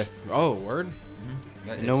 Once a day. Oh, word?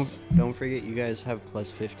 But And it's- don't forget, you guys have plus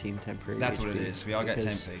 15 temporary. that's what it HP, is. We all got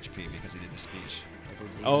 10 because HP because he did the speech.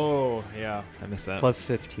 Oh, yeah. I missed that. Plus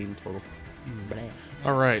 15 total.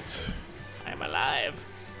 All right. I'm alive.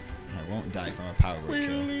 I won't die from a power word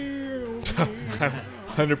kill.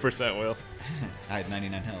 100% will. I had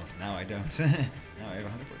 99 health. Now I don't. Now I have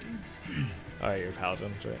 114. Oh, you're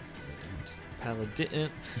paladin, that's right. Paladin.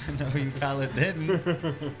 No, you paladin.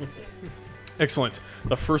 Excellent.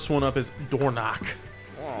 The first one up is Dornak.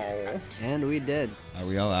 And we did. Are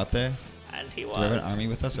we all out there? And he Do we have an was. army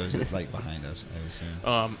with us, or is it like behind us? I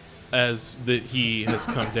assume. As he has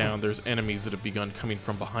come down, there's enemies that have begun coming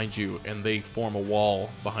from behind you, and they form a wall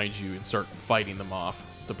behind you and start fighting them off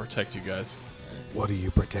to protect you guys. What are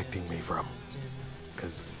you protecting me from?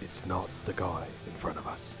 Because it's not the guy in front of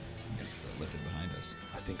us. I guess they lifted behind us.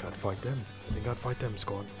 I think I'd fight them. I think I'd fight them,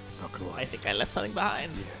 Scorn. Not gonna lie. I think I left something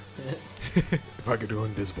behind. If I could go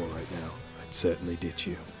invisible right now, I'd certainly ditch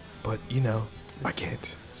you. But, you know, I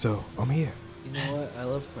can't. So, I'm here. You know what? I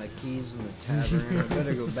left my keys in the tavern. I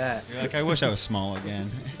better go back. You're like, I wish I was small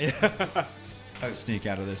again. I would sneak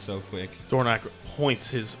out of this so quick. Dornak points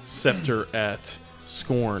his scepter at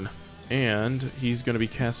Scorn, and he's going to be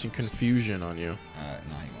casting confusion on you.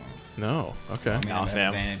 No, he won't. No. Okay. I mean, I have fam.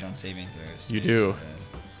 advantage on saving throws. You too, do. so,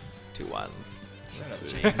 2 ones. Shut up,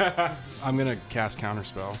 James. I'm going to cast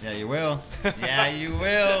Counterspell Yeah, you will. Yeah, you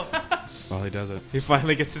will. while he does it. He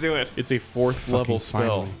finally gets to do it. It's a 4th level Fucking spell.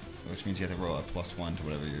 finally. Which means you have to roll a +1 to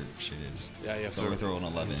whatever your shit is. Yeah, you have So to we're throwing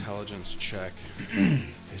 11. Intelligence check.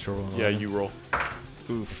 He's rolling. Yeah, you roll.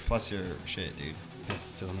 Oof. Plus your shit, dude. That's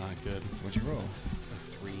still not good. What'd you roll? A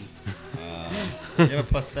 3. You have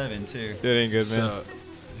a +7 too. That ain't good, man. So,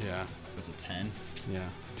 yeah, So that's a 10. yeah,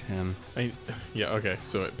 10. Yeah, okay,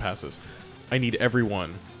 so it passes. I need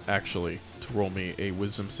everyone, actually, to roll me a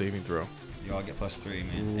wisdom saving throw. You all get +3,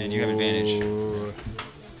 man. And you have advantage. Ooh.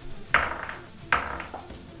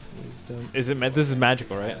 Wisdom. Is it? This is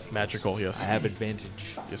magical, right? Magical, yes. I have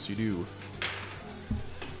advantage. Yes, you do.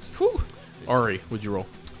 Whew. Ari, what'd you roll?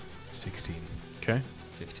 16. Okay,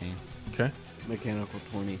 15. okay, Mechanical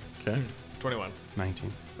 20. okay. 21.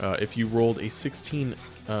 19. If you rolled a 16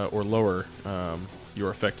 or lower, you're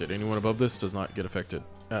affected. Anyone above this does not get affected.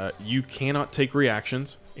 You cannot take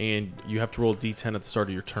reactions, and you have to roll a d10 at the start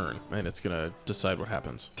of your turn, and it's going to decide what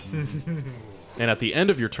happens. And at the end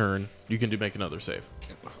of your turn, you can make another save.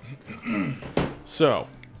 So,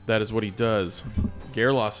 that is what he does.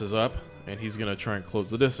 Garlos is up, and he's going to try and close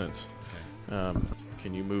the distance.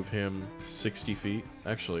 Can you move him 60 feet?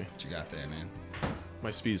 Actually, What you got there, man? my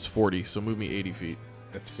speed is 40, so move me 80 feet.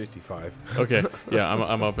 That's 55. Okay, yeah,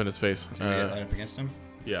 I'm up in his face. Do you get right up against him?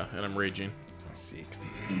 Yeah, and I'm raging. 60.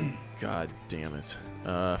 God damn it.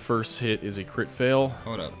 First hit is a crit fail.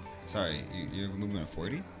 Hold up. Sorry, you're moving at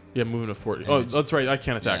 40? Yeah, moving to 40. And Oh, did you- that's right. I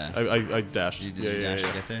can't attack. Yeah. I dashed. Did yeah, you yeah, dash yeah.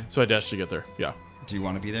 to get there? So I dashed to get there. Yeah. Do you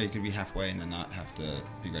want to be there? You could be halfway and then not have to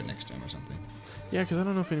be right next to him or something. Yeah, because I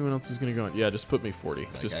don't know if anyone else is going to go on. Yeah, just put me 40.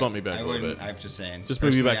 Like, Just bump me back I a little wouldn't. bit. I'm just saying. Just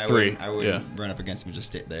move you back personally, 3. I wouldn't run up against him and just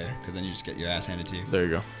stay there, because then you just get your ass handed to you. There you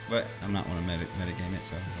go. But I'm not one to metagame it,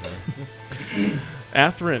 so whatever.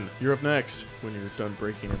 Atherin, you're up next when you're done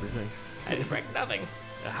breaking everything. I didn't break nothing.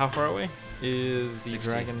 How far away is the 60.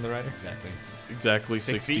 dragon the rider? Exactly. Exactly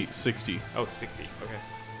 60. 60? Oh, 60. Okay.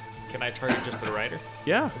 Can I target just the rider?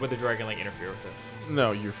 Yeah. Or would the dragon like interfere with it?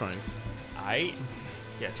 No, you're fine.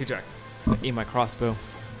 Yeah, 2 tracks. Aim my crossbow.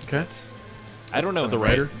 Okay. I don't know The him,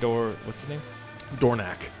 rider? right? What's his name?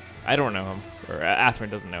 Dornak. I don't know him. Or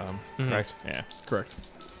Atherin doesn't know him, correct? Yeah. Correct.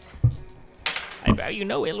 I vow you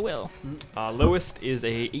no ill will. Lowest is a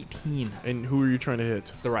 18. And who are you trying to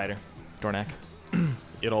hit? The rider, Dornak.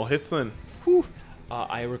 It all hits then. Whew.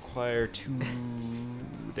 I require 2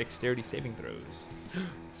 dexterity saving throws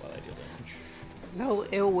while I deal damage. No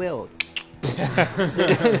ill will.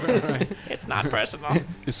 It's not personal.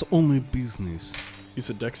 It's only business. You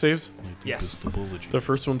said dex saves? Yes. The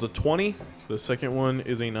first one's a 20. The second one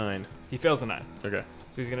is a 9. He fails the 9. Okay.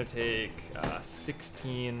 So he's going to take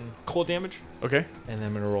 16 cold damage. Okay. And then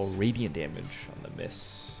I'm going to roll radiant damage on the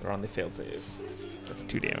miss, or on the failed save. That's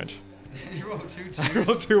 2 damage. You rolled 2 twos. I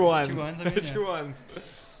rolled 2 ones. 2 ones, I mean, yeah. 2 ones.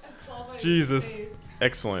 Jesus.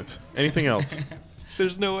 Excellent. Anything else?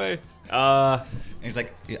 There's no way. He's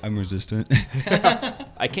like, yeah, I'm resistant.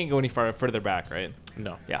 I can't go any further back, right?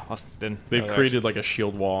 No. Yeah, then They've created like a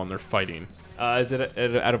shield wall and they're fighting. Is it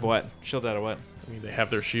out of what? Shield out of what? I mean, they have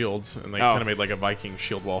their shields and they Oh. kind of made like a Viking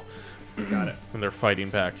shield wall. Got it. And they're fighting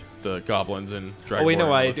back the goblins and dragonborn. Oh wait,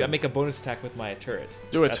 no, and I make a bonus attack with my turret.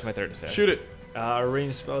 Do it. That's my third attack. Shoot it.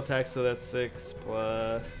 Ranged spell attack, so that's 6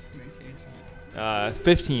 plus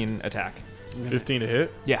 15 attack. 15 to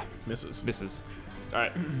hit? Yeah. Misses. All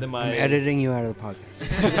right, then my. I'm editing you out of the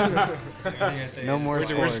podcast. No more We're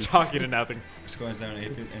scores. just talking to nothing. Scores down.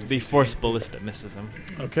 The force ballista misses him.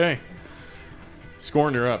 Okay.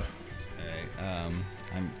 Scorn, you're up. Alright,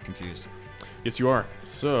 I'm confused. Yes, you are.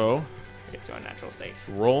 So, It's your natural state.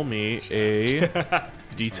 roll me a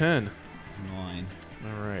d10. 9.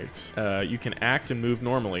 All right. You can act and move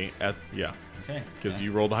normally at Okay. because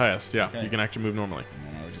you rolled the highest. Yeah, Okay. you can act and move normally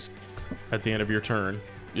And then I would just. at the end of your turn.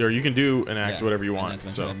 Or you can do and act whatever you and want.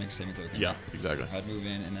 that's So when I make a saving throw. yeah, exactly. I'd move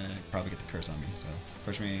in and then I'd probably get the curse on me. So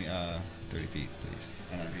push me 30 feet, please.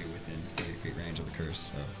 And I'd be within 30 feet range of the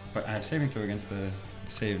curse. So, but I have saving throw against the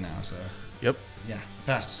save now. So Yep. yeah,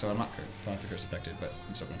 passed. So I'm not don't have the curse affected, but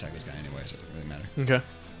I'm still gonna attack this guy anyway, so it doesn't really matter. Okay.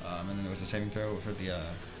 And then there was a saving throw for the.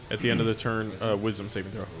 At the end of the turn, wisdom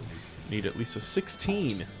saving throw. Need at least a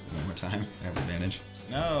 16. One more time. I have advantage.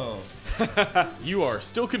 No. You are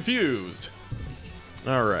still confused.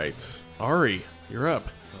 All right. Ari, you're up.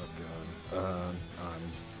 Oh god.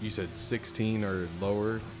 You said 16 or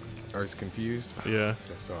lower. Or is confused? Yeah.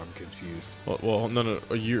 So I'm confused. Well, no.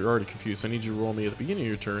 You're already confused. I need you to roll me at the beginning of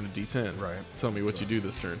your turn a d10. Right. Tell me what you do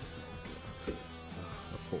this turn.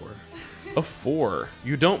 A 4. A 4.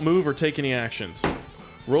 You don't move or take any actions.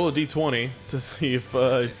 Roll a d20 to see if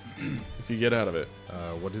you get out of it.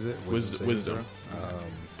 What is it? Wisdom. Wisdom.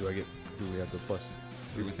 Do we have the plus?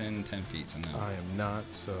 You're within 10 feet, so no. I am not,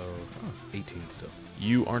 so 18 still.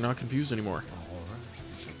 You are not confused anymore.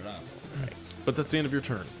 Shake it off. But that's the end of your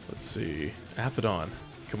turn. Let's see. Aphodon.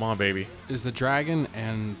 Come on, baby. Is the dragon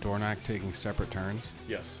and Dornak taking separate turns?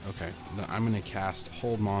 Yes. Okay. Then I'm going to cast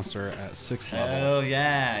Hold Monster at 6th level. Hell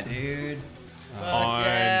yeah, dude. On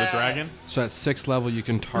the dragon? So at 6th level, you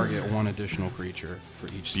can target one additional creature for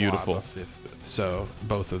each Beautiful. slot of 5th. So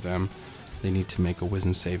both of them, they need to make a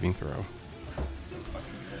wisdom saving throw.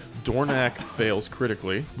 Dornak fails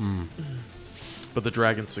critically, but the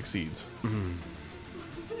dragon succeeds.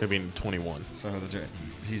 I mean, 21. So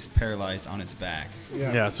he's paralyzed on its back.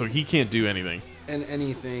 Yeah, so he can't do anything. And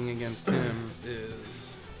anything against him is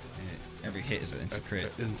Every hit is an instant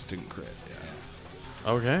crit. instant crit.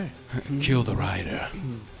 Okay. Kill the rider.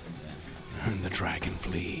 And the dragon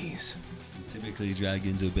flees. Typically,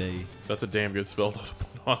 dragons obey. That's a damn good spell to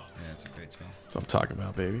put on. Yeah, that's a great spell. That's what I'm talking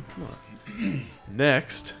about, baby. Come on.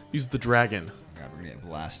 Next, use the dragon. God, we're gonna get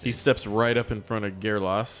blasted. He steps right up in front of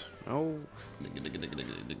Gerlas. Oh.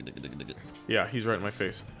 Yeah, he's right in my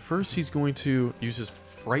face. First, he's going to use his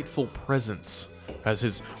frightful presence as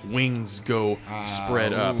his wings go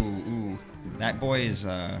spread up. Ooh. That boy is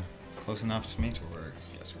close enough to me to where,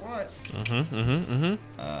 guess what?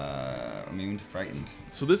 Immune to frightened.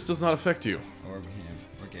 So this does not affect you. Or him,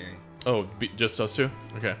 or Gary. Oh, just us two?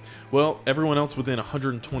 Okay. Well, everyone else within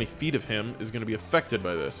 120 feet of him is going to be affected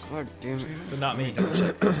by this. God damn it. So not me.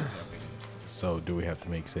 So do we have to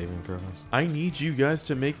make saving throws? I need you guys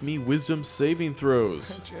to make me wisdom saving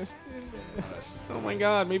throws. Oh my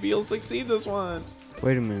god, maybe he'll succeed this one.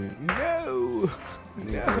 Wait a minute. No. I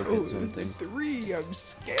need to look at No. something. 3. I'm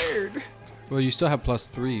scared. Well, you still have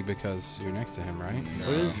 +3 because you're next to him, right?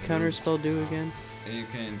 What does counterspell do again? You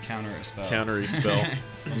can counter a spell. Counter a spell.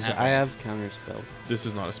 I have counterspell. This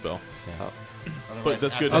is not a spell. Oh. But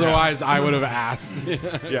that's good. Otherwise, I would have asked.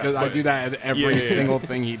 Because I but- do that at every Yeah. single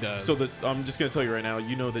thing he does. So I'm just gonna tell you right now.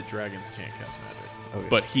 You know that dragons can't cast magic, Okay.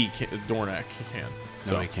 but he can. Dornak can.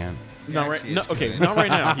 So no, he can't. not right. No, Gaxius okay, could. not right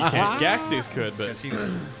now. He can't. Gaxius could, but Because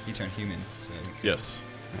he turned human. So he could. yes,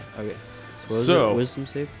 Okay. What was So- it? Wisdom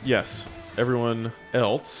save? yes. Everyone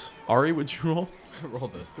else, Ari, would you roll? I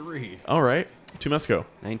rolled a 3. All right, Tumesco,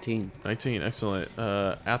 19. 19, excellent.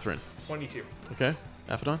 Atherin, 22. okay.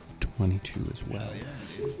 Aphodon. 22 as well. Hell yeah,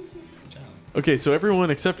 dude. Good job. Okay, so everyone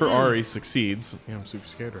except for Ari succeeds. Yeah, I'm super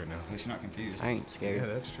scared right now. At least you're not confused. I ain't scared. Yeah,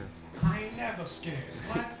 that's true. I ain't never scared.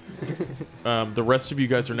 What? The rest of you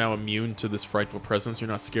guys are now immune to this frightful presence. You're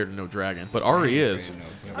not scared of no dragon, but Ari is.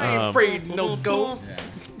 I ain't afraid no ghost. Yeah.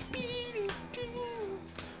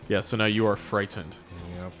 Yeah, so now you are frightened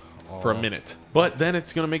Yep. for a minute. But then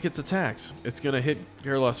it's going to make its attacks. It's going to hit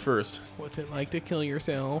Garrulus first. What's it like to kill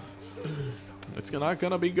yourself? It's not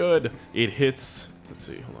going to be good. It hits... Let's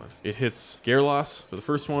see, hold on. It hits Garrulus for the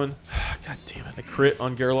first one. God damn it. A crit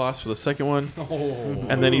on Garrulus for the second one.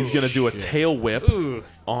 And then he's going to do a tail whip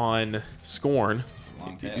on Scorn.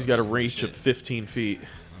 Long tail. He's got a reach Shit. of 15 feet.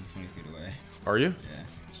 I'm 20 feet away. Are you? Yeah.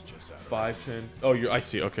 5, 10. Oh, I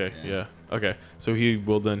see. Okay, yeah. Okay, so he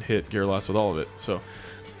will then hit Garrulus with all of it. So,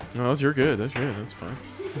 no, you're good. That's good. That's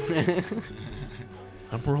fine.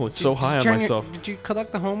 I'm rolling so high on myself. Did you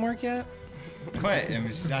collect the homework yet? Quit. I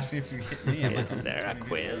was just asking if you hit me. I'm Is like, there a 20 feet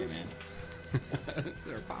quiz? away, man.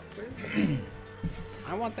 There a pop quiz?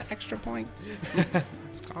 I want the extra points.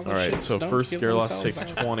 All right, so first Garrulus takes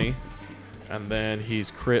 20, and then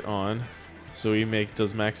he's crit on, so he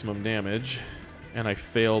does maximum damage, and I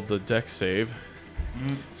failed the dex save,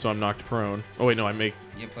 so I'm knocked prone. Oh wait, no, I make.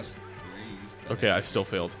 You get +3. Okay, I still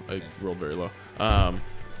failed. I rolled very low.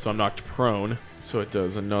 So I'm knocked prone, so it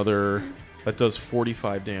does another. That does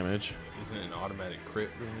 45 damage. Isn't it an automatic crit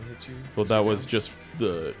when it hits you? Well, that was just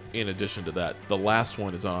in addition to that. The last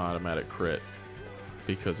one is an automatic crit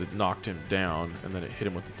because it knocked him down and then it hit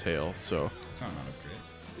him with the tail. So It's not an auto crit.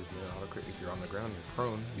 Isn't it an auto crit? If you're on the ground, you're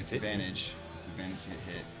prone. It's advantage. It's advantage to get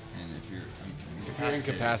hit. And if you're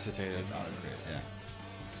incapacitated. it's auto crit. Yeah.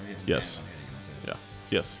 So he has Yes. advantage on hitting. That's it.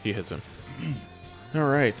 yeah, yes, he hits him. All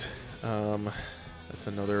right, that's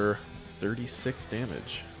another 36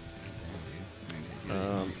 damage.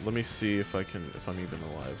 Let me see if I'm even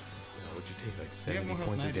alive. Would you take like Do you have 70 more health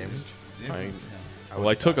points of than I do? damage? Do you have I- more? Yeah. Well,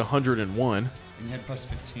 I took 101, And you had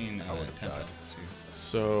 +15 would've temp died. health too.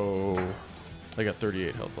 so I got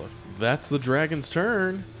 38 health left. That's the dragon's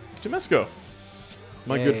turn. Tumesco,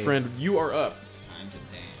 my good Yay. friend, you are up. Time to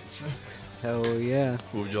dance. Hell yeah.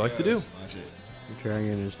 What would you like to do? Watch it. The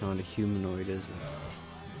dragon is not a humanoid, is it?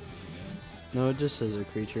 No, it just says a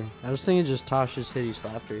creature. I was thinking just Tasha's hideous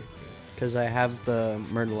laughter. Because I have the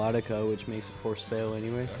Myrtleotica, which makes it force fail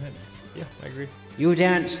anyway. Go ahead. Yeah, I agree. You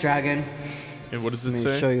dance, dragon. And what does Let it me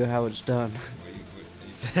say? show you how it's done.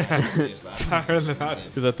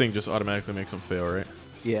 Because that thing just automatically makes him fail, right?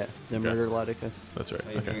 Yeah, the Okay. Myrtleotica. That's right.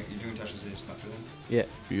 You're Okay. doing touches to just slap for them? Yeah,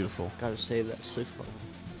 Beautiful. gotta save that 6th level.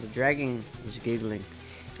 The dragon is giggling.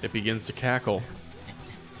 It begins to cackle.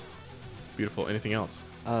 Beautiful. Anything else?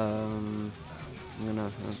 I'm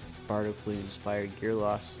gonna bardically inspire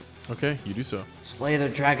Gearloss. Okay, you do so. Slay the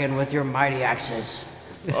dragon with your mighty axes.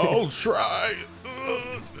 I'll try.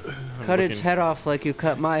 Cut its head off like you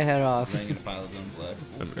cut my head off. Laying in a pile of own blood.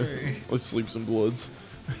 Okay. Let's sleep some bloods.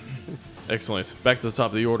 Excellent. Back to the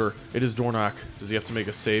top of the order. It is Dornak. Does he have to make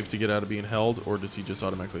a save to get out of being held, or does he just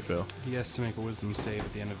automatically fail? He has to make a wisdom save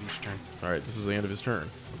at the end of each turn. All right, this is the end of his turn.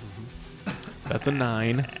 That's a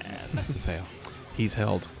 9. That's a fail. He's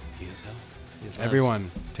held. He is held.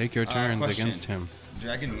 Everyone, take your turns Question. against him.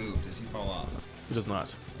 Dragon moved. Does he fall off? He does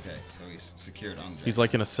not. Okay, so he's secured on the dragon. He's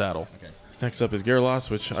like in a saddle. Okay. Next up is Garrulus,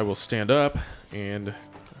 which I will stand up and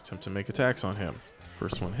attempt to make attacks on him.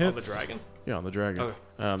 First one hits. On the dragon? Yeah, on the dragon. Okay.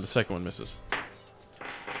 The second one misses.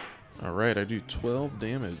 All right, I do 12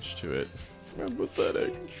 damage to it. I'm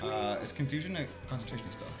pathetic. Is confusion a concentration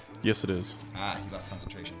spell? Yes, it is. Ah, he lost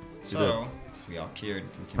concentration. So, we all cured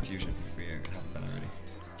from confusion if we haven't done already.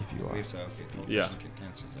 If you I are. believe so. If it Yeah.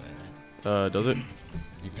 cancels it, I think. Does it?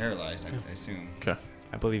 You paralyzed, I assume. Okay.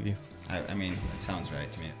 I believe you. I mean, that sounds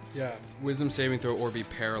right to me. Yeah, wisdom saving throw or be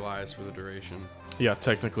paralyzed for the duration. Yeah,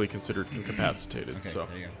 technically considered incapacitated. Okay, So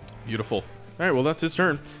there you go. beautiful. All right, well that's his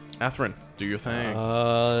turn. Atherin, do your thing.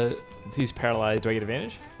 He's paralyzed. Do I get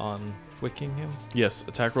advantage on wicking him? Yes,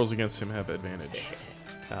 attack rolls against him have advantage.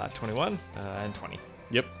 21 and 20.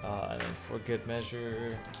 Yep. And then for good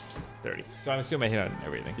measure, 30. So I'm assuming I hit on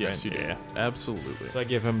everything. Yes, right? you do. Yeah. Absolutely. So I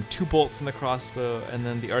give him 2 bolts from the crossbow, and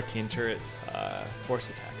then the arcane turret force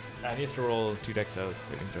attacks. And he has to roll 2 dex out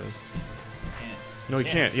saving throws. No, he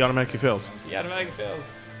can't. He automatically fails. He automatically fails.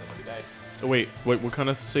 So 2 dice. Oh, wait, what kind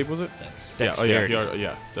of save was it? Dex. Yeah, Dexterity.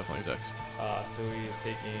 yeah, definitely dex. So he's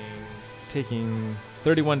taking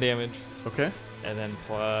 31 damage, Okay. and then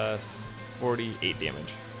plus 48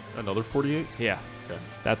 damage. Another 48? Yeah. Okay.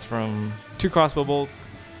 That's from 2 crossbow bolts,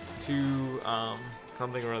 2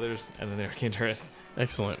 something or others, and then the arcane turret.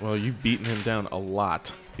 Excellent. Well, you've beaten him down a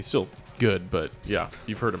lot. He's still good, but yeah,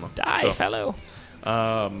 you've hurt him. Die, So, fellow.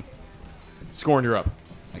 Scorn, you're up.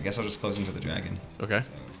 I guess I'll just close into the dragon. Okay.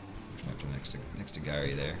 So, next to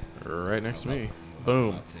Gary there. Right next to me. I'll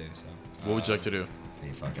Boom. up too, so, What would you like to do? Be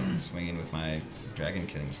fucking swinging with my dragon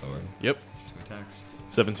killing sword. Yep. 2 attacks.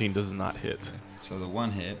 17 does not hit. So the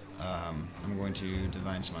one hit, I'm going to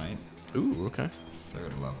Divine Smite, Ooh, okay.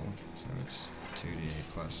 3rd level. So it's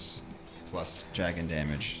 2d8 plus dragon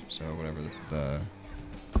damage. So whatever the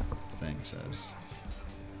thing says.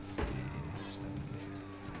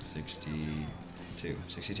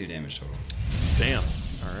 62 damage total. Damn.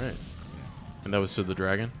 All right. And that was to the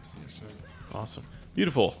dragon? Yes, sir. Awesome.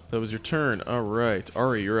 Beautiful. That was your turn. All right.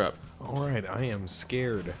 Ari, you're up. All right, I am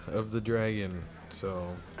scared of the dragon, so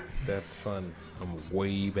that's fun. I'm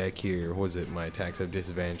way back here. Was it my attacks have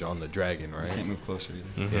disadvantage on the dragon, right? Can't move closer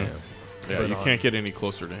either. Mhm. Yeah. Yeah, But you on- can't get any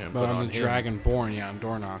closer to him. But on on the him- Dragonborn, on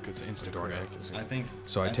Dornock, it's instant Dornock crit. is- I think.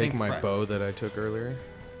 So I take think my bow that I took earlier.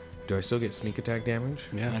 Do I still get sneak attack damage?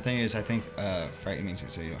 My Yeah. thing is, I think frighten means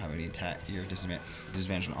so you don't have any attack. You're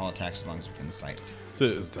disadvantage on all attacks as long as it's within sight.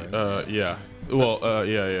 So, yeah. Well,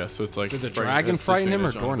 yeah. So it's like Did the frighten- dragon that's frighten him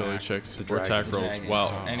or disadvantage on ability Dornock? checks The or attack dragon. rolls. Dragon, Wow. so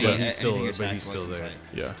So any- yeah. he's still- anything but attack he's still was in there. sight.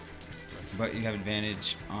 Yeah. But you have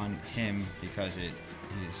advantage on him because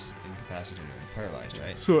he's incapacitated or paralyzed,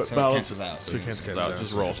 right? So it balances- cancels out. so it cancels out.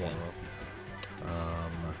 Just roll.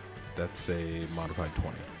 That's a modified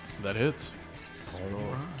 20. That hits.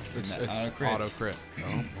 It's Auto crit. auto crit.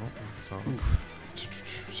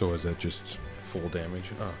 So is that just full damage?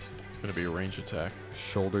 Oh, It's going to be a range attack.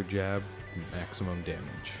 shoulder jab, maximum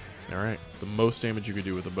damage. All right. The most damage you could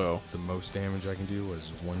do with a bow. The most damage I can do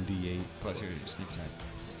was 1d8. Plus your sneak attack.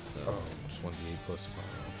 So Oh, it's 1d8 plus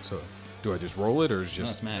 5. So do I just roll it or is no,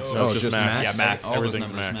 just? it's max. Oh, it's just max. Yeah, max. All those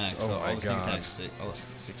Everything's numbers max. max. Oh So my all the sneak God. attacks,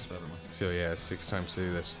 six for everyone. So yeah, 6 times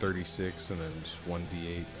 2, that's 36, and then just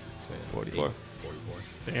 1d8. So yeah, 44.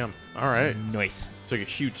 44. Damn. All right. Nice. Take a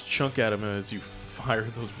huge chunk at him as you fire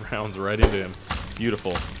those rounds right into him.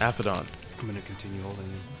 Beautiful. Aphodon. I'm gonna continue holding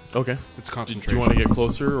you. Okay. It's Do concentration. you want to get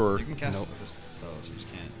closer or? You can cast Nope. it with the spells, you just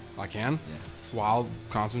can't. I can Yeah. while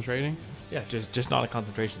concentrating. Yeah, just not a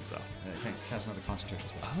concentration spell. You can't cast another concentration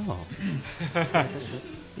spell. Oh.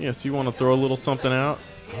 Yeah, so you want to throw a little something out?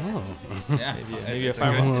 Oh. Yeah. maybe a it's,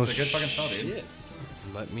 fireball. it's a good fucking spell, dude.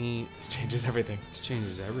 Let me. This changes everything. This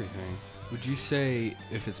changes everything. Would you say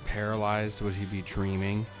if it's paralyzed, would he be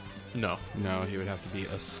dreaming? No. No, he would have to be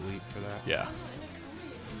asleep for that. Yeah.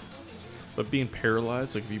 But being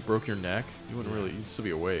paralyzed, like if you broke your neck, you wouldn't really, you'd still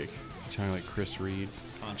be awake. You're talking like Chris Reed.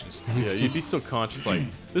 Conscious. Yeah, you'd be still conscious. Like,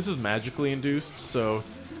 this is magically induced, so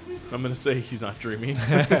I'm going to say he's not dreaming.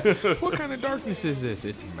 What kind of darkness is this?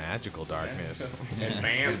 It's magical darkness.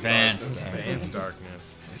 Advanced. Advanced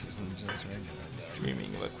darkness. This isn't just regular. Dreaming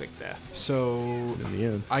of a quick death. So In the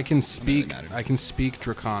end. I can speak. matter. I can speak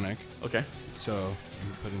Draconic. Okay. So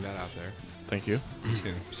I'm putting that out there. Thank you. Me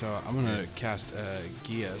too. So I'm gonna cast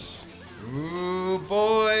Gias Ooh,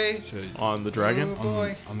 boy. so On the dragon? Ooh,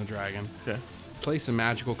 boy. on the dragon. Okay. Place a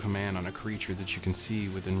magical command on a creature that you can see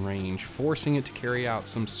within range, forcing it to carry out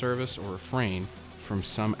some service or refrain from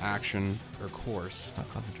some action or course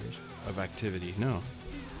Not concentration. of activity. No.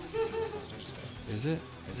 Is it?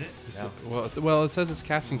 Is it? Well, it says its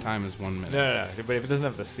casting time is 1 minute. No. But if it doesn't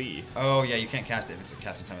have the C, Oh yeah, you can't cast it if it's a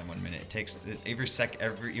casting time in 1 minute. It takes you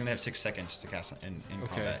only have 6 seconds to cast it in Okay.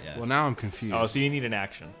 combat. Yeah. Well, now I'm confused. oh, so you need an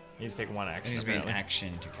action. You just take one it action. needs to be an apparently.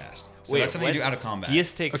 action to cast. So Wait, that's something you do what? out of combat.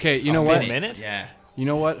 Gias takes. Okay, you know a what? minute? Yeah. You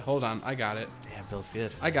know what? Hold on. I got it. Damn, feels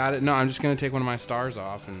good. I got it. No, I'm just gonna take one of my stars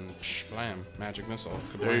off and blam, magic missile.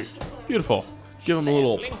 There you, beautiful. Give him a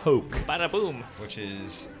little poke. Bada boom. Which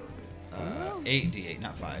is 8d8,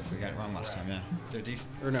 not 5. We got it wrong last time. Yeah. They're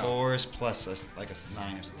Or no. d4s plus a 9 or something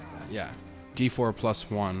like that. Yeah. D4 plus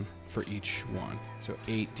 1 for each one. So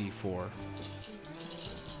 8d4.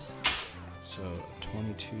 So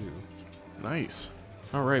 22. Nice.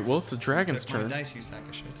 All right. Well, it's a dragon's Took my turn. dice, you sack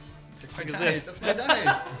of shit. Take my dice. That's my dice.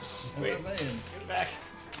 That's what I'm saying. Get back.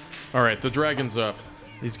 All right, the dragon's up.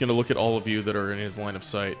 He's gonna look at all of you that are in his line of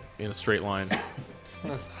sight in a straight line.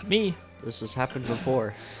 That's not me. This has happened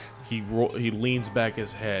before. He leans back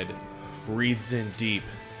his head, breathes in deep,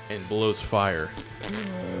 and blows fire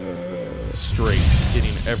straight,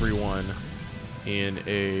 hitting everyone in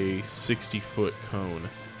a 60-foot cone.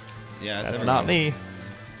 Yeah, it's That's not me.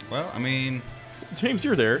 Well, I mean, James,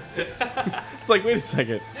 you're there. It's like, wait a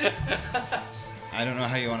second. I don't know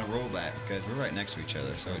how you want to roll that because we're right next to each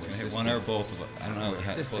other, so it's gonna hit one or both of us. I don't know.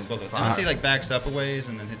 Both of us. Unless he like backs up a ways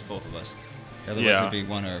and then hits both of us. Otherwise, Yeah. it'd be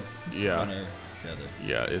one or the other.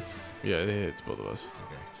 Yeah, it hits both of us.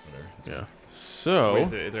 Okay, whatever. That's Yeah. fine. So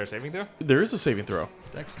Wait, is there a saving throw? there is a saving throw.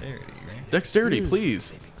 Dexterity, right? Dexterity,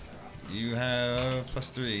 please. You have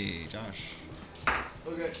 +3, Josh.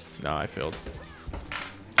 Okay. No, I failed.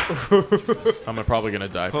 I'm probably gonna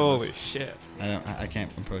die from Holy this. shit. I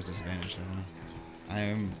can't impose disadvantage. So I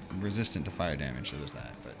am resistant to fire damage, so there's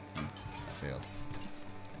that. But I failed.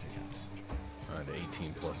 I take half damage.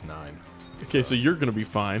 18 plus 9. Okay, so you're gonna be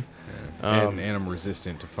fine. And I'm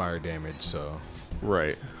resistant to fire damage, so.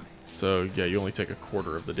 Right. So yeah, you only take a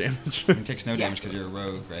quarter of the damage. It takes no damage because you're a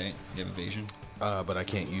rogue, right? You have evasion. But I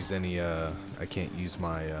can't use any. I can't use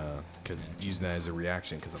my. Cause using that as a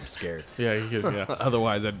reaction because I'm scared. Yeah, he goes, yeah.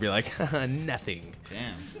 Otherwise, I'd be like, nothing.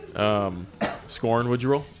 Damn. Scorn, would you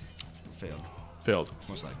roll? Failed. Failed.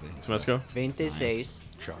 Most likely. Tomesco? 26.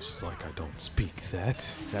 Josh is like, I don't speak that.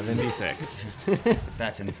 76.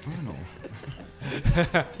 That's infernal.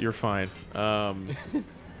 You're fine.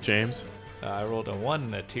 James? I rolled a 1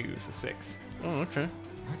 and a 2, so 6. Oh, okay.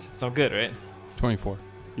 So I'm good, right? 24.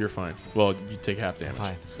 You're fine. Well, you take half damage.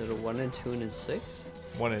 Fine. Is it a 1 and 2 and a 6?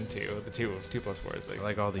 1 and 2. The 2 plus 4 is 6. I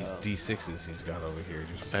like all these D6s he's got over here.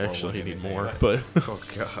 Just Actually, you rolling need in more, his but Oh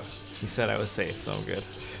god. He said I was safe, so I'm good.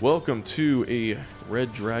 welcome to a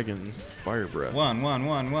red dragon fire breath. One. Come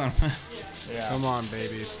on,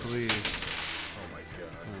 babies, please. Oh my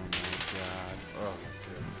god. Oh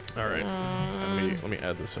my god. All right. Let me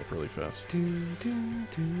add this up really fast.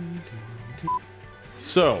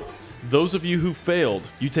 So, those of you who failed,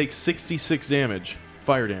 you take 66 damage,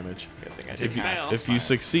 fire damage. Good thing I Take didn't half. fail. If you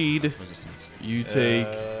succeed, Resistance. you take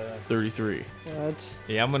 33. What?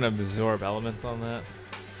 Yeah, I'm gonna absorb elements on that.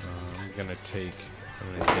 I'm gonna take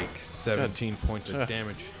 17 points of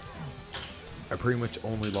damage. I pretty much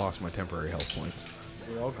only lost my temporary health points.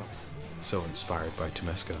 You're welcome. So inspired by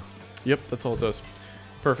Tomesco. Yep, that's all it does.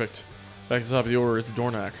 Perfect. Back to the top of the order, it's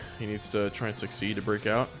Dornak. He needs to try and succeed to break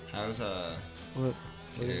out. How's What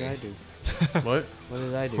did I do? What? What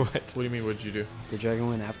did I do? What do you mean, what did you do? The dragon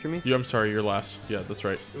went after me? I'm sorry, you're last. Yeah, that's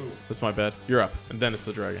right. That's my bad. You're up. And then it's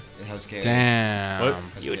the dragon. How's Gary? Damn. What?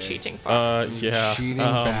 How's You Gary? cheating fuck. Yeah. Cheating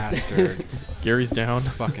bastard. Gary's down.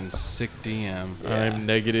 Fucking sick DM. I'm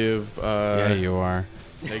negative, Yeah, you are.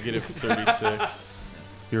 negative 36.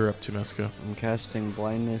 You're up, Tomesco. I'm casting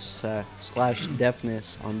blindness /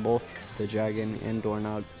 deafness on both the dragon and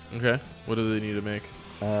Dornog. Okay. What do they need to make?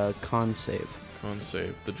 Con save. Con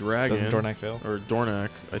save. The dragon. Doesn't Dornak fail? Or Dornak.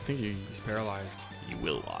 I think he. He's paralyzed. You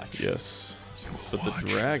will watch. Yes. But the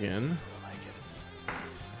dragon. I like it.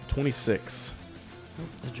 26.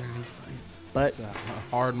 The dragon's fine. But It's a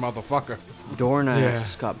hard motherfucker.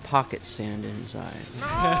 Dornak's got pocket sand in his eye.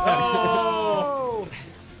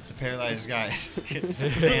 The paralyzed guy gets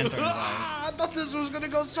sand thrown in his eyes. I thought this was gonna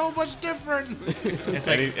go so much different. It's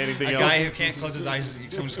like anything a else? guy who can't close his eyes.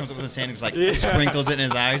 Someone just comes up with his hand and just like sprinkles it in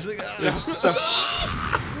his eyes. Like,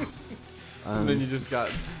 And then you just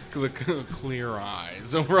got clear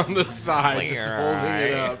eyes over on the side, just Clear holding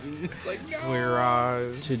it eye. up. It's like, no. Clear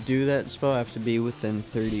eyes. To do that spell, I have to be within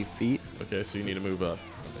 30 feet. Okay, so you need to move up.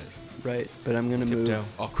 Right, but I'm gonna move Tiptoe.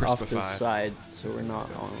 I'll off the crispify. side so we're not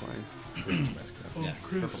on line. yeah,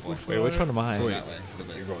 purple boy. Wait, which one am I? That way. a little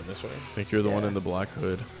bit. You're going this way? I think you're the one in the black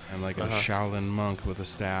hood. I'm like a Shaolin monk with a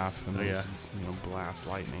staff and Oh, yeah. just, blast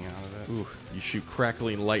lightning out of it. Ooh, you shoot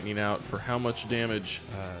crackling lightning out for how much damage?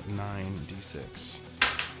 9d6.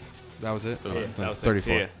 That was it? Yeah, that was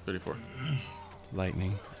 34. yeah. 34.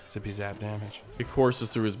 Lightning. Zippy zap damage. It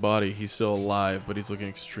courses through his body. He's still alive, but he's looking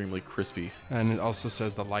extremely crispy. And it also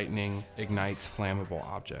says the lightning ignites flammable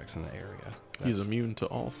objects in the area. He's immune to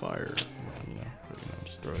all fire.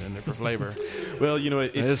 Just throw it in there for flavor. Well,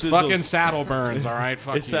 it His sizzles. fucking saddle burns, all right?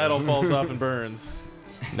 Fuck His you. saddle falls off and burns.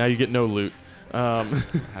 Now you get no loot. I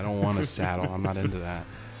don't want a saddle. I'm not into that.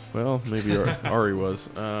 Well, maybe Ari was.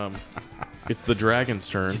 It's the dragon's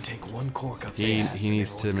turn. You take one cork, I'll He take it.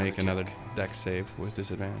 needs to make another dex save with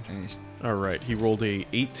disadvantage. All right, he rolled a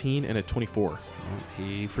 18 and a 24.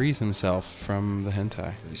 He frees himself from the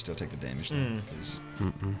hentai. You still take the damage though, because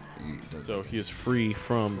So he is free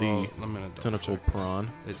from the Well, I'm gonna double tentacled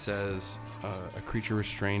prawn. It says a creature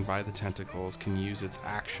restrained by the tentacles can use its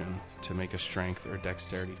action to make a strength or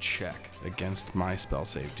dexterity check against my spell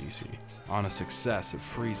save DC. On a success, it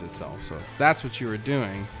frees itself. So if that's what you were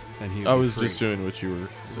doing, then he would I be was free. just doing what you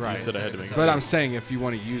were. Right. You said I had to make. But I'm saying if you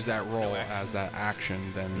want to use that roll as that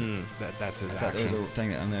action, then that's his I thought there was action. a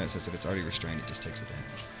thing on there that says if it's already restrained, it just takes the damage.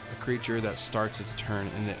 A creature that starts its turn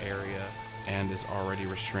in the area and is already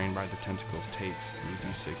restrained by the tentacles takes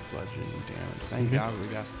 3d6 bludgeoning damage. Thank God we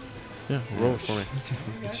got. Yeah, roll it for me.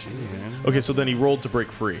 Look at you, man. Okay, so then he rolled to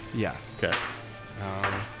break free. Yeah. Okay.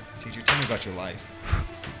 Teacher, tell me about your life.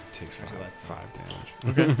 Takes 5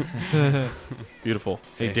 damage. Okay. Beautiful.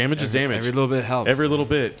 Hey, damage is damage. Every little bit helps. Every little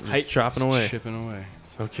bit. Just chopping away. Chipping away.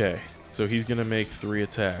 Okay. So he's gonna make 3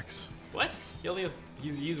 attacks. What? He only has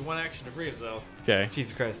he's used one action to free himself. Okay.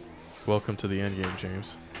 Jesus Christ. Welcome to the end game,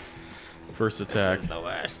 James. First attack. This is the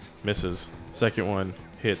worst. Misses. Second one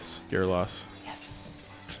hits Gerlos. Yes.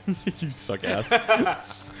 You suck ass.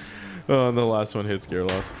 Oh, and the last one hits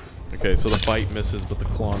Gerlos. Okay, so the bite misses, but the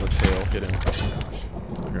claw and the tail hit him.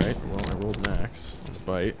 Alright, well, I rolled max on the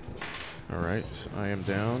bite. Alright, I am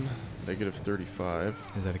down. Negative 35.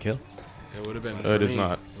 Is that a kill? It would have been. It is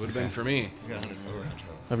not. It would have been for me.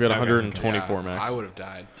 I've got 124 Yeah, max. I would have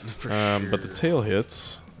died. For But the sure. tail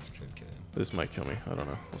hits. This could kill him. This might kill me. I don't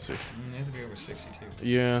know. We'll see. You have to be over 62.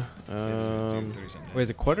 Yeah. Wait, is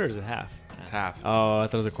it quarter or is it half? It's half. Oh, I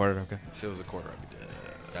thought it was a quarter. Okay. If it was a quarter, I'd be dead.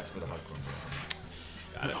 That's for the hardcore.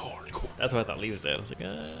 Got it. That's what I thought Lee was dead. I was like,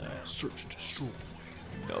 Search and destroy.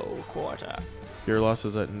 no quarter. Gerlos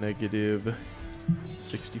is at negative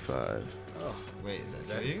 65. Oh, wait, is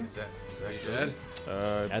that you? Is that you dead?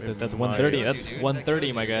 That's 130. That's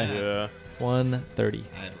 130, my guy. Yeah. 130.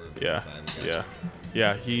 Yeah.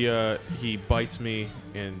 Yeah. He bites me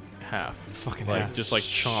in half. Fucking like half. just like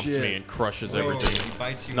chomps me and crushes Whoa, everything. he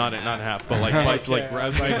bites you not in not half. half, but like bites like Okay.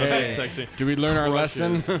 grabs me in the midsection. Did we learn our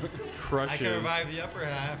lesson? I Crushes can revive the upper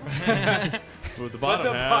half. with the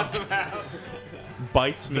bottom half.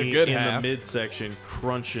 Bites The me good in half. the midsection,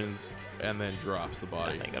 crunches, and then drops the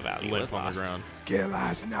body Nothing of value limp was on lost. the ground.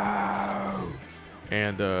 Gillas, no.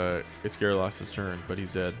 And it's Gerlos' turn, but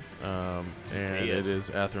he's dead. And Dead. it is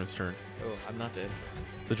Atherin's turn. Oh, I'm not dead.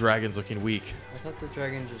 The dragon's looking weak. I thought the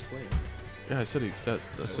dragon just went. Yeah, I said that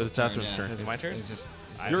said it's Atherin's turn. Is it my turn? It's just,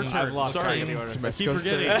 Your I've turn. lost Sorry. track of the order. I keep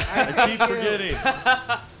forgetting. I keep forgetting.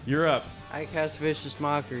 You're up. I cast Vicious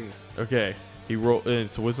Mockery. Okay. He rolled.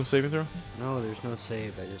 It's a wisdom saving throw? No, there's no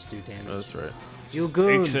save. I just do damage. Oh, that's right. You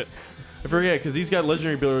goon. Takes it. I forget, because he's got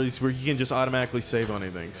legendary abilities where he can just automatically save on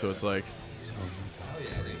anything. So it's like. oh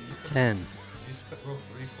yeah, dude. 10. You just roll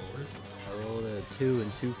 3 4s. I rolled a 2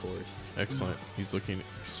 and 2 4s. Excellent. He's looking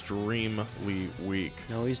extremely weak.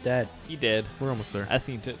 No, he's dead. He did. We're almost there. I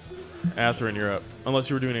seen it. Atherin, you're up. Unless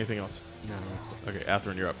you were doing anything else. No, that's it. Okay,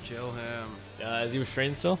 Atherin, you're up. Kill him. Is he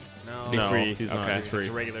restrained still? No. No, free. he's not. Okay. He's free.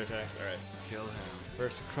 Just regular attacks. All right. Kill him.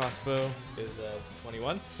 First crossbow is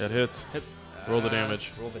 21. That hits. Hits. Roll the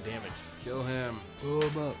damage. Roll the damage. Kill him.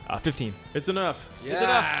 15. It's enough.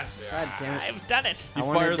 Yes. God damn it. I've done it. You I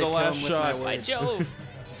wanted fired to the kill last him with my shot. By words. Jove.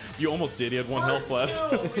 You almost did. He had 1 health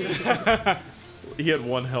left. He had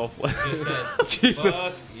 1 health left. Jesus.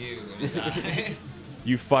 Fuck you. And he dies.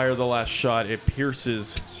 You fire the last shot. It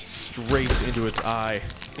pierces straight into its eye,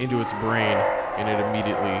 into its brain, and it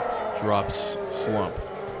immediately drops slump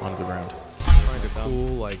onto the ground. Kind of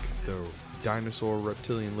cool, like the dinosaur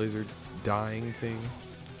reptilian lizard dying thing.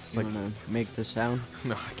 You want to make the sound?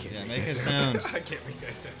 No, I can't. Yeah, make make that a sound. I can't make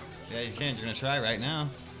that sound. Yeah, you can. You're gonna try right now.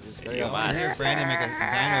 Just There you go, I boss. hear Brandon make a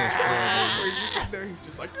dino story. He's just sitting there, he's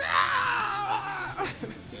just like.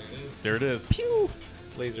 There it is. Pew.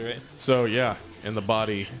 Laser, right? So, yeah, and the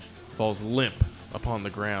body falls limp upon the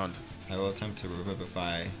ground. I will attempt to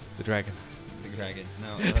revivify The dragon. the dragon.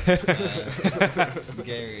 No,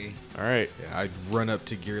 Gary. All right. Yeah, I'd run up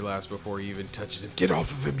to Gearlass before he even touches him. Get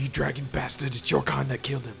off of him, you dragon bastard! It's your kind that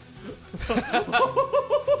killed him.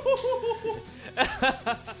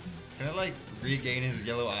 Can I like regain his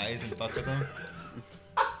yellow eyes and fuck with him?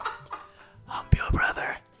 Hump your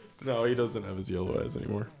brother. No, he doesn't have his yellow eyes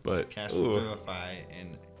anymore. But Cast ooh, revivify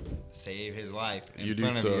and save his life in you do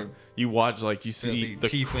front of so. you. You watch, like, you see the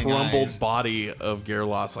Filthy tiefling crumbled eyes. body of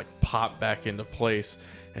Gerlos, like, pop back into place.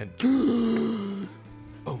 And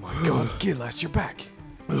Oh my god, Gearlass, you're back.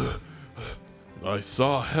 I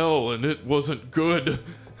saw hell, and it wasn't good.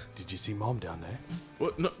 Did you see Mom down there?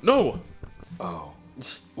 What? No, no. Oh.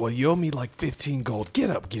 Well, you owe me like 15 gold. Get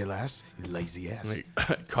up, Gilas, you lazy ass.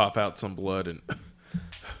 They cough out some blood and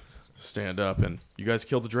stand up, and you guys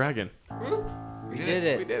killed the dragon. We did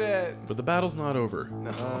it. We did it. But the battle's not over.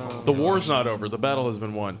 The war's not over. The battle has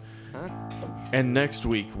been won. Huh? And next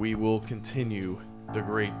week, we will continue the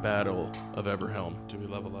great battle of Everhelm. Do we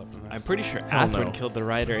level up from that? I'm pretty sure Hell Atherin no. killed the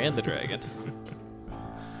rider and the dragon.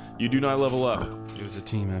 You do not level up. It was a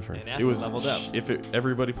team effort. And It Atherin was leveled up.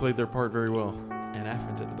 everybody played their part very well. And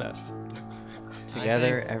Atherin did the best.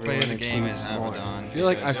 Together, I think everyone play of the game is achieves more. Abaddon.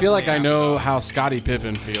 I feel like I know how Scottie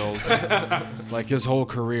Pippen feels. Like his whole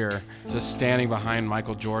career, just standing behind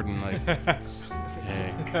Michael Jordan, like,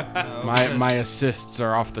 hey, my assists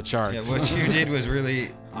are off the charts. Yeah, what you did was really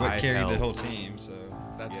what I carried the helped. whole team. So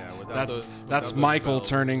That's Yeah, without that's those- that's without those Michael spells.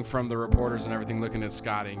 turning from the reporters and everything, looking at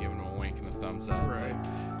Scotty and giving him a wink and a thumbs up. Right. Like,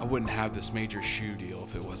 I wouldn't have this major shoe deal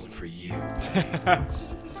if it wasn't for you.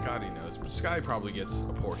 Scotty knows. Scotty probably gets a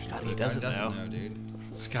portion Scotty of it. doesn't doesn't know. know, dude.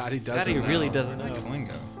 Scotty doesn't. Scotty really know. doesn't Where'd know. the coin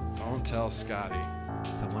go? Don't tell Scotty.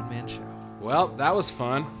 It's a one-man show. Well, that was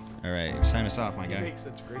fun. All right, sign us off, my He guy. makes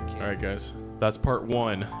such great All right, guys. That's part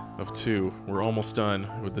 1 of 2. We're almost done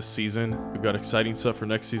with this season. We've got exciting stuff for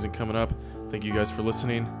next season coming up. Thank you guys for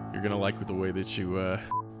listening. You're going to like the way that you...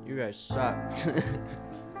 You guys suck.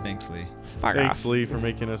 Thanks, Lee. Thanks, Lee, for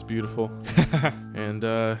making us beautiful. And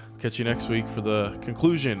catch you next week for the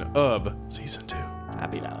conclusion of Season 2.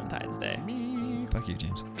 Happy Valentine's Day. Fuck you,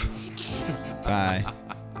 James. Bye.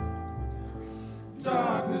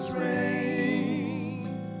 Darkness reigns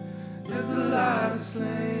as the light is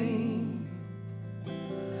slain.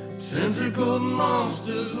 Tentacled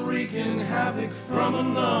monsters wreaking havoc from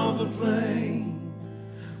another plane.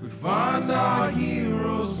 We find our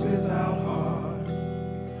heroes without heart,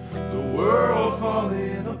 the world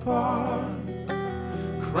falling apart,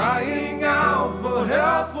 crying out for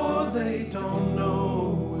help, for they don't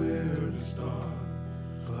know where to start.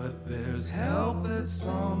 But there's help that's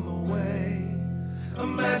on the way. A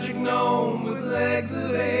magic gnome with legs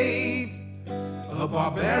of 8, a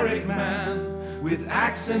barbaric man with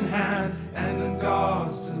axe in hand, and the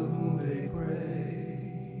gods to whom they pray.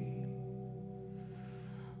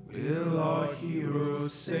 Will our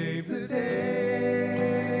heroes save the day?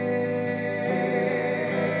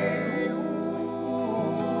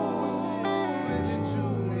 Ooh, is it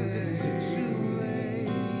too late? Is it too late?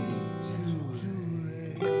 Too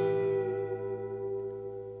late.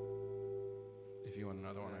 If you want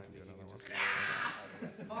another one, I can do another one.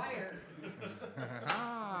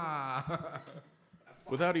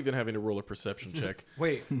 Without even having to roll a perception check.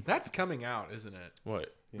 Wait, that's coming out, isn't it?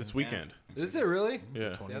 What? This weekend. Is it really?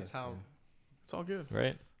 Yeah. See, that's how. It's all good.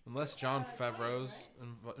 Right? Unless John Favreau's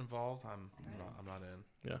involved, I'm not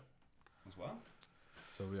in. Yeah. As well?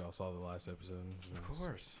 So we all saw the last episode. Of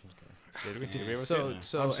course. Did we ever So, see it?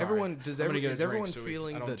 so I'm sorry. everyone does I'm gonna every, get a is drink everyone so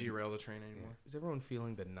feeling I don't the derail the train anymore. is everyone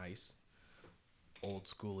feeling the nice, old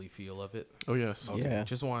schooly feel of it? Oh, yes. Okay. Yeah.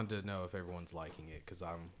 Just wanted to know if everyone's liking it because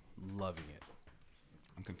I'm loving it.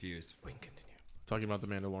 I'm confused. We can continue. Talking about the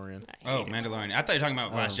Mandalorian. Oh, Mandalorian. I thought you were talking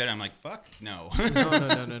about Last Jedi. I'm like, fuck, no. No.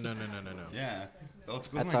 Yeah. The old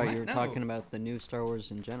school. I I'm thought like, you were what? talking No. about the new Star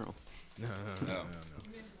Wars in general. No.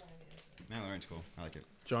 Mandalorian's cool. I like it.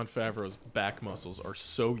 John Favreau's back muscles are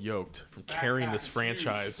so yoked from carrying this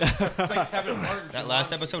franchise. That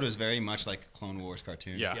last episode was very much like Clone Wars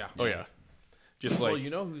cartoon. Yeah. Oh, yeah. Just Well, like... you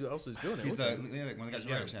know who else is doing it? He's with the him? one of the guys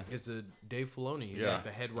writers. Yeah. It's the Dave Filoni. He's Yeah. like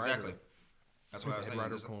the head writer. Exactly. That's why I was Head like,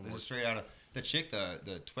 writer this, of Clone this is Wars. straight out of the chick.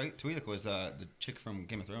 The Twi'lek was the chick from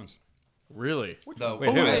Game of Thrones. Really? The Wait,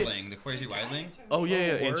 who? wildling, the crazy wildling. Oh, yeah, yeah.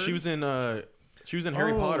 And word? she was in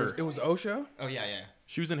Harry Potter. It was Osho. Oh yeah.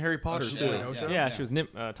 She was in Harry Potter, she too. did. Osho? Yeah, she was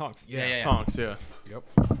Tonks. Yeah. Tonks, yeah. Yep.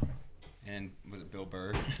 And was it Bill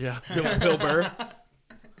Burr? Yeah. Bill Burr.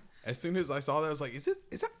 As soon as I saw that, I was like, "Is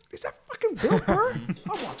that fucking Bill Burr? I'm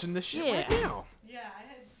watching this shit right now." Yeah, I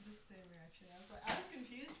had the same reaction. I was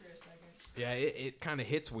confused for a second. Yeah, it kind of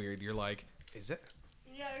hits weird. You're like, "Is it?"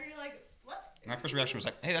 Yeah, you're like, what? My first reaction was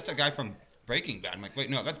like, "Hey, that's a guy from Breaking Bad." I'm like, "Wait,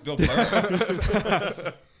 no, that's Bill Burr."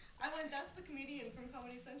 I went, that's the comedian from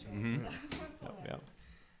Comedy Central. Yeah.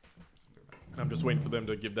 I'm just waiting for them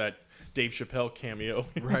to give that Dave Chappelle cameo.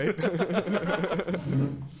 Right.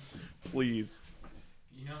 Please.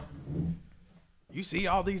 You know, You see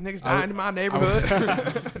all these niggas dying in my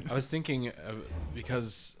neighborhood. I was thinking of,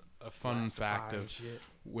 because a fun fact fire of shit.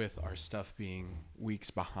 with our stuff being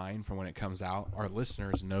weeks behind from when it comes out, our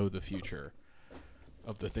listeners know the future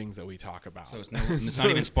of the things that we talk about. So it's not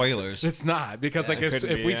even spoilers. It's not, because like if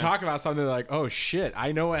couldn't be, we yeah. talk about something like, oh shit,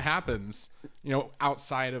 I know what happens,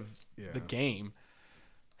 outside of Yeah. the game.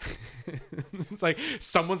 It's like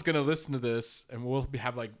someone's gonna listen to this, and we'll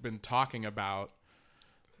have been talking about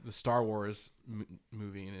the Star Wars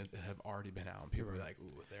movie, and it have already been out. And people are like,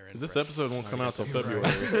 "Ooh, they're in." This episode won't come out till February,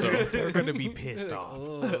 Right. so They're gonna be pissed off.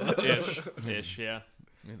 Ish, yeah.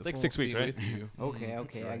 May the Like force 6 weeks, be right? with you. Okay,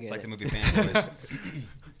 okay, I get It's like it. the movie Fanboys.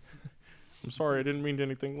 I'm sorry, I didn't mean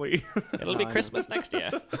anything, Lee. It'll be Christmas next year.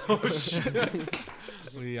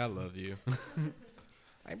 Lee, I love you.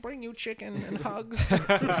 I bring you chicken and hugs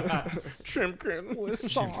Chimkin. with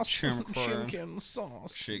sauce. Chimkin. Chimkin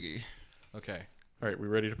sauce. Shiggy. Okay. All right, we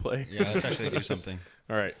ready to play? Yeah, let's actually do something.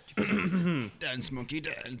 All right. Dance, monkey,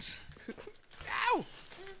 dance.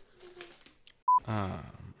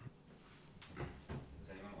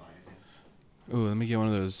 Ooh, let me get one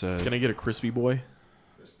of those. Can I get a crispy boy?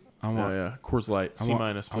 I want. Yeah. Coors Light. C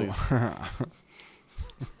minus, please.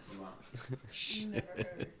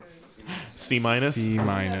 C minus. C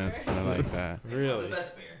minus. I like that. Really?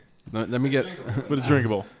 Let me get. But it's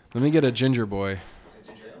drinkable. Let me get a ginger boy.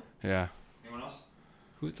 Yeah. Anyone else?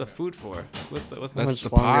 Who's the food for? What's the That's much the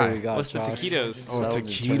longer pie. we got, what's the Josh? taquitos? Oh, That'll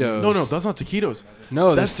taquitos. determine- No, that's not taquitos.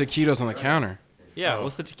 No, there's taquitos on the counter. Yeah,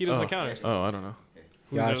 what's the taquitos on the counter? Oh, I don't know.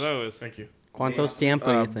 Whose Gosh. are those? Thank you. ¿Cuántos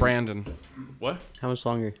tiempo you think? Brandon. What? How much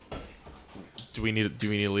longer? Do we need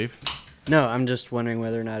to leave? No, I'm just wondering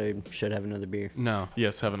whether or not I should have another beer. No.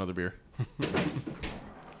 Yes, have another beer.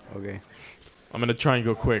 Okay. I'm gonna try and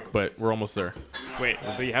go quick, but we're almost there. Wait,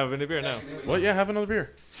 so you have a beer now? What? Yeah, have another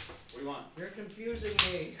beer. What do you want? You're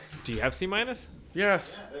confusing me. Do you have C minus?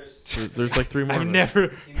 Yes. There's like 3 more. I've of them. never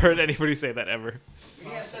heard anybody say that ever.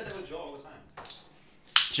 We have said that with Joel all the time.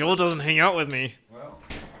 Joel doesn't hang out with me. Well,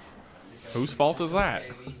 Whose fault is that?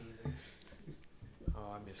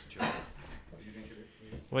 Oh, I miss Joel.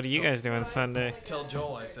 What are you guys doing Sunday? Tell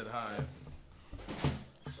Joel I said hi.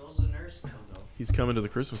 Joel's a nurse now, though. He's coming to the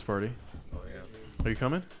Christmas party. Oh yeah. Are you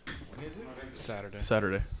coming? When is it? Saturday.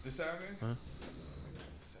 Saturday. This Saturday? Huh?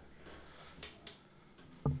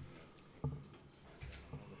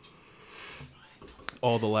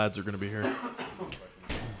 All the lads are gonna be here.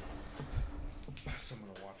 Someone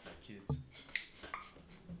to watch my kids.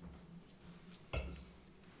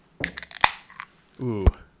 Ooh.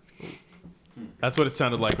 That's what it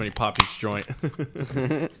sounded like when he popped each joint.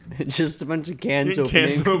 Just a bunch of cans opening.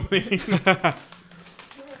 Cans opening.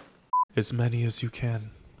 As many as you can.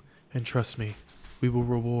 And trust me, we will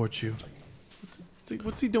reward you.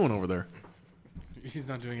 What's he doing over there? He's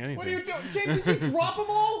not doing anything. What are you doing? James, did you drop them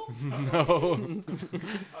all? No.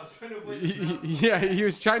 Yeah, he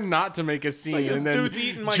was trying not to make a scene, Like, this and then dude's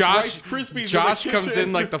eating my Josh, Rice Krispies in the Josh comes kitchen.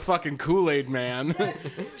 in like the fucking Kool-Aid man.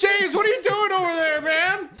 James, what are you doing over there,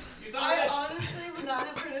 man? I honestly would not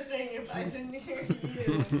have heard a thing if I didn't hear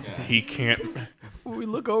you. He can't. When we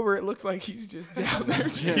look over, it looks like he's just down there.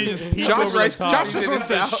 Josh just wants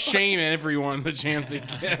to shame everyone the chance they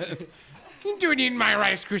get. You doing eating my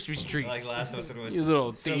Rice Krispies treats? like last episode was. You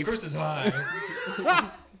little So thief. Chris is high.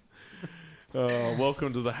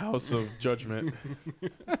 Welcome to the house of judgment,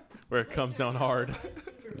 where it comes down hard.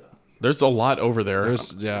 There's a lot over there.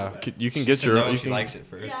 Yeah. You can She get said your. no, you she can- likes it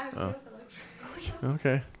first. Yeah, I Oh. feel like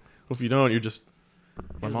Okay. Well, if you don't, you're just.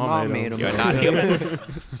 My His mom, mom made made them. him. You're not human.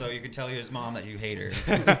 So you could tell his mom that you hate her.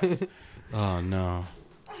 Oh no.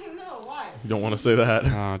 I don't know why. You don't want to say that.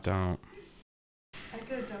 No, don't. I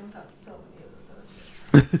could have done without so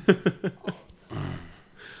many episodes.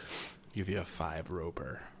 Give you a 5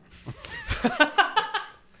 roper.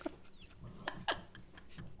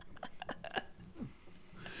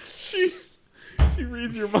 She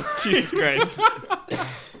reads your mind. Jesus Christ.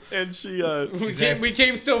 And she. We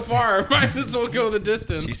came so far. Might as well go the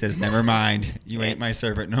distance. She says, "Never mind. You ain't my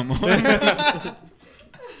servant no more."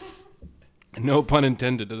 No pun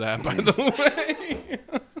intended to that, by the way.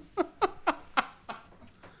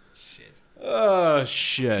 Shit. Oh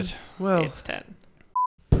shit. Well. It's 10.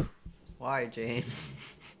 Why, James?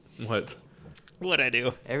 What? What'd I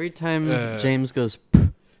do? Every time Uh. James goes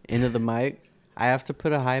into the mic, I have to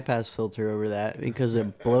put a high pass filter over that because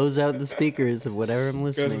it blows out the speakers of whatever I'm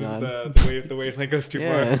listening on. The wavelength goes too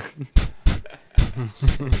Yeah.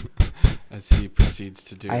 As he proceeds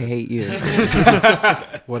to do I it. hate you.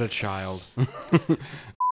 What a child.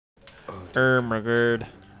 Ermagerd.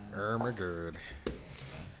 Ermagerd.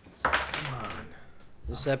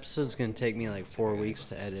 This episode's gonna take me like 4 weeks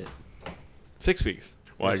to edit. 6 weeks.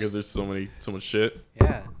 Why? Because there's so much shit.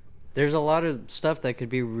 Yeah. There's a lot of stuff that could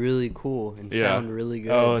be really cool and Yeah. sound really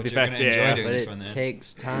good. Oh, the But you're effects, gonna enjoy yeah. doing but this it one then.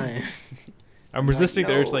 takes time. I'm resisting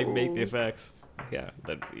the urge to like no. make the effects. Yeah,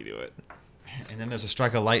 let me do it. And then there's a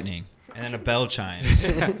strike of lightning, and then a bell chimes.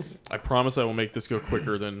 I promise I will make this go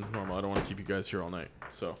quicker than normal. I don't want to keep you guys here all night.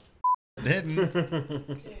 So. Didn't. James,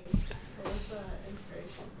 what was the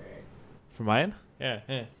inspiration For mine? Yeah.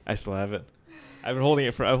 I still have it. I've been holding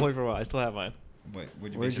it for a while. I still have mine. Wait,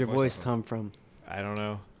 Where'd your voice come from? I don't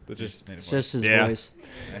know. It's Just made a It's voice. just his Yeah. voice.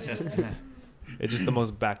 That's just. It's just the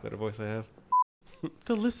most backlit voice I have.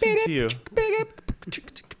 They'll listen to you.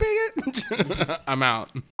 I'm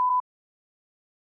out.